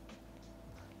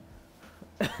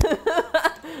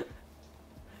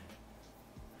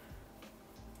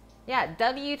 Yeah,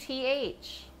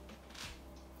 WTH.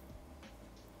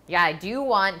 Yeah, I do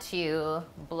want to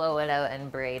blow it out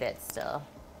and braid it still.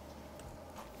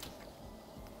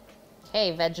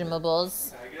 Hey,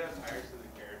 vegetables. I get a Pirates of the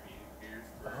Caribbean beard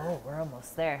for Oh, we're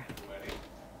almost there. the wedding.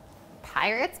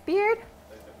 Pirate's beard?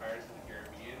 Like the Pirates of the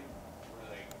Caribbean, where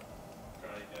like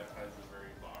Johnny Depp has the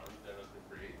very bottom that of the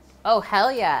braids. Oh, hell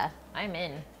yeah. I'm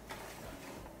in.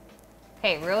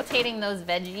 Okay, rotating those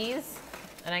veggies.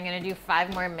 And I'm gonna do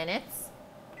 5 more minutes.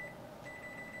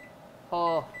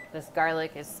 Oh, this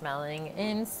garlic is smelling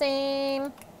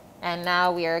insane. And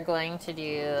now we are going to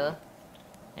do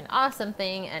an awesome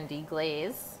thing and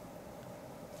deglaze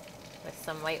with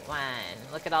some white wine.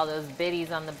 Look at all those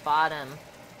biddies on the bottom.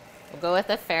 We'll go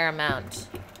with a fair amount.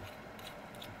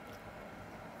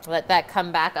 Let that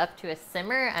come back up to a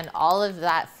simmer, and all of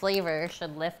that flavor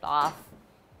should lift off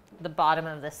the bottom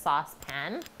of the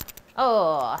saucepan.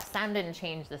 Oh, Sam didn't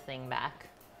change the thing back.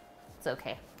 It's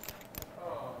okay.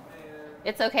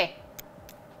 It's okay.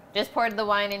 Just poured the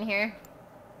wine in here.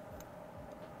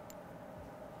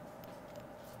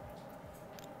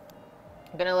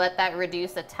 I'm gonna let that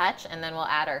reduce a touch and then we'll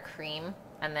add our cream.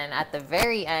 And then at the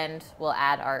very end, we'll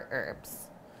add our herbs.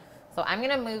 So I'm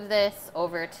gonna move this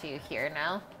over to here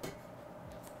now.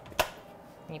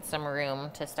 Need some room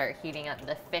to start heating up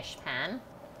the fish pan.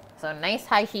 So nice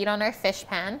high heat on our fish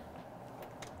pan.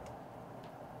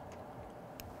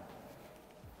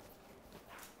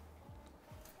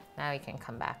 Now we can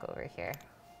come back over here.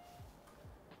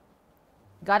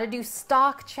 Gotta do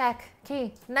stock check.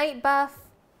 Okay, night buff.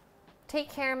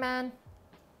 Take care, man.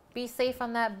 Be safe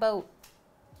on that boat.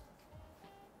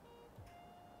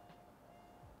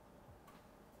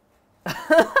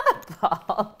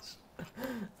 Paul.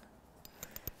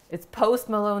 It's Post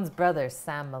Malone's brother,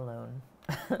 Sam Malone.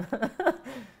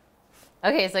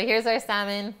 Okay, so here's our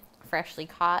salmon, freshly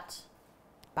caught.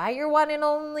 Buy your one and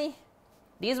only.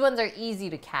 These ones are easy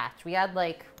to catch. We had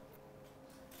like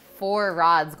 4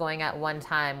 rods going at one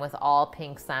time with all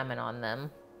pink salmon on them.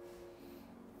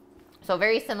 So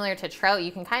very similar to trout.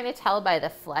 You can kind of tell by the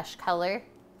flesh color.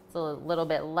 It's a little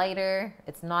bit lighter.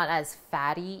 It's not as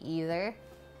fatty either.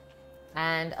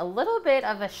 And a little bit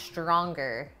of a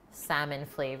stronger salmon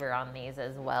flavor on these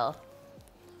as well.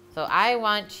 So I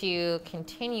want to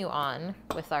continue on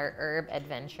with our herb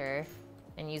adventure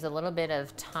and use a little bit of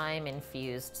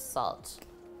thyme-infused salt.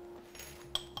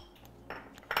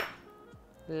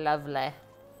 Lovely.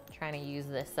 Trying to use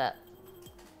this up.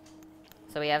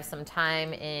 So we have some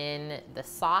thyme in the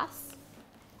sauce.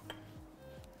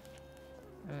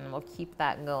 And we'll keep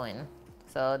that going.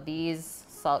 So these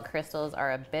salt crystals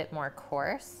are a bit more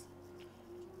coarse.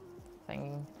 So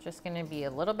I'm just gonna be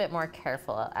a little bit more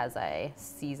careful as I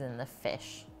season the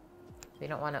fish. We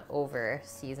don't wanna over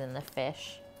season the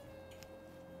fish.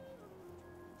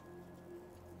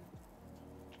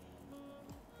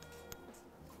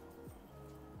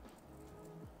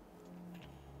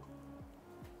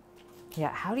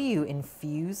 Yeah, how do you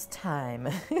infuse thyme?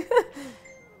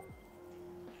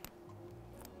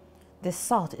 This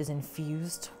salt is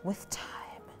infused with thyme.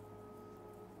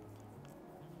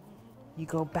 You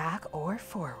go back or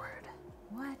forward.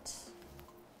 What?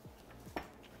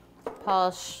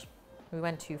 Paul, we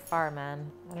went too far,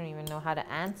 man. I don't even know how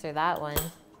to answer that one.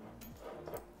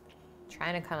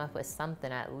 Trying to come up with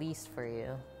something at least for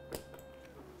you.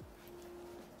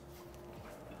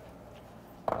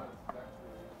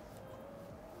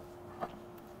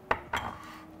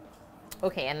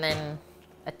 Okay, and then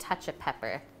a touch of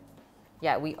pepper.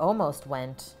 Yeah, we almost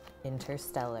went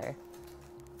interstellar.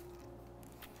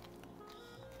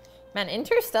 Man,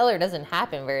 interstellar doesn't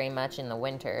happen very much in the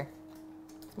winter.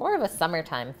 It's more of a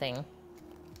summertime thing.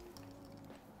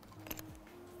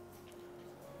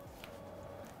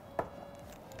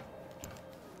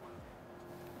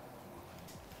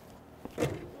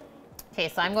 Okay,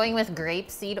 so I'm going with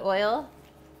grapeseed oil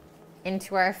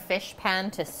into our fish pan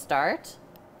to start.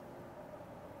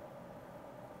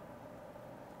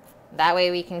 That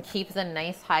way we can keep the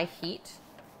nice high heat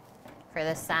for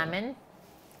the salmon.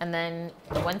 And then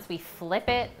once we flip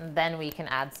it, then we can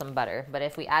add some butter. But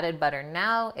if we added butter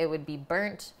now, it would be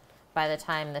burnt by the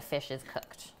time the fish is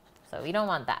cooked. So we don't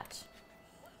want that.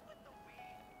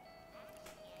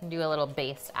 You can do a little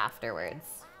baste afterwards.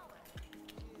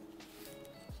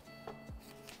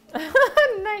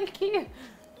 Nike.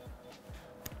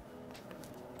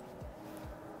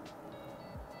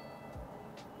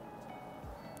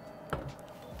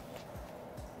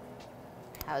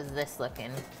 How's this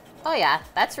looking? Oh yeah,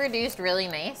 that's reduced really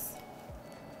nice.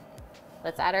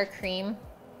 Let's add our cream.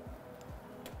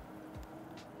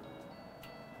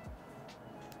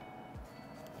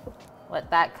 Let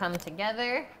that come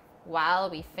together while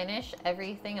we finish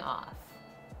everything off.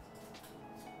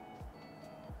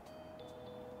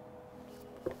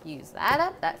 Use that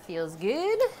up, that feels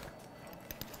good.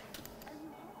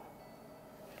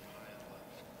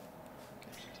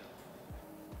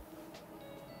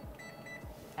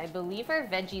 I believe our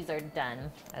veggies are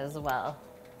done as well.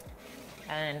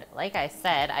 And like I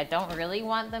said, I don't really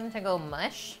want them to go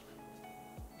mush.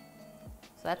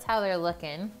 So that's how they're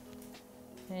looking.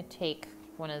 I'm gonna take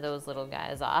one of those little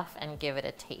guys off and give it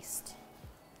a taste.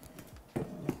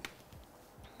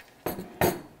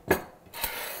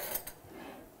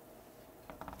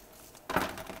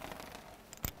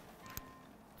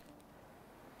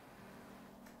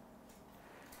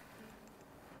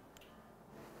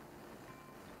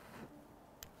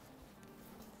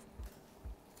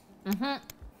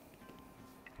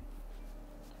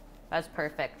 That's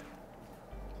perfect.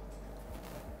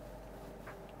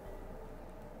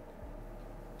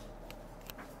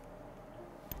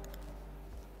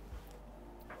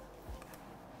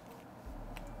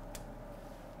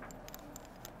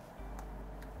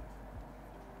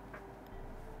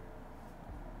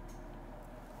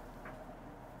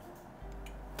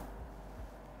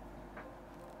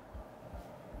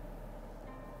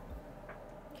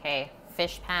 Okay,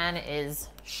 fish pan is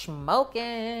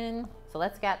smoking. So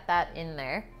let's get that in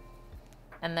there.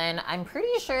 And then I'm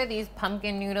pretty sure these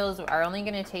pumpkin noodles are only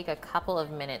gonna take a couple of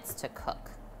minutes to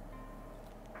cook.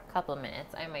 A couple of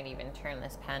minutes. I might even turn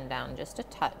this pan down just a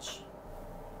touch.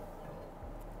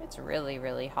 It's really,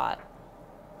 really hot.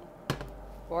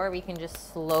 Or we can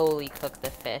just slowly cook the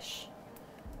fish.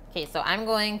 Okay, so I'm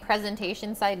going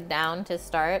presentation side down to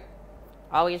start.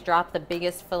 Always drop the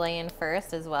biggest fillet in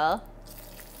first as well.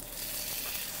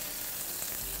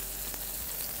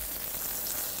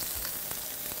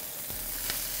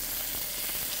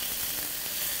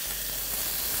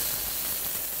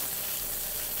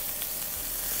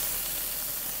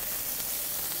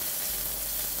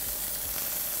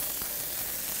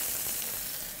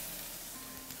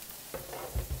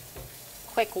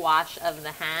 Quick wash of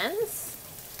the hands.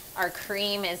 Our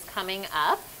cream is coming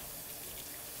up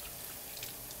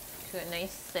to a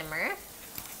nice simmer.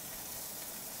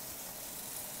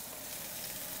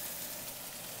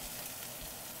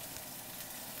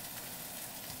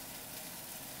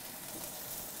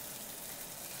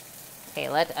 Okay,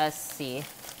 let us see.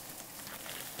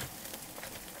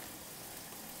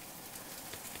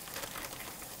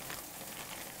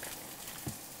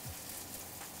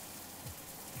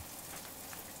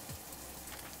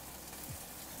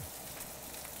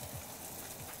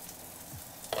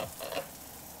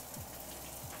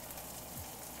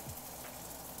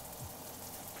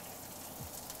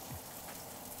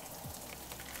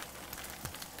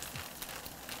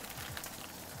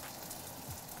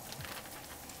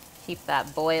 Keep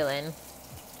that boiling.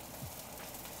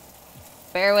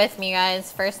 Bear with me,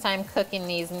 guys. First time cooking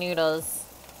these noodles.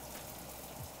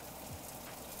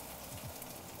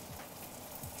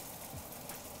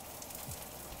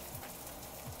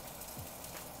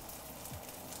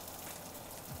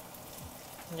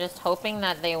 I'm just hoping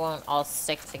that they won't all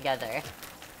stick together.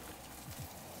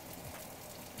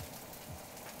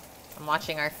 I'm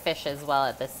watching our fish as well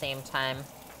at the same time.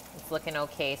 It's looking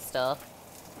okay still.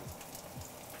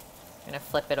 I'm gonna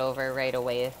flip it over right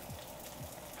away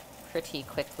pretty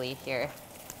quickly here.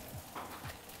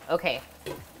 Okay.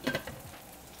 Let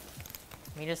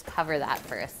me just cover that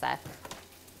for a sec.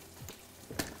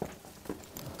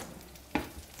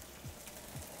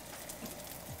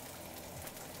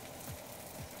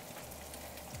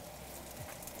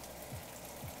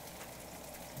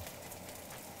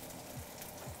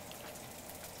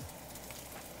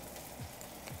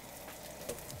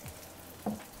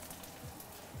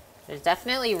 There's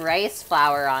definitely rice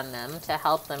flour on them to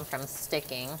help them from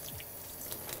sticking.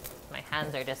 My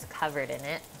hands are just covered in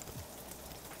it.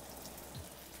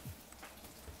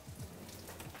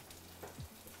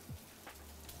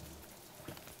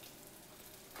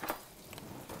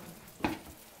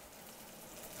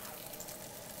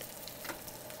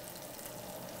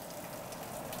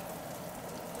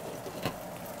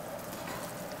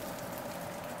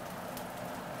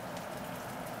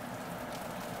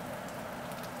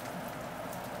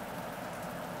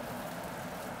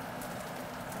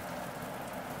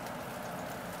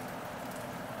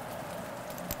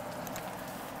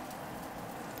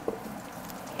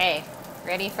 Okay,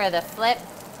 ready for the flip.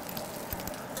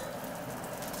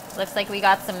 Looks like we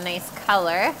got some nice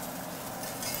color.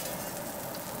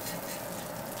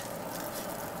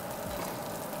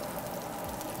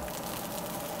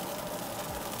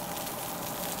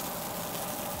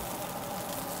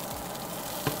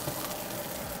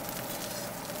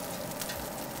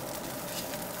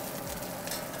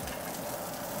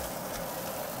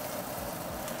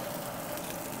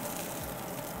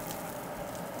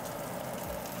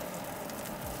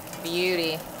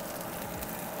 Beauty.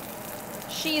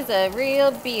 She's a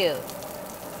real beaut.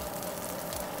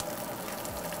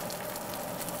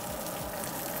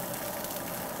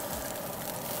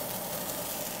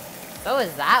 So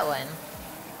is that one.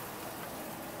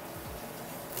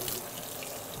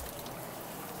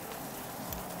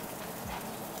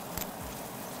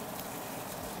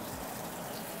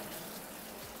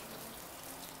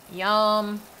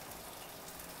 Yum.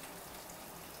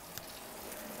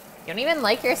 You don't even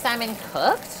like your salmon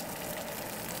cooked?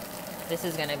 This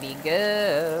is gonna be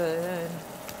good.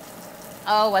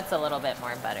 Oh, what's a little bit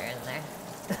more butter in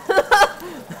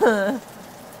there?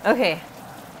 Okay.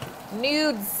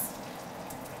 Nudes.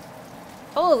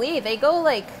 Holy, they go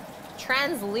like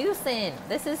translucent.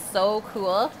 This is so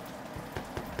cool.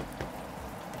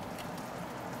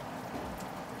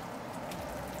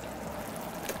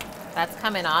 That's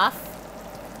coming off.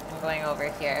 I'm going over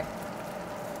here.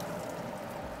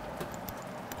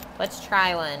 Let's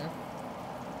try one.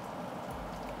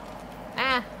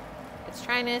 Ah, it's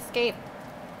trying to escape.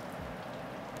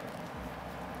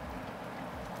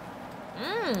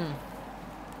 Mmm.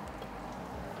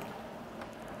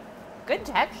 Good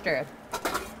texture.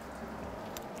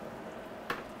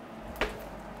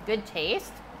 Good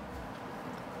taste.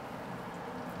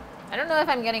 I don't know if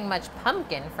I'm getting much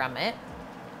pumpkin from it,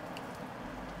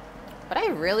 but I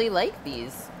really like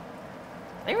these.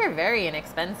 They were very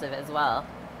inexpensive as well.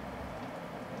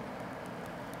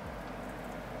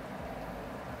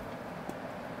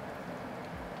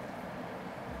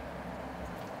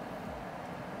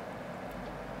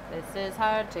 This is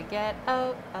hard to get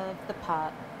out of the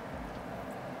pot.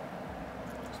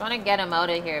 Just want to get them out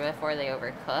of here before they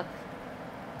overcook.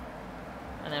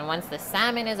 And then once the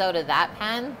salmon is out of that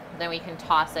pan, then we can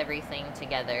toss everything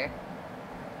together.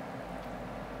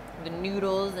 The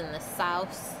noodles and the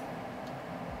sauce.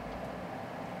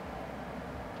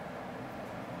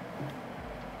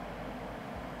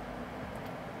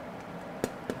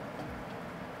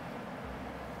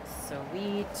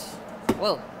 Sweet.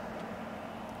 Whoa.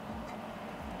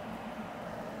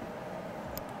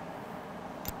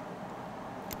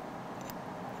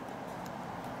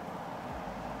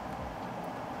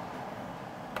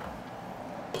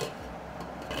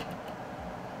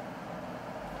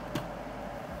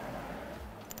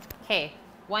 Okay,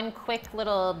 one quick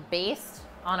little baste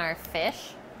on our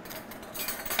fish.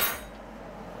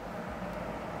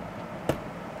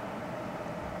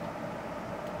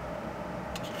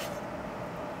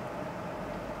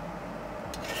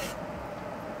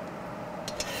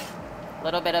 A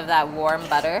little bit of that warm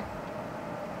butter.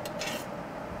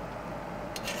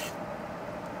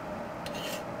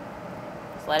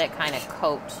 Just let it kind of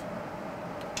coat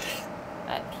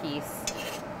that piece.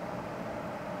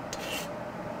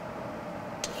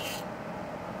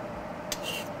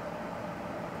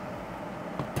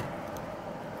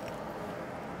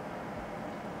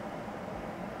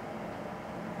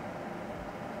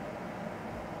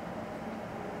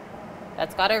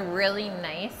 That's got a really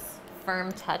nice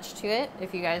firm touch to it,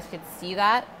 if you guys could see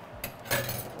that.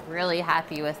 Really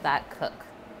happy with that cook.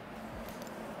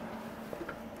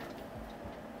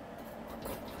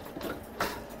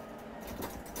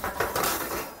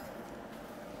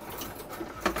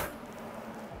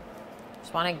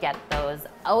 Just want to get those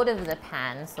out of the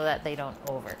pan so that they don't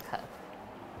overcook.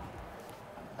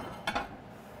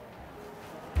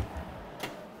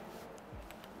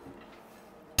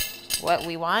 What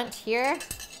we want here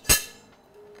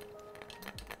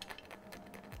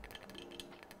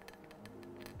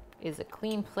is a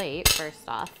clean plate, first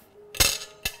off.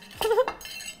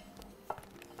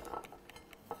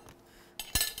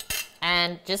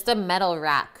 And just a metal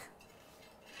rack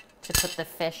to put the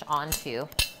fish onto.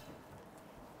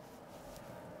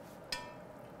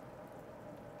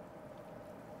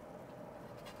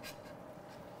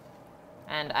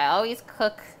 And I always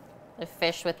cook the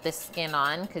fish with the skin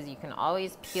on because you can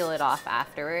always peel it off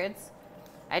afterwards.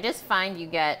 I just find you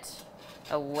get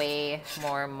a way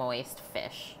more moist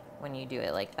fish when you do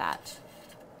it like that.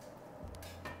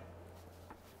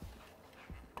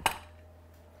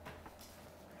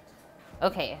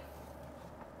 Okay,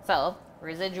 so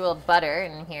residual butter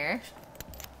in here.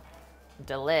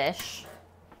 Delish.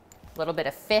 A little bit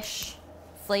of fish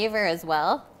flavor as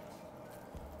well.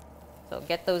 So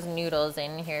get those noodles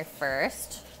in here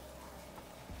first.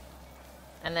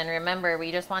 And then remember,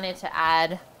 we just wanted to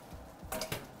add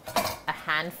a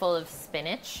handful of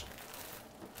spinach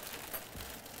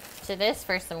to this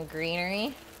for some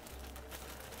greenery.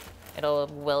 It'll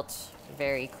wilt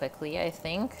very quickly, I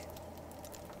think.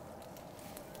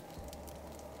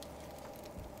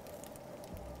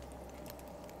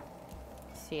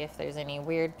 See if there's any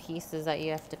weird pieces that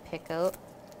you have to pick out.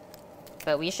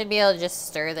 But we should be able to just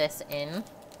stir this in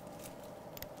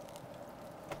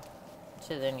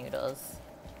to the noodles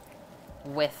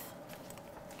with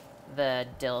the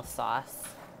dill sauce.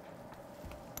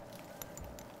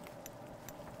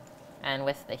 And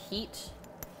with the heat,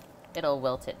 it'll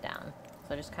wilt it down.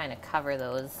 So just kind of cover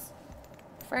those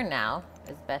for now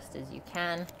as best as you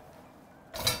can.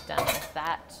 Done with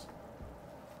that.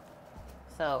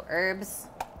 So herbs,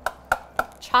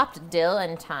 chopped dill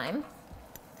and thyme.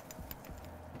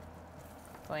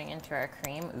 Going into our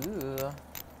cream. Ooh.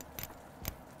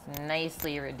 It's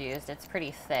nicely reduced. It's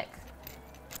pretty thick.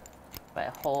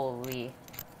 But holy,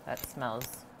 that smells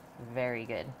very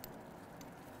good.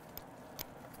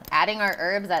 Adding our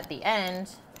herbs at the end,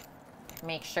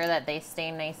 make sure that they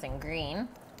stay nice and green.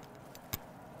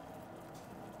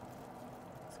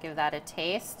 Let's give that a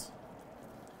taste.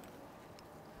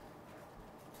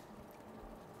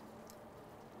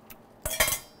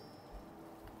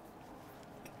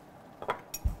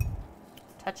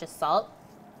 Touch of salt.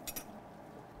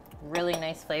 Really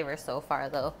nice flavor so far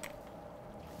though.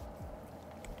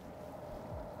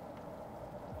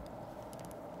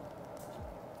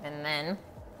 And then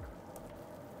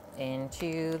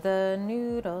into the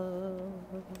noodles.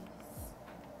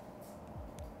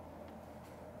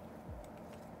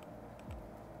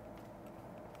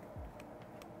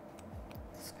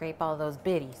 Scrape all those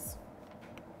biddies.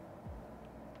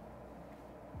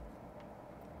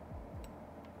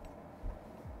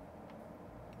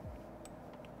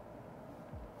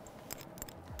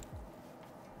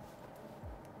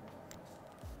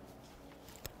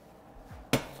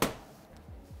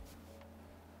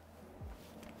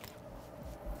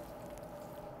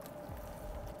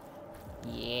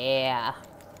 Yeah.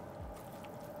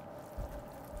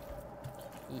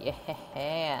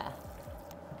 Yeah.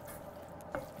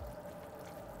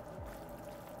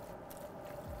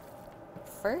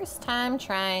 First time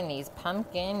trying these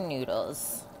pumpkin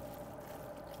noodles.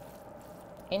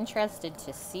 Interested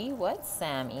to see what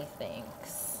Sammy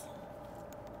thinks.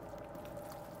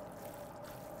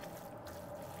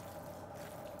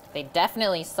 They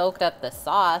definitely soaked up the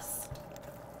sauce.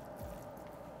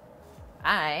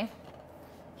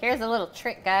 Here's a little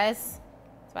trick, guys.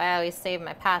 That's why I always save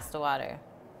my pasta water.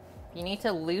 If you need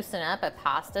to loosen up a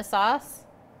pasta sauce,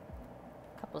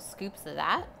 a couple scoops of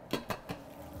that.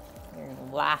 You're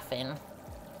laughing.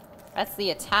 That's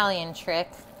the Italian trick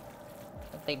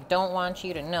that they don't want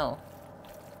you to know.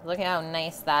 Look at how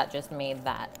nice that just made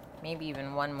that. Maybe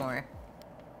even one more.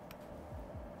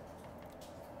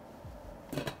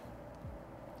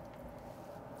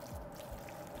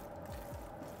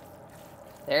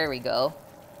 There we go.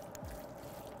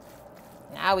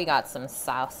 Now we got some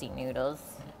saucy noodles.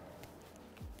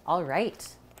 All right.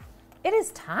 It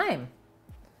is time.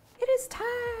 It is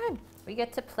time. We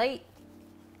get to plate.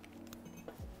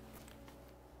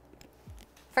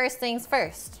 First things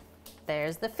first.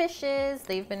 There's the fishes.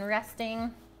 They've been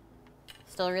resting.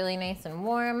 Still really nice and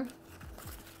warm.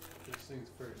 First things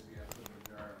first, you gotta put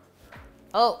in a jar.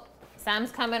 Oh,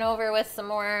 Sam's coming over with some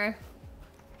more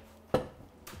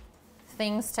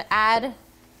things to add.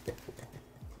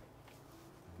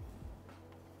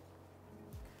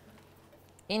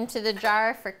 Into the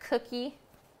jar for Cookie.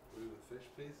 Move the fish,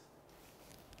 please.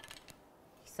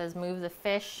 He says move the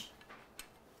fish.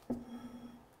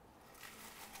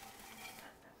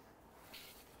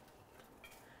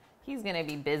 He's gonna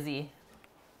be busy.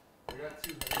 I got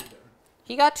 200 done.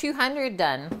 He got 200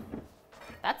 done.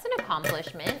 That's an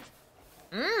accomplishment.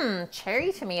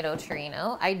 Cherry tomato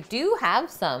Torino. I do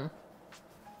have some.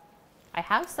 I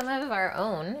have some of our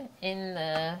own in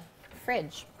the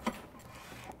fridge.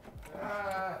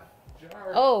 Jar.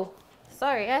 Oh,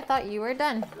 sorry, I thought you were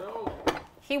done. No.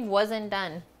 He wasn't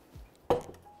done.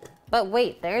 But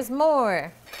wait, there's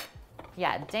more.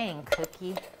 Yeah, dang,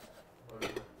 Cookie.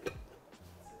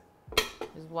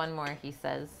 There's one more, he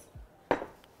says.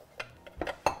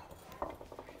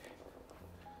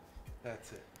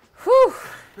 That's it. Whew.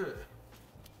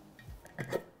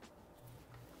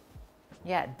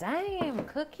 Yeah, damn,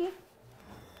 Cookie.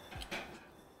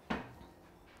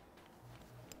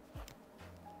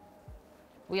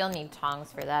 We'll need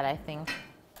tongs for that, I think.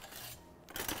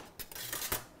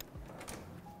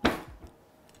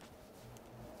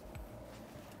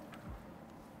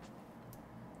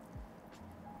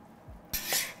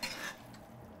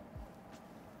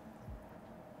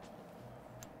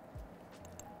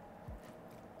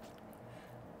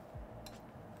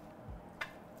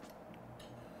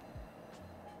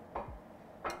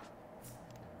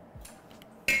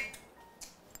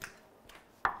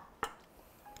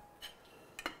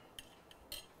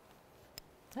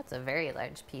 That's a very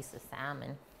large piece of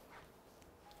salmon.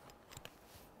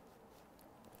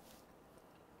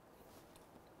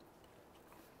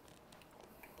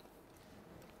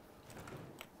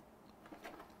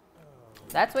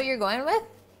 That's what you're going with?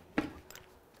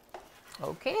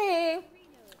 Okay.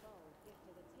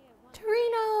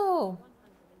 Torino.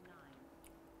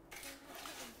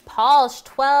 Polish,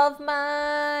 12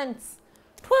 months.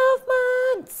 12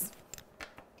 months.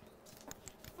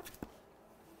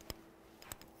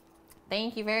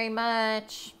 Thank you very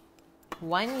much.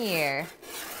 1 year.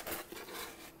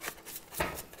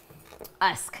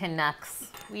 Us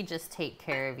Canucks, we just take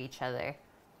care of each other.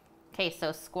 Okay,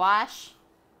 so squash.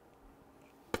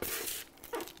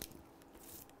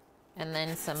 And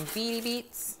then some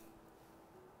beets.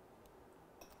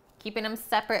 Keeping them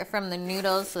separate from the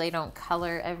noodles so they don't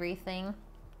color everything.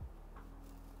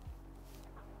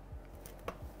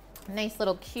 Nice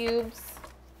little cubes.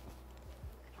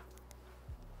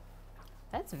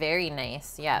 That's very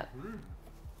nice, yeah.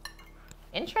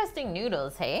 Interesting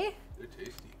noodles, hey? They're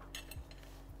tasty.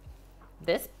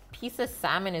 This piece of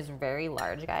salmon is very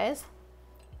large, guys.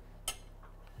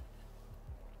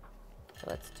 So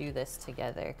let's do this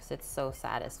together because it's so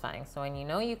satisfying. So when you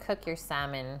know you cook your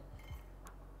salmon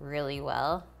really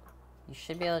well, you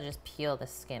should be able to just peel the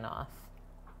skin off.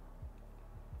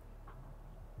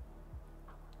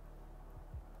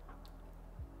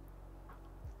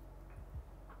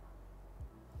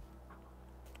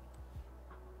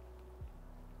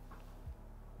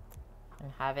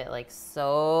 And have it like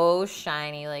so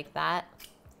shiny like that.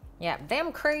 Yeah,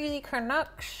 them crazy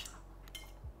Canucks.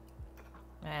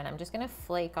 And I'm just gonna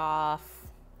flake off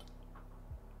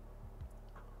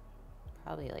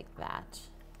probably like that.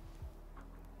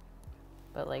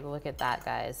 But like, look at that,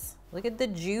 guys. Look at the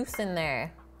juice in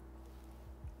there.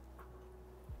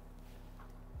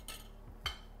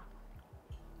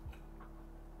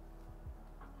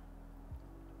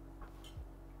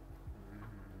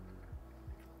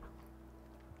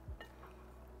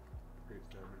 Great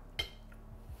salmon.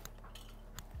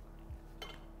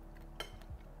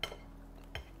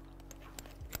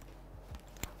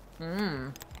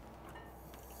 Mmm.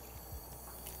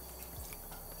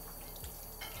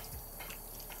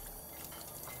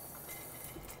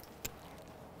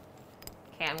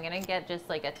 Okay, I'm gonna get just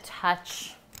like a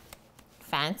touch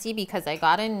fancy because I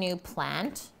got a new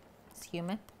plant. Excuse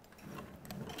me.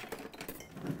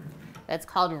 It's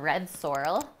called red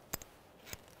sorrel.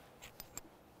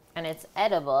 And it's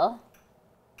edible.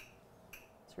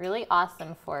 It's really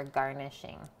awesome for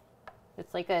garnishing.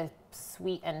 It's like a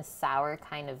sweet and sour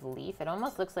kind of leaf. It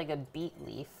almost looks like a beet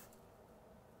leaf.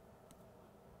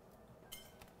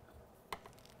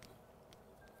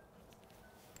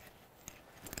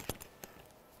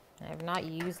 I've not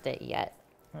used it yet.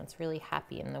 It's really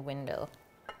happy in the window.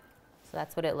 So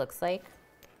that's what it looks like.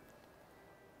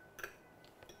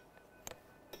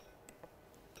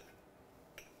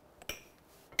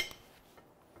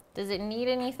 Does it need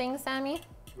anything, Sammy?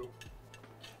 Nope.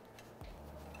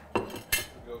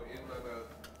 Go in my mouth.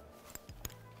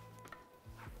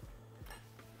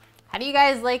 How do you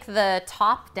guys like the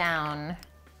top-down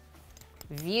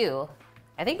view?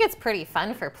 I think it's pretty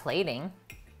fun for plating.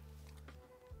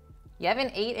 You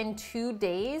haven't ate in 2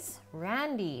 days?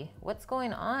 Randy, what's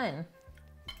going on?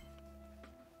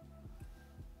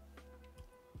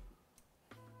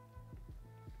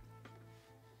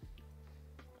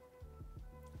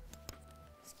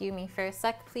 Excuse me for a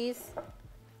sec, please.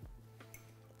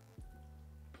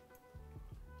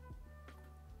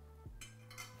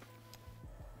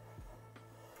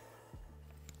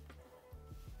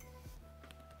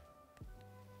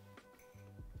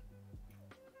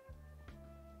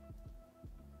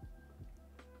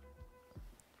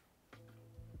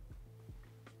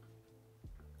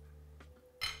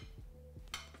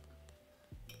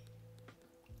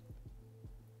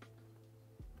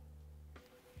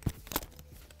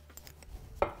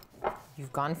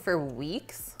 You've gone for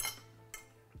weeks?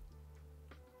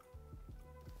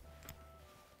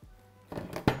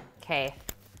 Okay,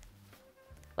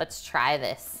 let's try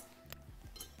this.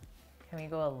 Can we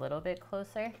go a little bit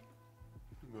closer?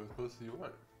 Go as close as you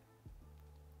want.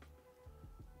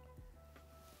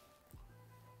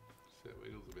 Just that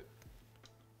wiggles a bit.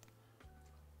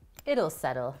 It'll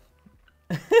settle.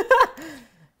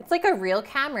 It's like a real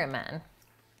cameraman.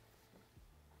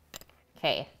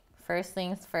 Okay, first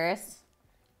things first.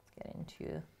 Let's get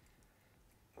into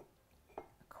a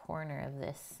corner of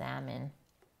this salmon.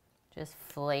 Just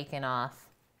flaking off.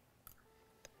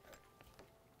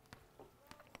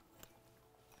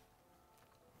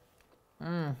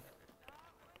 Mmm.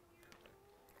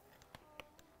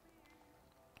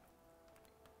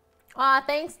 Aw,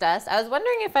 thanks, Dust. I was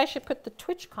wondering if I should put the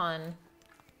TwitchCon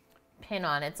pin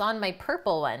on. It's on my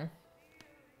purple one.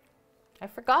 I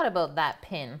forgot about that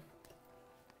pin.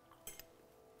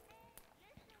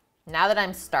 Now that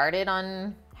I'm started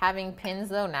on having pins,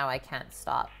 though, now I can't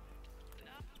stop.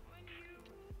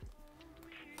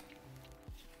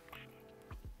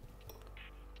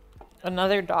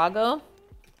 Another doggo?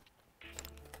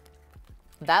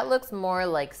 That looks more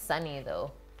like Sunny,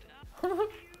 though.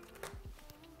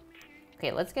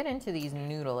 Okay, let's get into these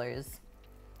noodlers.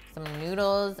 Some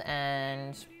noodles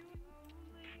and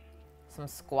some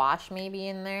squash maybe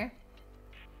in there.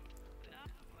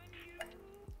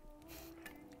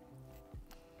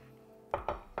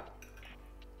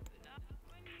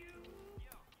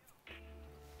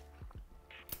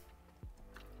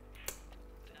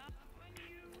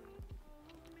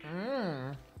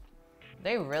 Mmm.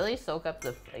 They really soak up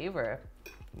the flavor.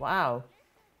 Wow.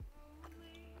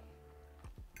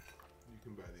 You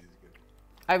can buy these again.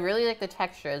 I really like the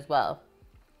texture as well.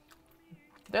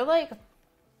 They're like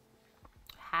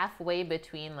halfway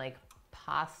between like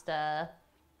pasta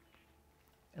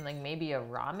and like maybe a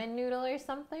ramen noodle or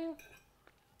something.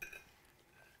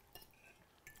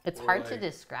 It's Or hard to like-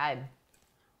 describe.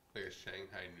 Like a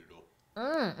Shanghai noodle.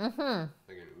 Mm-hmm.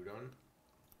 Like an udon.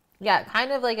 Yeah,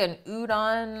 kind of like an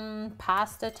udon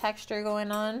pasta texture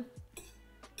going on.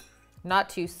 Not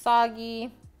too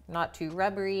soggy, not too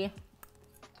rubbery.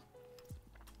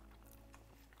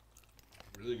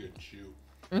 Really good chew.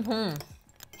 Mm-hmm.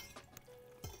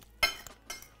 I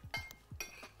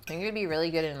think it'd be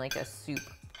really good in like a soup.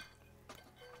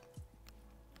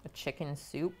 A chicken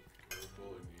soup.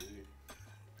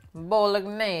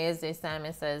 Bolognese,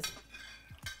 Sammy says.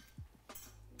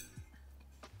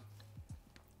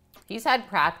 He's had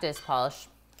practice, Polish,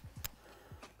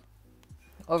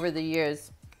 over the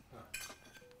years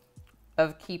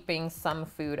of keeping some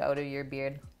food out of your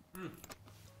beard.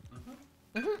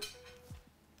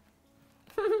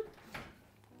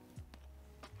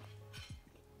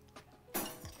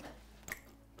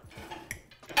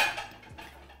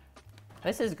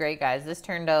 This is great, guys. This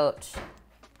turned out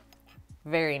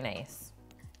very nice.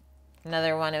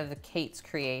 Another one of Kate's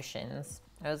creations.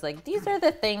 I was like, these are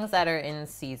the things that are in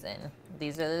season.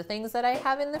 These are the things that I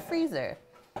have in the freezer.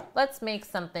 Let's make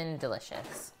something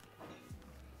delicious.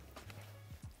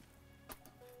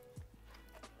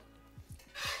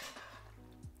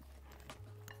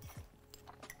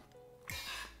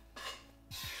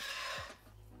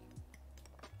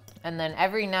 And then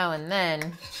every now and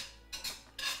then,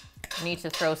 you need to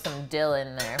throw some dill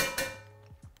in there.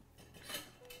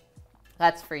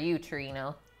 That's for you,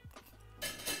 Torino.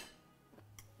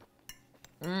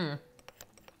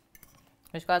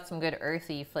 It's got some good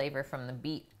earthy flavor from the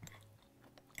beet.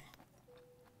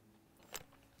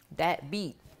 That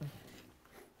beet.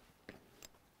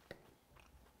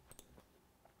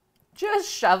 Just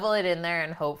shovel it in there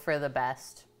and hope for the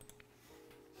best.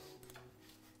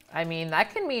 I mean,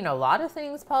 that can mean a lot of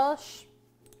things, Polish.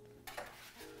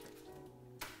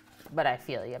 But I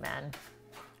feel you, man.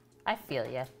 I feel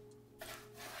you.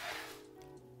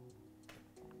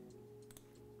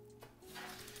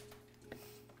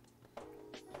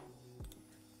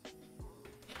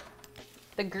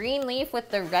 The green leaf with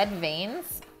the red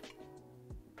veins,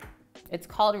 it's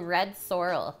called red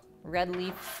sorrel, red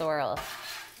leaf sorrel.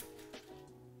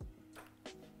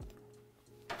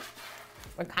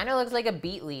 It kind of looks like a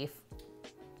beet leaf.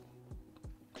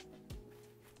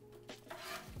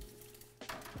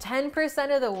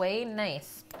 10% of the way,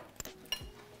 nice.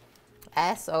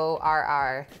 S-O-R-R-E-L.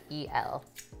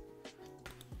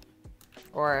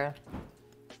 Or,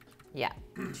 yeah,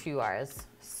 2 R's.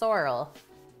 Sorrel.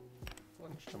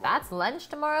 Lunch tomorrow. That's lunch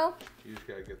tomorrow? You just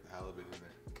gotta get the halibut in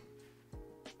there.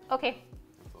 Okay.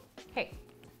 That's all. Okay.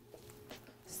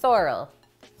 Sorrel.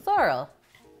 Sorrel.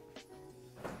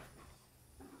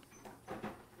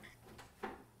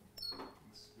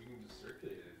 We can just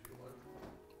circulate it if you want.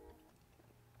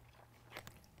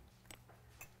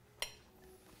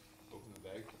 Open the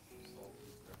bag. Salt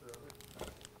and pepper on it.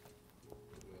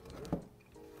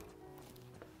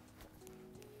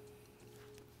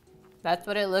 That's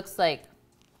what it looks like.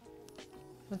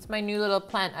 That's my new little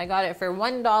plant. I got it for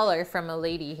 $1 from a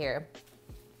lady here.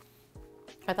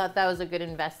 I thought that was a good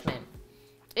investment.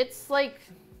 It's like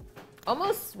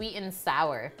almost sweet and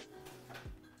sour.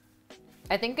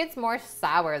 I think it's more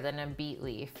sour than a beet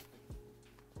leaf.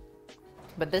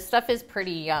 But this stuff is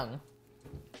pretty young.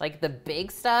 Like the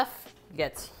big stuff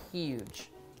gets huge.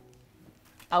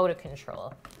 Out of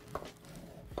control.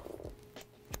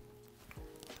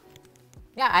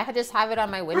 Yeah, I just have it on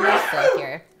my windowsill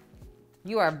here.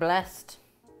 You are blessed.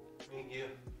 Thank you.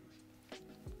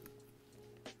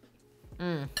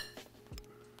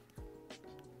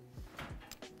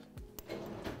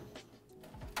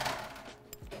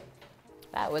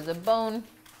 That was a bone.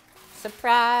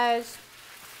 Surprise.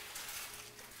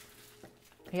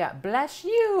 Yeah, bless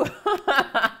you.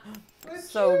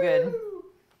 So good.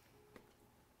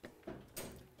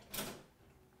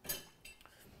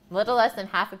 Little less than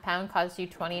half a pound costs you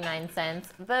 29 cents.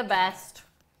 The best.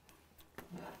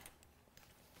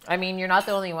 I mean, you're not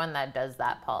the only one that does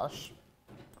that, Polish.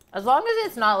 As long as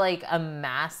it's not like a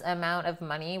mass amount of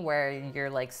money where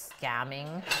you're like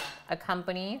scamming a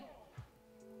company.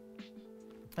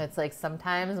 It's like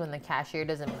sometimes when the cashier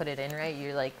doesn't put it in right,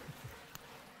 you're like,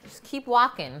 just keep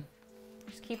walking.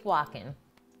 Just keep walking.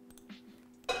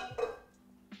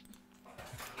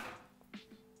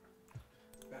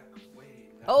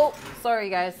 Oh, sorry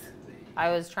guys. I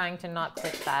was trying to not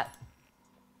click that.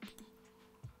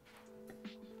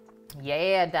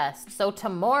 Yeah, dust. So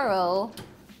tomorrow,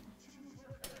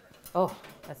 oh,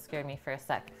 that scared me for a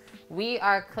sec. We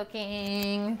are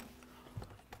cooking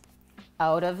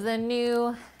out of the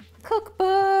new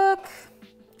cookbook.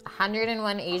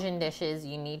 101 Asian dishes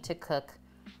you need to cook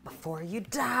before you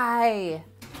die.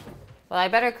 Well, I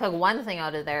better cook one thing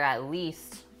out of there at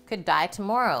least. Could die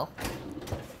tomorrow.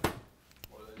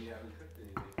 Well, then you haven't cooked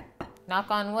anything.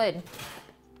 Knock on wood.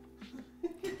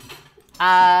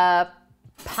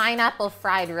 Pineapple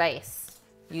fried rice.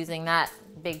 Using that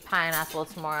big pineapple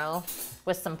tomorrow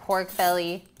with some pork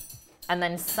belly. And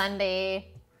then Sunday,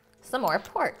 some more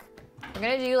pork. We're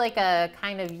gonna do like a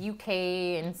kind of UK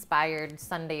inspired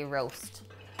Sunday roast.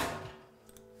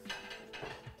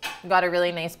 Got a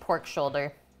really nice pork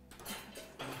shoulder.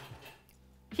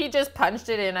 He just punched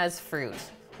it in as fruit.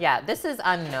 Yeah, this is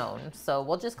unknown, so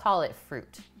we'll just call it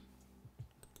fruit.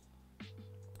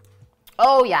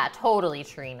 Oh yeah, totally,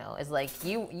 Torino. Is like,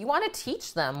 you want to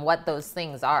teach them what those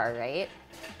things are, right?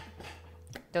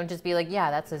 Don't just be like,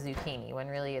 yeah, that's a zucchini, when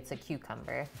really it's a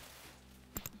cucumber.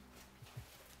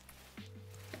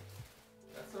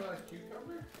 That's not a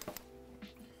cucumber?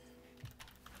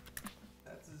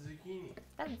 That's a zucchini.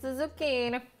 That's a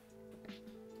zucchini.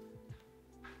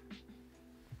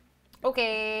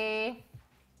 Okay.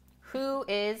 Who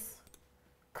is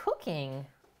cooking?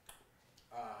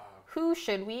 Who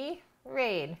should we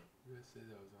raid? I'm gonna say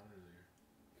that was on earlier.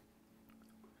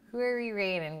 Who are we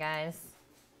raiding, guys?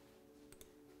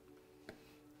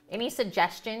 Any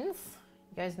suggestions?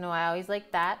 You guys know I always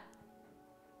like that.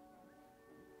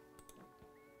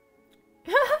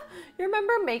 You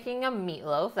remember making a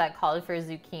meatloaf that called for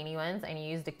zucchini ones and you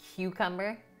used a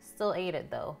cucumber? Still ate it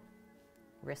though.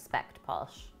 Respect,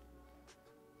 Palsh.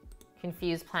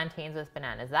 Confuse plantains with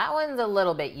bananas. That one's a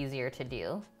little bit easier to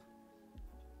do.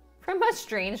 From a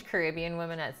strange Caribbean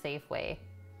woman at Safeway.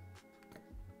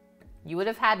 You would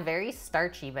have had very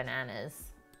starchy bananas.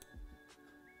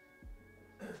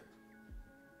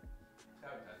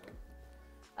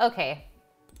 Okay.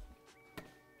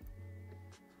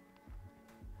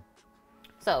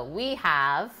 So we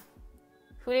have,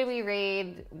 who did we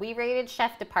raid? We raided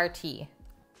Chef de Partie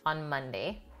on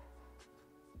Monday.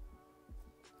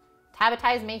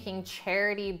 Tabitha is making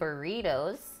charity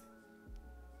burritos.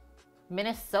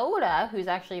 Minnesota, who's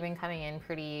actually been coming in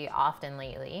pretty often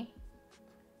lately.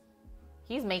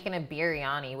 He's making a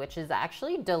biryani, which is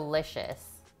actually delicious.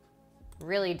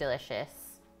 Really delicious.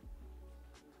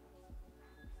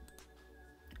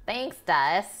 Thanks,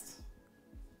 Dust.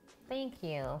 Thank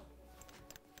you.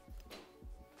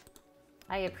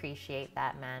 I appreciate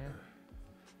that, man.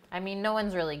 I mean, no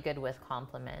one's really good with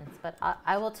compliments, but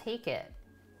I will take it.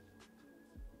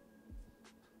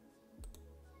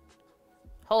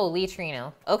 Holy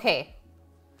Trino. Okay.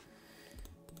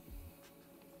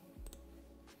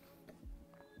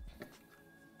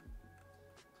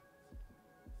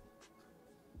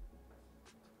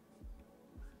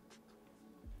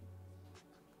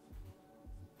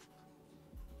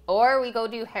 Or we go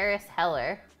do Harris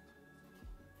Heller.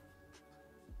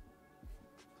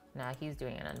 Nah, he's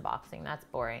doing an unboxing. That's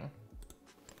boring.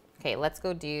 Okay, let's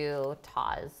go do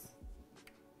Taz.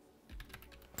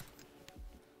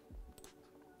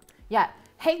 Yeah.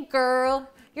 Hey, girl.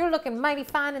 You're looking mighty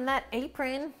fine in that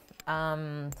apron.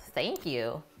 Thank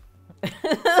you.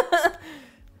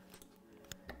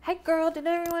 Hey, girl. Did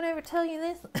everyone ever tell you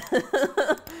this?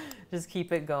 Just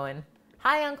keep it going.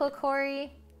 Hi, Uncle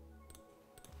Corey.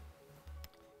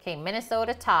 Okay,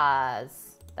 Minnesota Taz.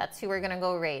 That's who we're gonna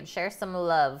go raid. Share some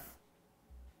love.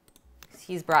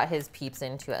 He's brought his peeps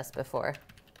into us before.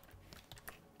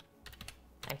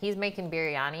 And he's making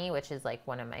biryani, which is like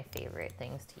one of my favorite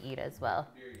things to eat as well.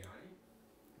 Biryani?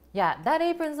 Yeah, that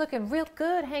apron's looking real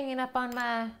good hanging up on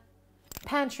my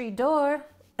pantry door.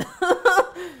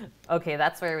 Okay,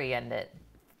 that's where we end it.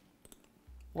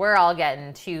 We're all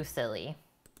getting too silly.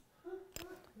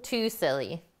 Too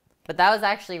silly. But that was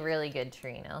actually really good,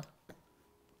 Torino.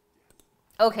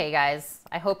 Okay, guys,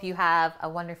 I hope you have a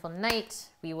wonderful night.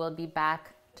 We will be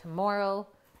back tomorrow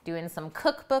doing some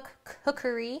cookbook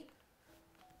cookery.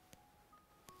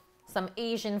 Some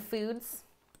Asian foods.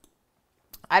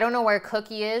 I don't know where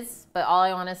Cookie is, but all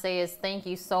I want to say is thank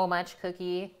you so much,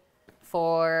 Cookie,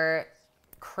 for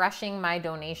crushing my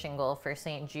donation goal for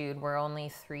St. Jude. We're only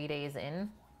 3 days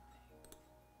in.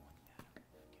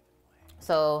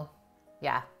 So,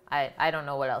 yeah, I don't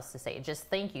know what else to say. Just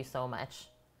thank you so much.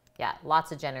 Yeah,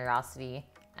 lots of generosity.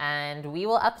 And we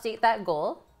will update that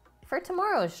goal for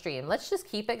tomorrow's stream. Let's just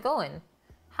keep it going.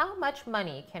 How much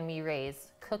money can we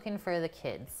raise cooking for the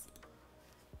kids?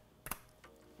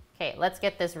 Okay, let's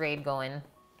get this raid going.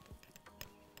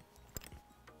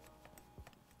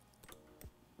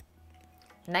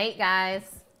 Night,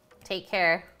 guys. Take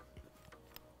care.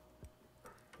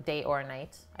 Day or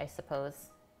night, I suppose.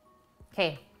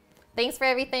 Okay, thanks for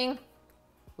everything.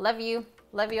 Love you.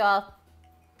 Love you all.